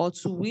or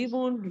to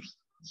even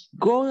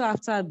go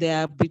after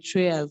their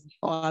betrayers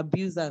or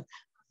abusers,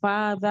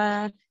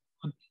 Father,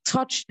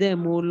 touch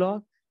them, O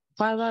Lord.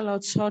 Father,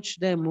 Lord, touch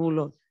them, O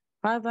Lord.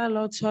 Father,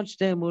 Lord, touch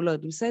them, O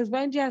Lord. It says,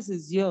 vengeance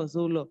is yours,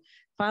 O Lord.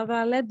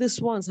 Father, let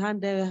these ones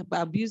hand their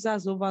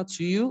abusers over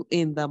to you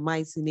in the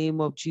mighty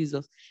name of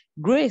Jesus.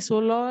 Grace, O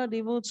Lord,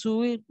 even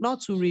to it,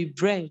 not to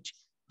revenge.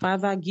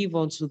 Father, give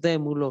unto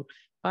them, O Lord.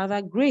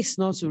 Father, grace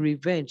not to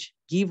revenge.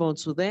 Give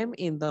unto them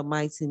in the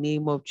mighty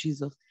name of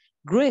Jesus.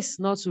 Grace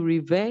not to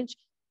revenge,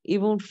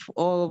 even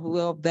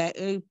for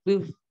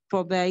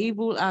their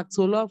evil acts.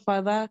 O Lord,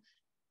 Father,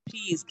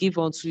 please give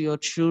unto your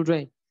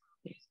children.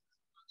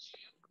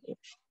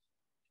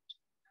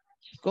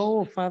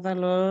 Go, Father,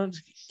 Lord,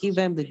 give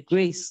them the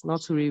grace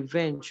not to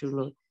revenge,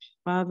 Lord.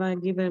 Father,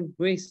 give them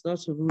grace not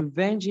to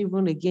revenge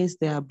even against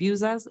their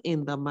abusers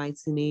in the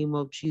mighty name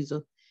of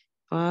Jesus.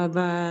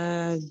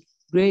 Father,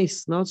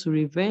 grace not to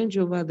revenge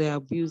over their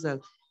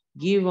abusers.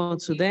 Give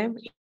unto them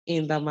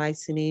in the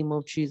mighty name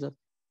of Jesus.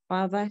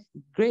 Father,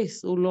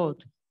 grace, O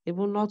Lord,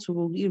 even not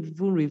to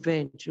even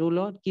revenge. O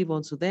Lord, give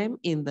unto them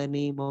in the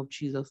name of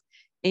Jesus.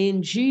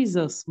 In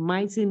Jesus'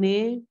 mighty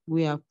name,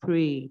 we are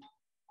prayed.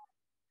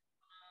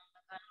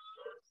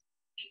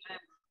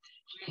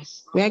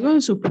 We are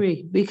going to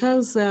pray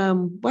because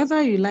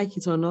whether you like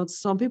it or not,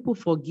 some people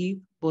forgive,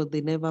 but they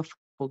never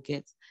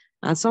forget.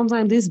 And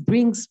sometimes this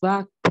brings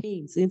back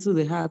pains into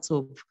the hearts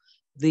of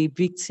the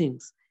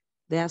victims.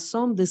 There are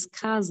some, the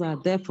scars are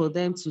there for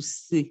them to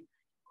see,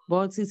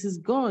 but it is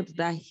God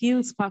that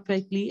heals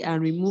perfectly and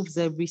removes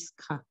every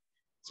scar.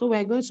 So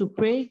we're going to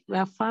pray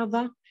that,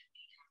 Father,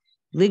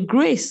 the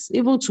grace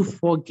even to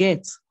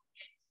forget,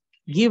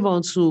 give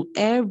unto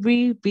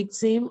every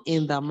victim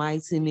in the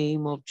mighty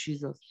name of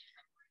Jesus.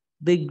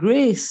 The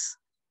grace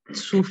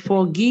to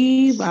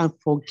forgive and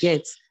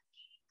forget.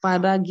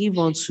 Father, give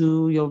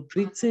unto your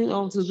victim,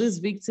 unto these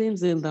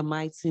victims in the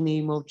mighty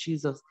name of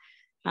Jesus.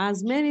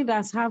 As many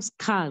that have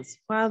scars,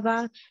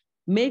 Father,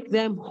 make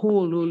them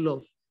whole, O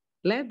Lord.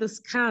 Let the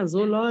scars, O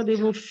Lord,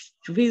 even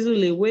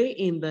fizzle away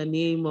in the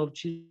name of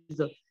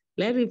Jesus.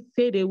 Let it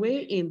fade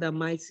away in the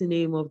mighty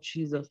name of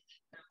Jesus.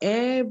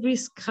 Every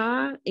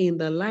scar in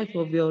the life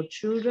of your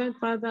children,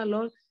 Father,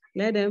 Lord,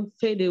 let them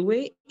fade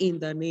away in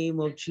the name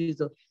of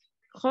Jesus.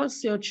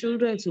 Cause your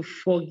children to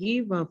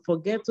forgive and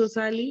forget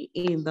totally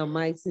in the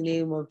mighty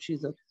name of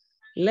Jesus.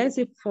 Let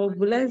them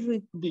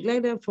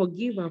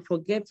forgive and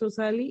forget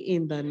totally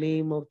in the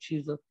name of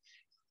Jesus.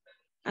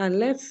 And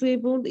let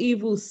even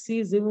evil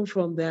cease even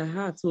from their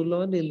hearts, O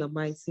Lord, in the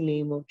mighty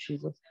name of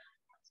Jesus.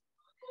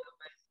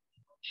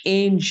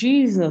 In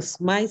Jesus'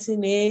 mighty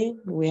name,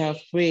 we have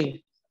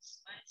prayed.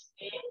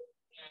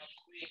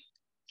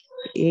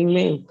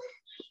 Amen.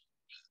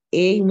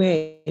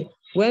 Amen.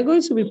 We're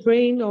going to be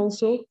praying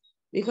also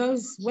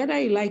because whether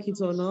you like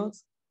it or not,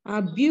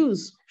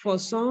 abuse for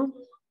some,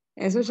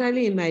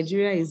 especially in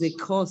Nigeria, is a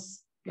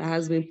curse that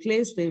has been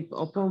placed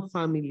upon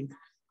families.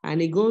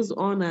 And it goes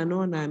on and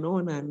on and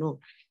on and on.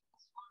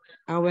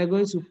 And we're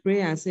going to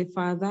pray and say,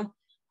 Father,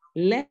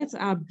 let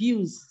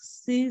abuse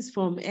cease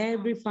from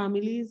every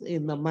family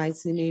in the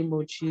mighty name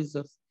of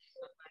Jesus.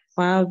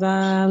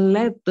 Father,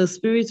 let the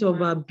spirit of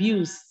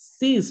abuse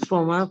cease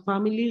from our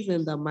families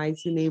in the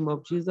mighty name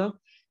of Jesus.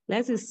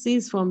 Let it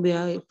cease from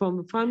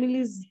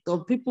families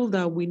of people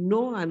that we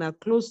know and are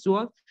close to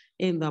us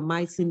in the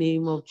mighty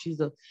name of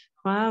Jesus.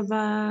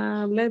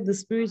 Father, let the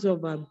spirit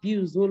of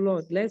abuse, oh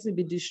Lord, let it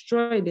be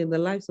destroyed in the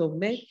lives of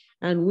men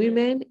and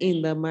women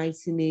in the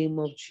mighty name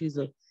of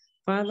Jesus.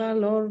 Father,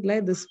 Lord,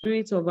 let the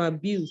spirit of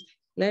abuse,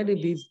 let it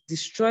be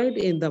destroyed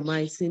in the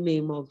mighty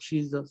name of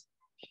Jesus.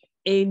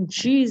 In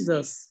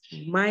Jesus'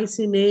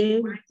 mighty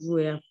name,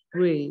 we are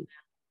praying.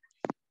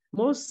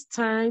 Most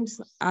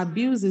times,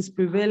 abuse is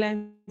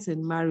prevalent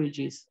in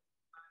marriages.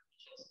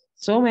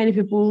 So many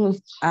people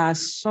are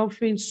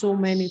suffering so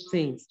many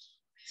things.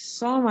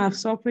 Some are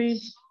suffering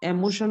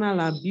emotional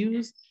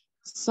abuse,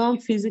 some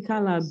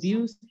physical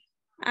abuse,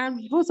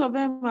 and both of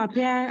them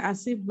appear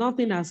as if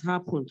nothing has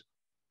happened.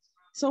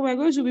 So we're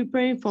going to be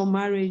praying for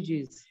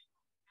marriages.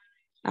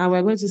 And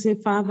we're going to say,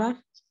 Father,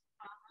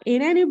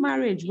 in any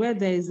marriage where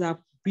there is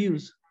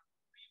abuse,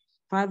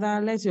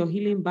 Father, let your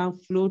healing balm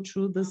flow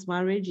through this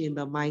marriage in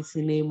the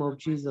mighty name of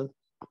Jesus.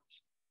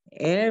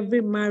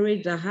 Every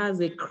marriage that has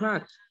a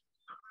crack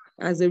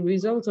as a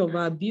result of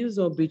abuse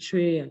or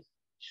betrayal,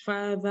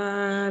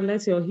 Father,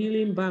 let your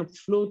healing balm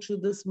flow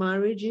through these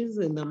marriages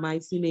in the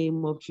mighty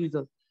name of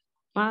Jesus.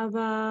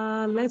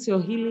 Father, let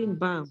your healing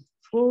balm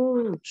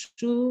flow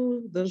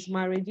through those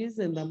marriages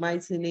in the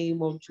mighty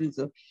name of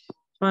Jesus.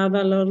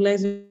 Father, Lord, let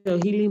your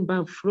healing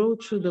balm flow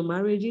through the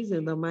marriages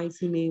in the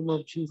mighty name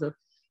of Jesus.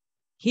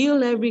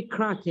 Heal every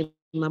crack in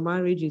the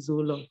marriages, oh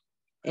Lord.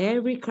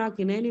 Every crack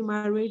in any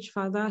marriage,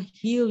 Father,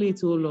 heal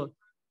it, oh Lord.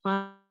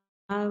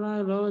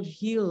 Father, Lord,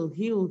 heal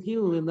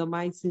in the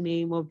mighty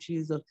name of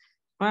Jesus.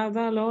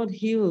 Father, Lord,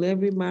 heal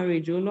every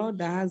marriage, oh Lord,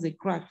 that has a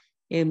crack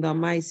in the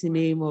mighty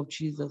name of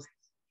Jesus.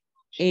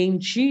 In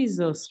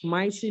Jesus'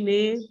 mighty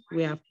name,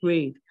 we have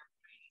prayed.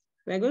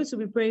 We're going to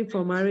be praying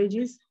for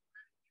marriages,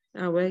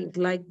 and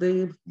like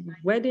the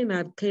wedding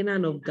at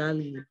Canaan of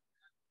Galilee.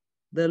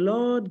 The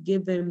Lord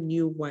gave them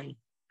new wine.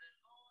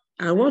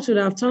 And what would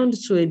have turned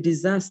to a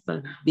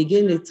disaster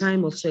began a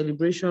time of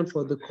celebration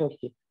for the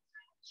couple.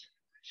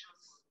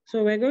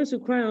 So we're going to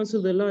cry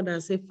unto the Lord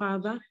and say,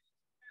 Father,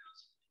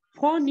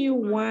 pour new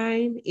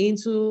wine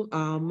into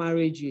our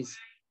marriages.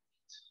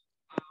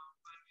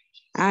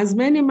 As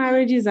many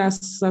marriages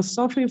as are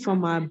suffering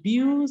from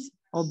abuse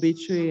or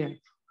betrayal,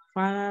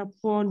 Father,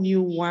 pour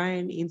new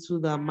wine into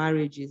the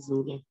marriages,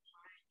 O Lord.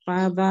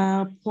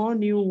 Father, pour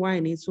new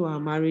wine into our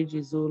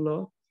marriages, O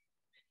Lord.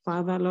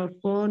 Father, Lord,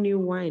 pour new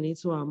wine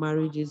into our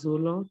marriages, O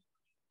Lord.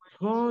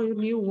 Pour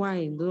new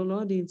wine, O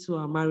Lord, into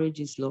our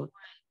marriages, Lord.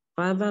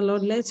 Father,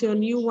 Lord, let your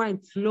new wine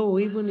flow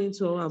even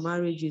into our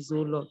marriages,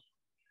 O Lord.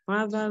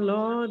 Father,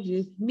 Lord,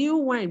 new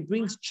wine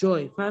brings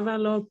joy. Father,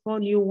 Lord, pour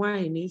new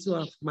wine into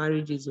our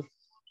marriages.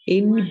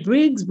 It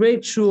brings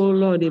breakthrough, O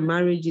Lord, in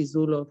marriages,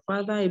 O Lord.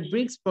 Father, it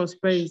brings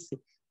prosperity.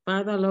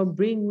 Father, Lord,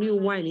 bring new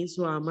wine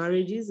into our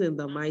marriages in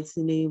the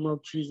mighty name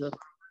of Jesus.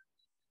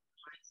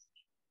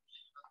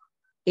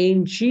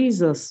 In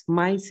Jesus'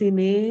 mighty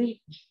name,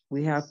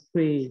 we have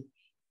prayed.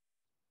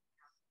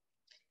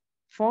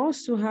 For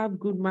us to have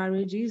good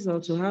marriages or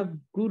to have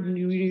good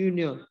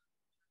union,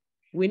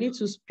 we need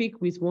to speak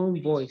with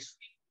one voice.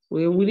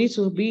 We need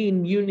to be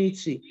in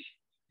unity,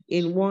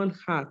 in one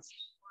heart.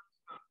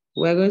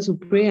 We're going to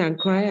pray and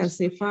cry and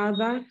say,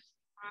 Father,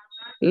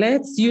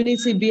 let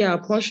unity be our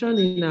portion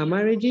in our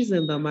marriages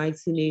in the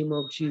mighty name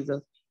of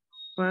Jesus.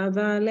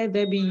 Father, let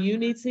there be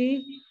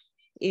unity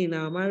in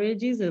our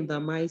marriages in the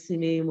mighty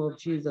name of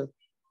Jesus.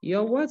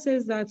 Your word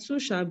says that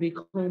two shall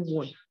become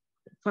one.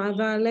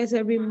 Father, let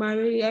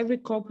every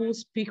couple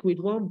speak with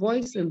one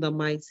voice in the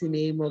mighty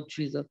name of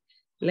Jesus.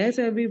 Let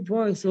every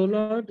voice, oh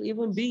Lord,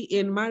 even be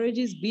in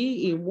marriages,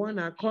 be in one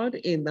accord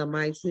in the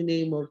mighty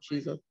name of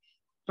Jesus.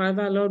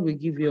 Father, Lord, we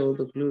give you all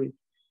the glory.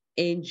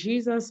 In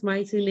Jesus'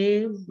 mighty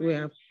name, we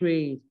have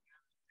prayed.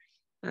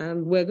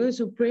 And we're going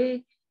to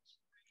pray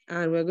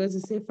and we're going to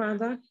say,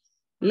 Father,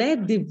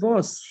 let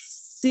divorce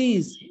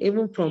cease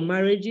even from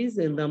marriages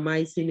in the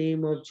mighty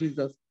name of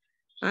Jesus.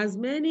 As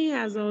many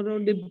as are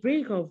on the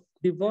brink of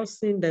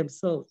divorcing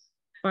themselves,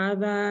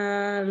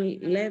 Father,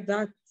 let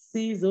that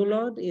cease, O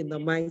Lord, in the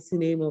mighty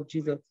name of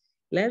Jesus.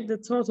 Let the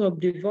thought of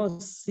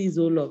divorce cease,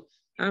 O Lord.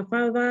 And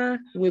Father,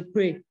 we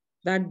pray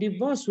that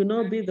divorce will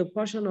not be the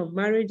portion of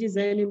marriages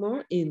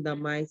anymore in the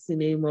mighty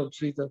name of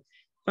Jesus.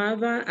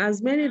 Father,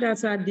 as many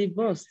that are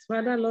divorced,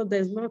 Father, Lord,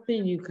 there's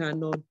nothing you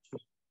cannot do.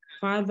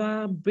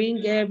 Father,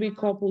 bring every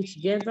couple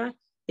together,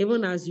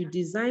 even as you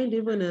designed,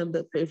 even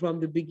from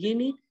the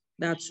beginning,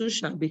 that two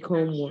shall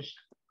become one.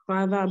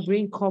 Father,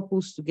 bring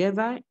couples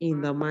together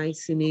in the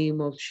mighty name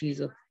of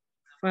Jesus.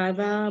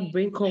 Father,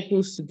 bring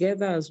couples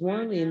together as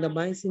one in the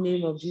mighty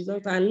name of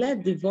Jesus, and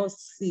let divorce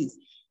cease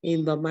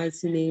in the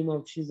mighty name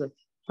of Jesus.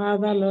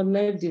 Father, Lord,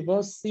 let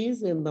divorce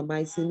cease in the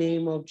mighty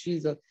name of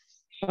Jesus.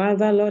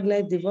 Father, Lord,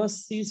 let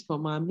divorce cease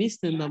from our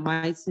midst in the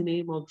mighty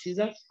name of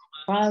Jesus.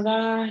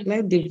 Father,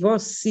 let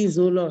divorce cease,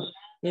 O Lord,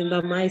 in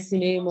the mighty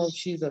name of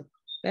Jesus.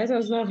 Let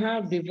us not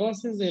have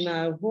divorces in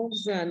our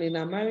homes and in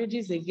our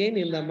marriages again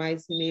in the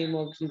mighty name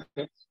of Jesus.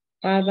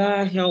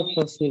 Father, help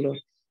us, O Lord.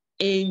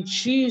 In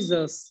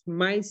Jesus'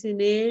 mighty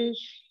name,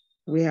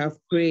 we have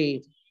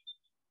prayed.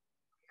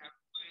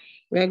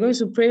 We are going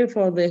to pray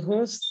for the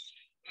host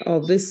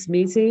of this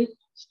meeting,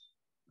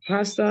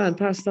 Pastor and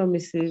Pastor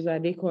Mrs.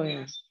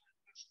 Adekoya.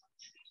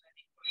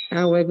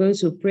 And we're going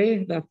to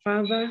pray that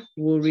Father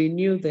will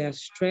renew their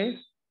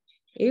strength,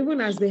 even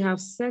as they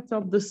have set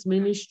up this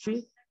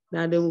ministry,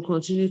 that they will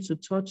continue to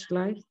touch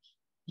life.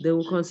 They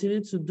will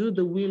continue to do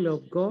the will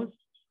of God.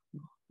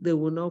 They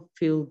will not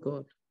fail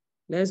God.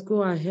 Let's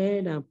go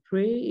ahead and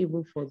pray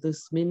even for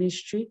this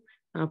ministry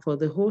and for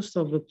the host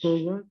of the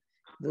program,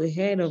 the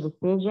head of the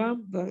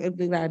program,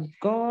 that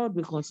God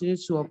will continue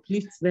to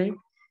uplift them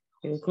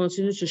and will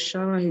continue to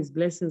shower his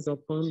blessings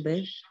upon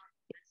them.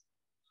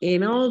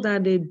 In all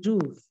that they do,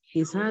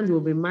 his hand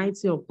will be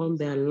mighty upon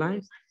their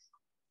life.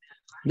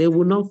 They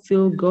will not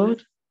fail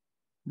God.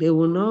 They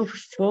will not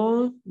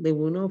fall. They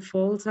will not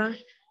falter.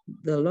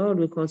 The Lord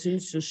will continue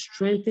to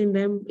strengthen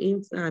them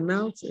in and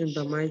out in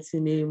the mighty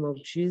name of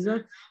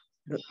Jesus.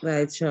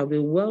 That it shall be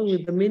well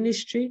with the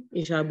ministry.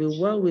 It shall be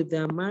well with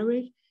their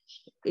marriage.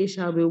 It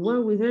shall be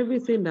well with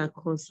everything that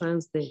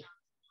concerns them.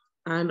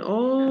 And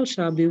all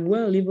shall be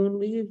well, even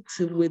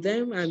with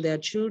them and their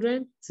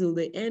children till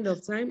the end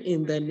of time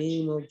in the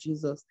name of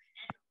Jesus.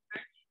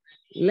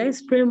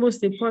 Let's pray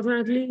most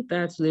importantly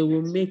that they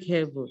will make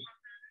heaven.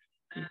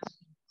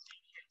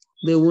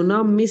 They will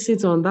not miss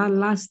it on that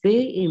last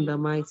day in the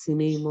mighty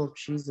name of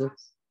Jesus.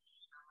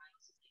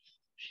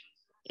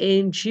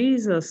 In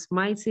Jesus'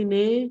 mighty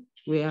name,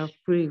 we have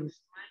prayed.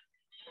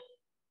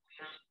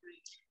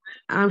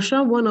 I'm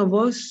sure one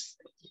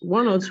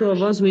or two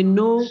of us, we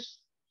know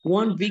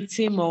one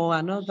victim or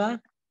another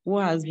who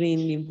has been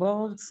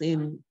involved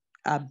in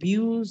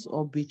abuse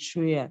or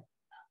betrayal.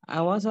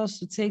 I want us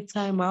to take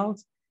time out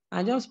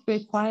and just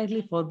pray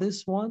quietly for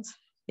this ones,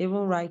 even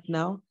right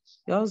now.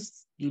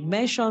 Just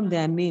mention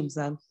their names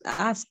and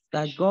ask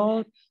that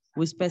God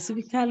will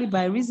specifically,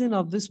 by reason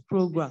of this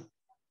program,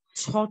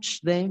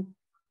 touch them,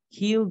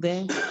 heal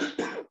them,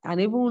 and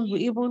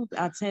even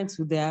attend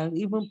to their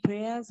even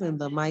prayers in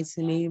the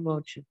mighty name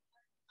of Jesus.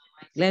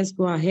 Let's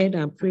go ahead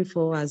and pray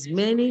for as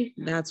many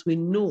that we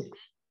know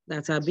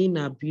that are being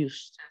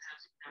abused.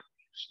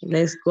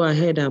 Let's go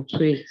ahead and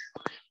pray.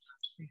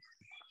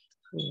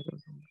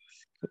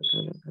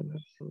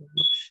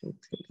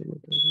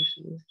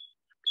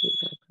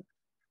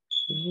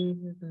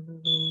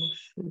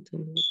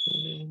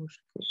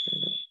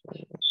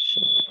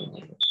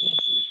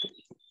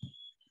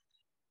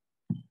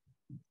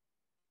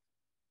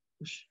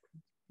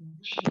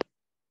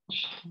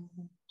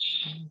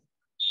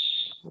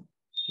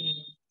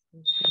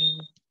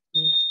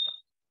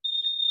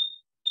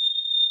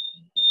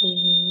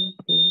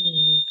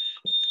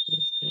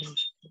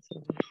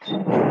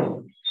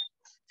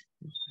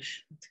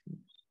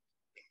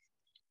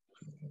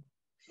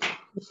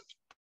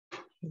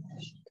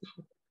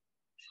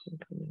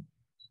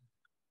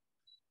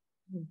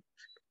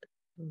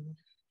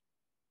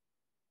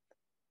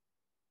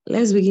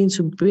 Let's begin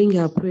to bring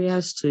our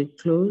prayers to a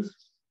close.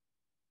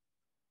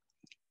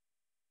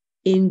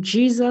 In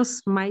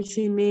Jesus'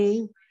 mighty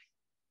name,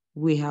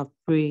 we have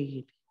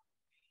prayed.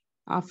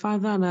 Our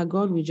Father and our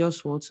God, we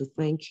just want to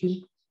thank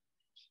you.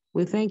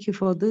 We thank you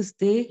for this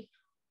day,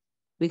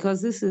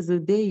 because this is the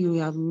day you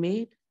have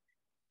made,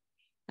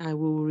 and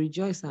we will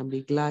rejoice and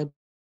be glad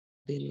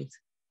in it.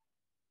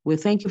 We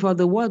thank you for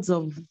the words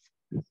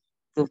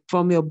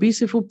from your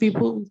beautiful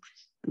people,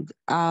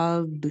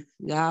 our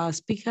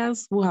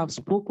speakers who have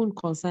spoken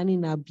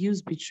concerning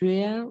abuse,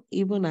 betrayal,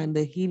 even and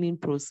the healing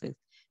process.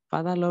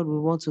 Father, Lord, we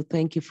want to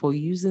thank you for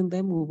using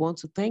them. We want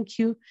to thank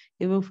you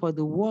even for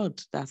the word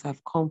that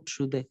have come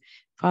through them.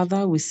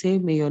 Father, we say,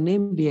 may your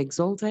name be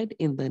exalted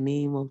in the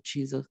name of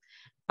Jesus.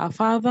 Our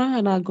Father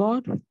and our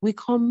God, we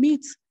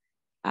commit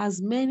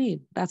as many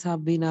that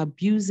have been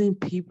abusing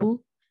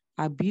people,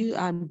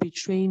 and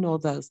betraying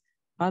others.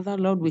 Father,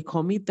 Lord, we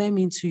commit them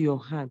into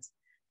your hands.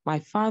 My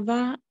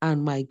Father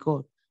and my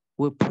God,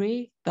 we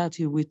pray that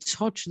you will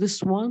touch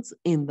these ones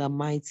in the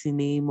mighty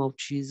name of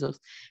Jesus.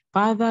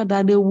 Father,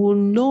 that they will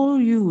know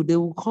you, they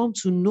will come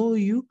to know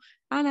you.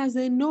 And as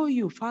they know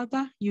you,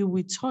 Father, you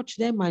will touch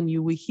them and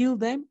you will heal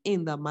them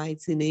in the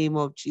mighty name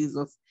of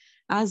Jesus.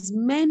 As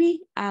many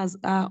as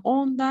are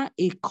under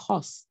a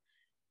curse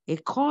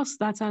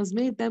that has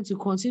made them to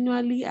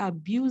continually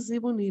abuse,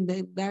 even in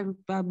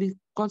that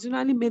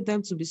continually made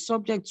them to be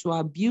subject to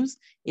abuse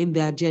in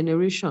their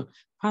generation.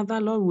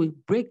 Father, Lord, we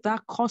break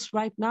that curse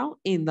right now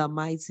in the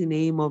mighty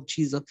name of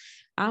Jesus.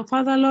 And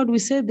Father, Lord, we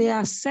say they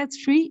are set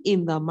free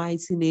in the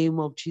mighty name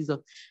of Jesus.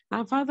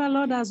 And Father,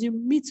 Lord, as you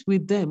meet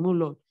with them, oh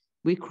Lord,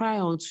 we cry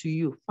unto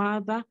you.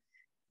 Father,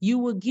 you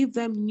will give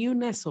them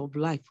newness of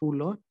life, oh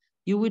Lord.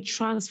 You will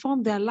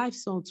transform their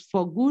lives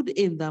for good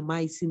in the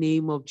mighty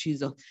name of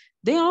Jesus.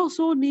 They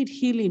also need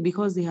healing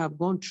because they have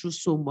gone through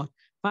so much.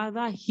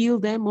 Father, heal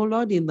them, oh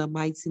Lord, in the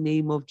mighty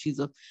name of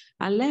Jesus.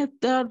 And let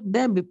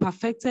them be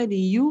perfected in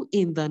you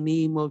in the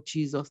name of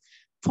Jesus.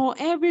 For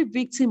every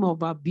victim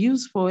of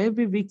abuse, for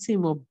every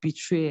victim of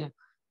betrayal,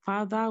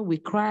 Father, we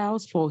cry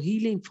out for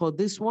healing for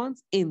these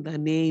ones in the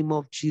name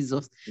of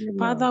Jesus. Amen.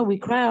 Father, we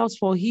cry out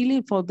for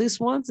healing for these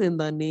ones in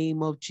the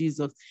name of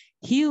Jesus.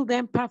 Heal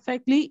them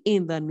perfectly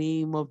in the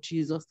name of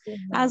Jesus.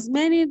 Amen. As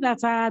many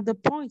that are at the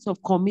point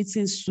of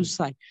committing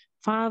suicide,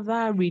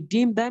 Father,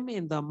 redeem them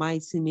in the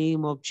mighty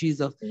name of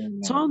Jesus.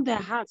 Amen. Turn their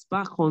hearts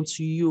back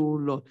unto you, O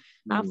Lord.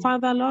 And Amen.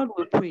 Father, Lord,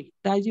 we pray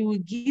that you will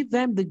give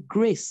them the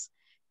grace,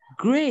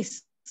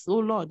 oh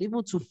Lord,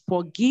 even to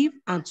forgive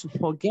and to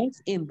forget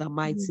in the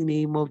mighty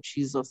name of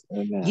Jesus.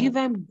 Amen. Give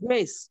them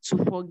grace to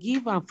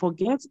forgive and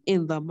forget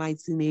in the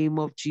mighty name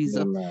of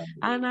Jesus. Amen.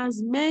 And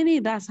as many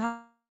that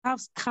have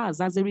scars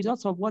as a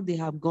result of what they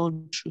have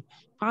gone through,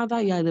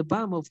 Father, you are the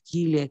balm of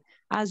Gilead.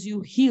 As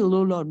you heal,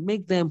 oh Lord,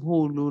 make them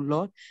whole, oh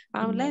Lord.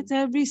 And let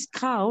every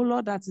scar, oh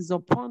Lord, that is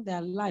upon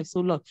their lives,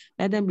 oh Lord,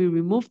 let them be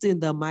removed in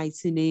the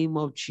mighty name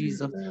of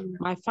Jesus. Amen.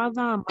 My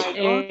Father and my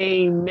God,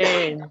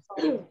 Amen.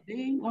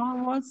 they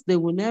onwards, they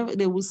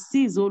will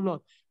cease, oh Lord,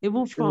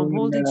 even from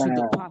holding to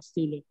the past,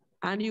 oh Lord.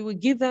 And you will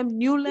give them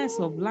newness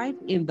of life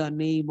in the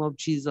name of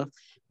Jesus.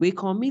 We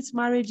commit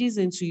marriages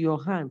into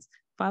your hands.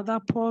 Father,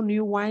 pour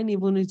new wine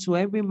even into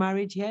every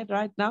marriage here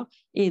right now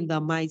in the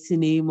mighty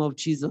name of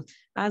Jesus.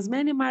 As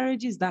many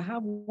marriages that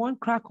have one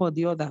crack or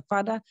the other,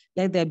 Father,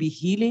 let there be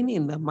healing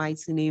in the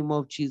mighty name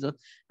of Jesus.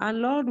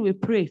 And Lord, we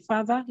pray,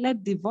 Father,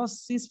 let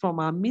divorce cease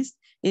from our midst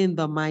in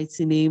the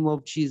mighty name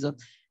of Jesus.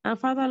 And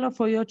Father, Lord,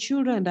 for your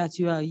children that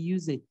you are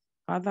using,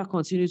 Father,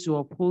 continue to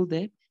uphold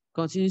them,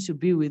 continue to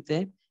be with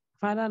them.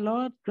 Father,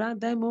 Lord, grant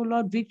them, oh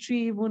Lord,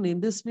 victory even in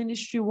this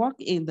ministry work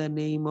in the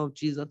name of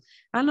Jesus.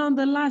 And on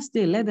the last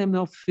day, let them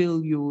not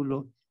fail you, oh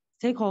Lord.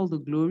 Take all the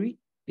glory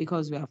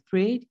because we have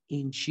prayed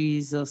in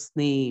Jesus'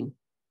 name.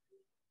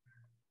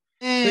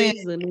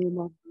 Praise the name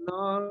of the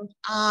Lord.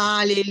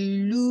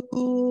 Hallelujah.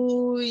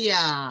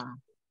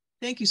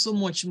 Thank you so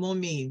much,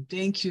 Mommy.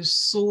 Thank you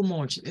so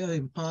much.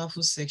 A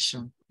powerful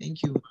section.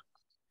 Thank you.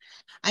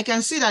 I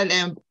can see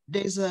that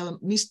there's a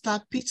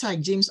Mr. Peter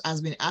James has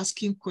been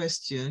asking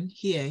question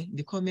here in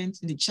the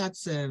comments in the chat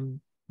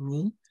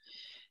room.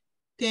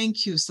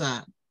 Thank you,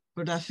 sir.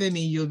 Brother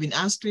Femi, you've been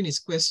answering his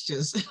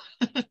questions.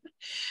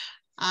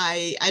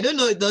 I don't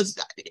know.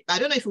 I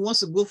don't know if he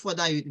wants to go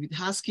further with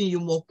asking you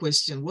more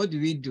questions. What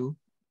do we do?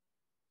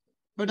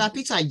 Brother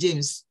Peter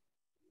James.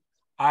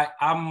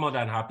 I'm more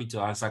than happy to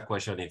answer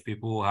questions if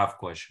people have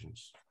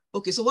questions.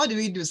 Okay, so what do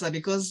we do, sir?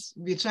 Because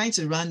we're trying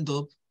to round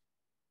up.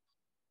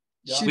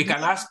 Yeah. You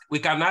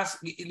can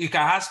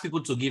ask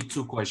people to give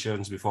 2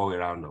 questions before we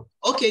round up.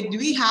 Okay, do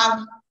we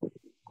have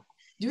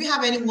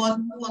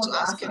anyone who wants to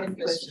ask any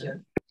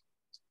question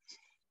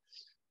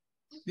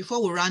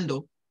before we round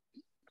up?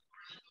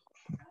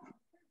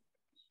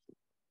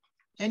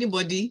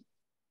 Anybody?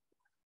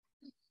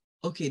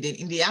 Okay, then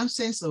in the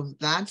absence of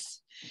that,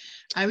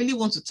 I really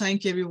want to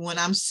thank everyone.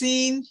 I'm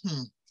seeing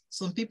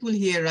some people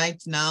here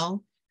right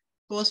now.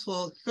 First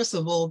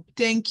of all,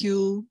 thank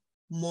you,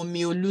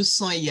 Mommy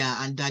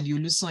Olusonya and Daddy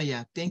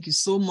Olusonya. Thank you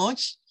so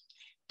much.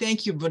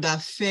 Thank you, Brother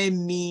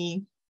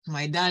Femi,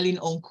 my darling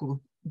uncle.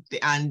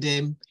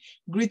 And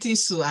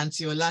greetings to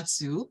Auntie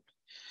Olatu.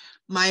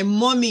 My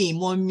Mommy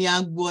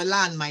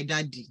Agbola, and my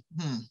daddy.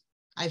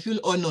 I feel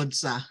honored,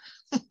 sir.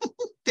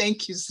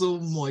 Thank you so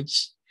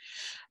much.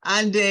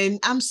 And then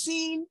I'm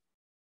seeing,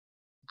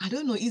 I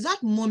don't know, is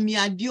that Mommy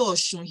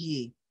Adeosun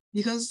here?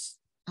 Because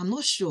I'm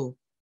not sure.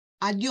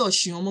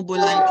 Adeosun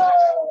Omobola.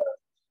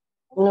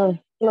 No.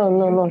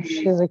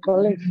 She's a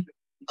colleague.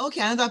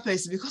 Okay, another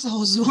person, because I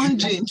was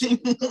wondering.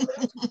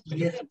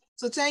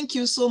 So thank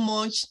you so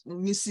much,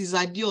 Mrs.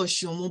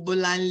 Adeosun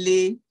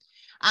Omobolanle.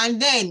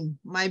 And then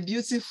my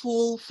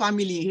beautiful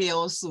family here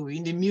also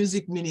in the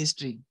music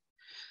ministry.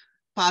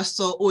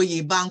 Pastor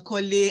Oye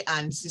Bankole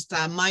and Sister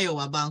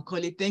Mayowa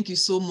Bankole, thank you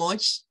so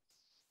much.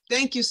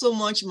 Thank you so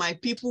much, my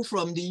people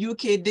from the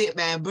UK,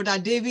 my Brother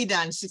David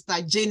and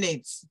Sister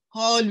Janet,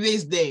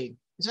 always there.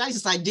 Right,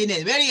 Sister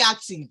Janet, very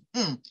active.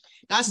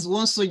 That is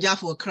one soldier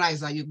for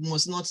Christ that you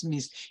must not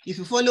miss. If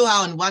you follow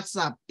her on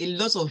WhatsApp, a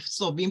lot of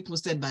stuff being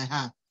posted by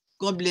her.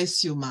 God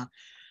bless you, ma.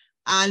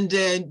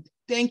 And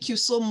thank you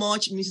so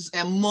much, Mrs.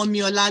 Mommy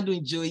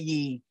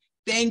Oladunjoye.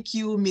 Thank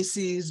you,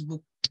 Mrs.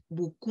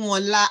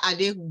 Bukunla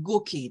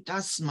Adegoke.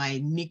 That's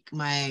my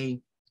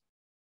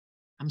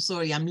I'm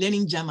sorry, I'm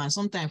learning German.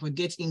 Sometimes I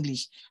forget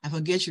English. I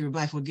forget Yoruba.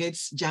 I forget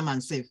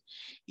German self.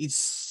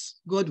 It's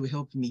God will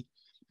help me.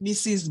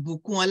 Mrs.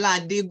 Bukunla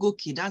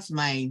Adegoke. That's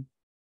my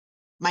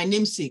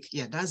namesake.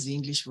 Yeah, that's the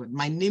English word.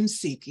 My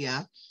namesake.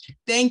 Yeah.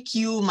 Thank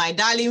you, my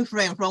darling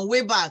friend from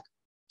way back.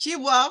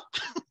 Chiwa.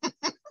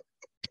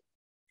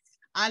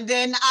 And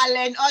then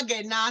Alan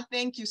Ogena.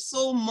 Thank you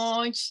so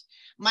much.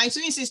 My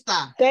twin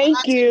sister.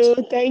 Thank you.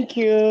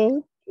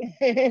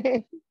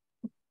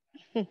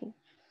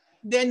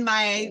 Then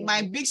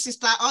my big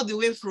sister all the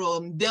way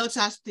from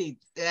Delta State,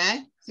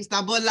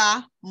 Sister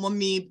Bola,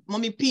 Mommy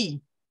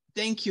P.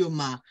 Thank you,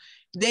 ma.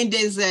 Then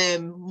there's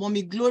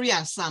Mommy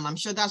Gloria Sam. I'm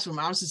sure that's from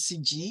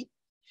RCCG.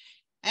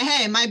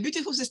 Hey, my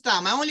beautiful sister,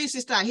 my only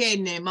sister here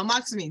in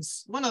Mama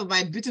Twins. One of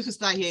my beautiful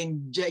sisters here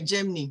in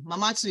Germany,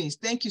 Mama Twins.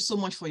 Thank you so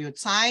much for your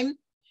time.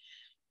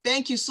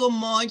 Thank you so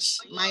much,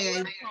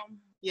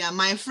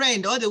 my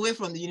friend, all the way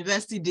from the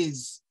university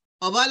days.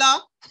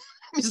 Obala,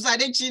 Mrs.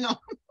 Adechino.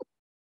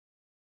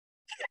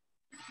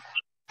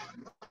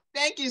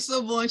 Thank you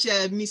so much,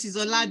 Mrs.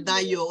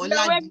 Oladayo.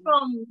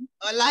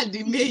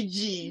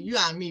 Oladimeji. You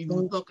and me,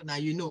 we'll talk now,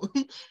 you know.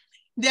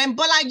 Then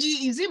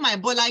Bolaji, is it my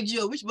Bolaji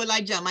or which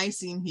Bolaji am I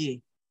seeing here?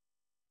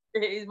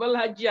 It's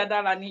Bolaji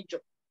Adaranijo.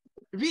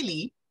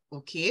 Really?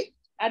 Okay.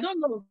 I don't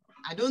know.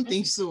 I don't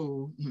think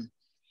so.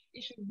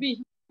 It should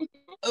be.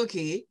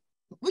 Okay.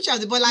 Which of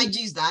the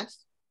Bolaji is that?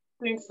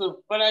 I think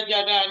so. Bolaji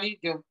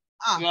Adaranijo.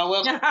 You are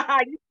welcome.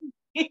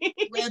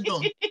 Well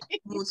done.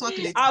 We'll talk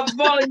later.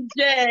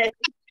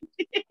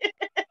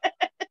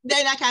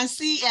 Then I can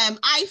see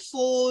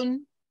iPhone.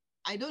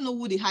 I don't know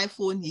who the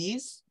iPhone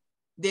is.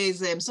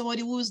 There's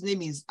somebody whose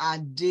name is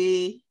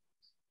Ade.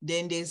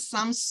 Then there's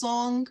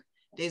Samsung.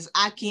 There's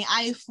Akin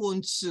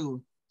iPhone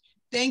 2.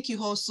 Thank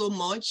you all so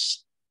much.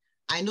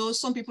 I know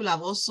some people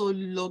have also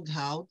logged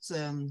out,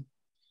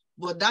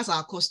 but that's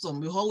our custom.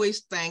 We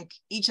always thank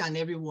each and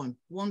every one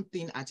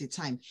thing at a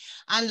time.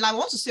 And I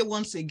want to say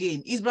once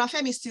again, is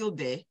Brafemi still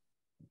there?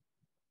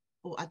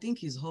 Oh, I think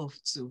he's off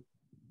too.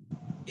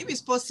 If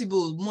it's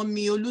possible,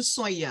 Mommy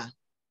Olusoya,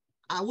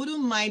 I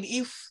wouldn't mind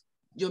if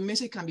your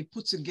message can be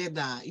put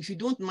together. If you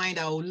don't mind,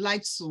 I would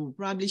like to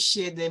probably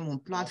share them on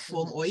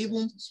platform or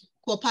even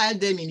compile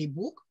them in a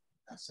book.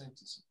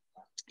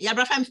 Yeah,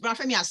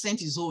 Brafemi has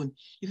sent his own.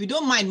 If you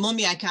don't mind,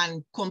 Mommy, I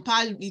can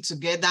compile it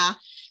together.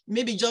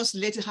 Maybe just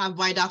let it have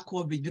wider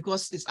coverage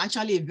because it's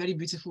actually a very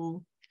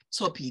beautiful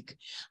topic.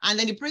 And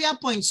then the prayer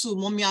point too,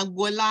 Mommy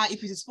Agbola,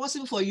 if it is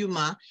possible for you,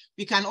 Ma,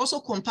 we can also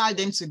compile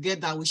them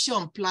together. We share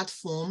on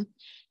platform.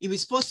 If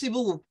it's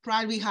possible, we'll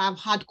probably have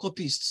hard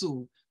copies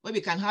too, where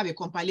we can have a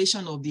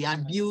compilation of the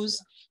abuse,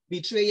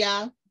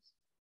 betrayal.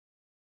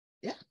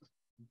 Yeah,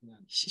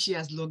 she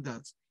has logged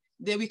out.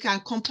 Then we can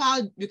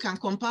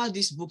compile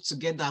this book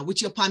together.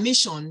 With your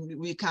permission,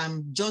 we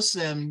can just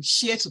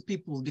share to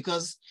people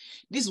because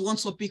this is one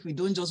topic we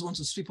don't just want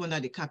to sweep under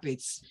the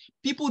carpets.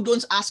 People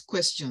don't ask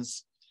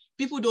questions.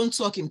 People don't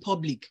talk in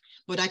public,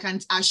 but I can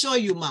assure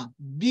you, Ma,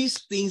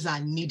 these things are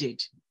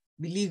needed.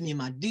 Believe me,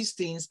 Ma, these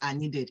things are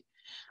needed.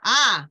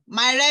 Ah,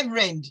 my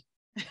Reverend,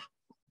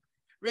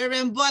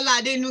 Reverend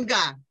Bola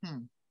Adenuga.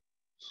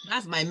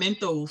 That's my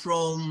mentor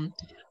from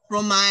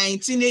my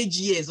teenage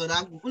years, or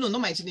that, no,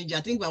 not my teenage years.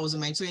 I think I was in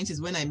my 20s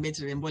when I met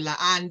Reverend Bola.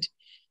 And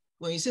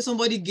when you say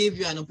somebody gave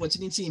you an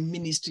opportunity in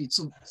ministry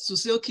to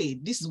say, okay,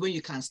 this is where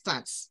you can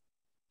start,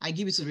 I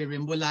give it to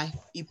Reverend Bola.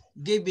 He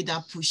gave me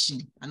that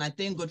pushing, and I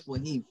thank God for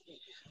him.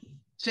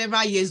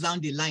 Several years down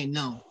the line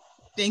now.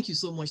 Thank you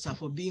so much, sir,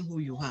 for being who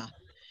you are.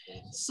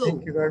 So,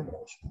 thank you very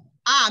much.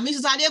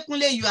 Mrs.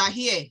 Adekunle, you are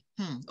here.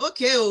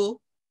 Okay,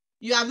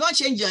 you have not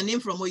changed your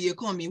name from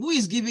Oyekomi. Who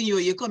is giving you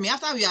Oyekomi?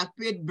 After we have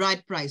paid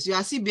bride price, you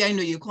are still behind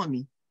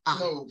Oyekomi.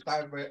 No,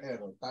 type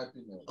error,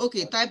 typing error.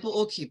 Okay, type,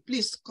 okay,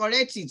 please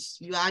correct it.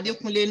 You are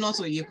Adekunle, not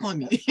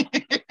Oyekomi.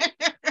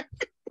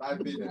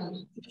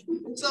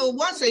 So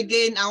once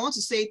again, I want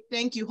to say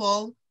thank you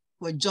all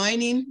for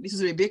joining. This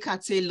is Rebecca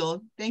Taylor.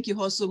 Thank you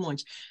all so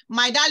much.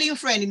 My darling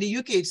friend in the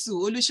UK too,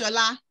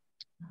 Olushola,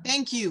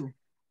 thank you.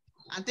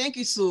 And thank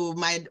you to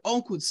my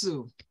uncle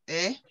too.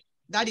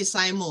 That is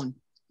Simon.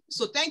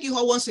 So thank you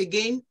all once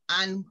again,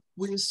 and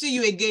we'll see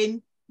you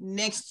again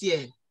next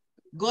year.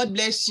 God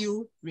bless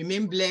you.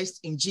 Remain blessed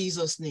in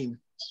Jesus' name.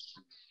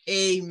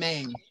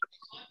 Amen.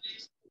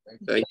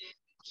 Thank you.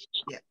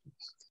 Yeah.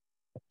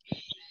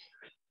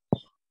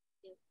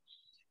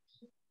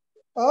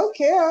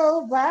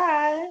 Okay,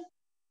 bye.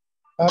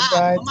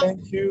 Bye-bye.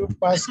 Thank you,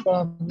 Pastor.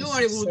 Don't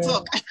worry, we'll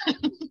talk.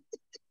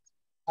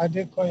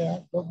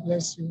 Adekoya, God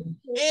bless you.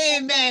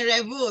 Amen,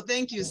 Revo.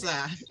 Thank you,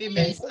 sir.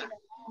 Amen, sir.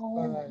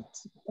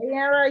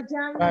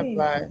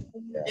 Bye-bye.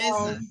 Yes,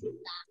 sir.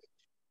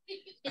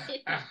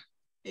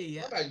 Hey,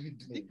 yeah. What are you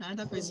doing?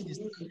 Another person is...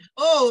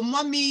 Oh,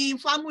 Mommy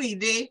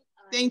Famuide.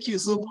 Thank you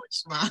so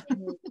much, ma.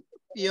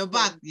 You're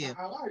back there.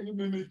 How are you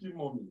mimicking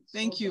Mommy?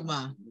 Thank you,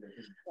 ma.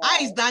 How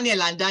is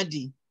Daniel and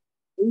Daddy?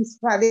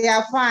 They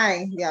are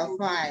fine. They are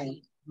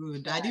fine.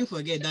 Good. I didn't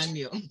forget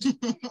Daniel.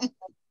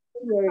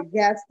 You're a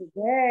guest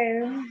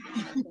today.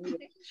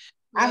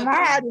 And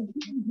how are the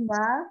kids,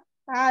 ma?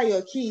 How are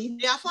your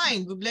kids? They are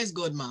fine. We bless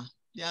God, ma.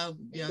 They are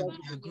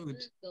good.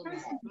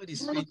 God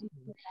is faithful.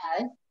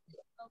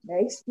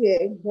 Next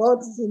year, God,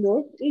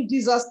 if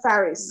Jesus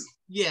tarries.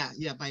 Yeah,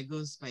 by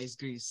His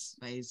grace,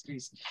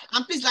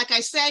 And please, like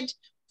I said,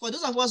 for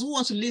those of us who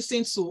want to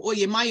listen to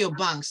Oyemayo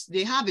Banks,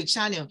 they have a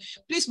channel.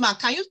 Please, ma,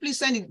 can you please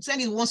send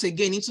it once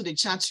again into the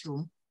chat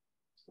room?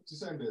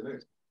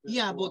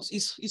 Yeah, but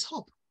it's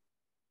up.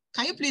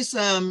 Can you please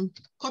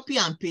copy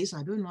and paste?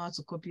 I don't know how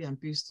to copy and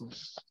paste too.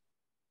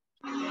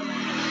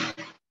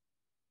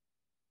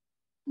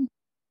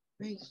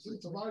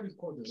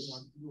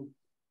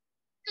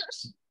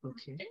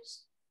 Okay.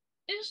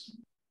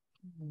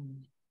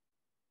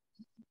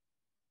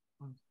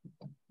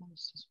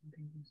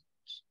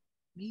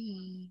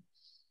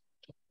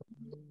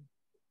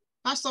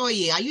 Pastor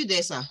Oye, are you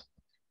there, sir?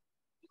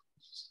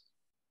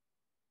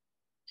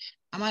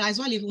 as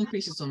well even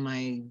paste it on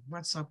my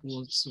WhatsApp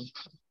wall too.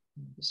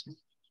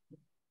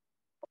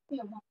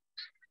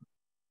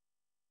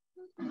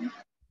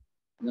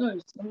 No,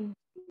 it's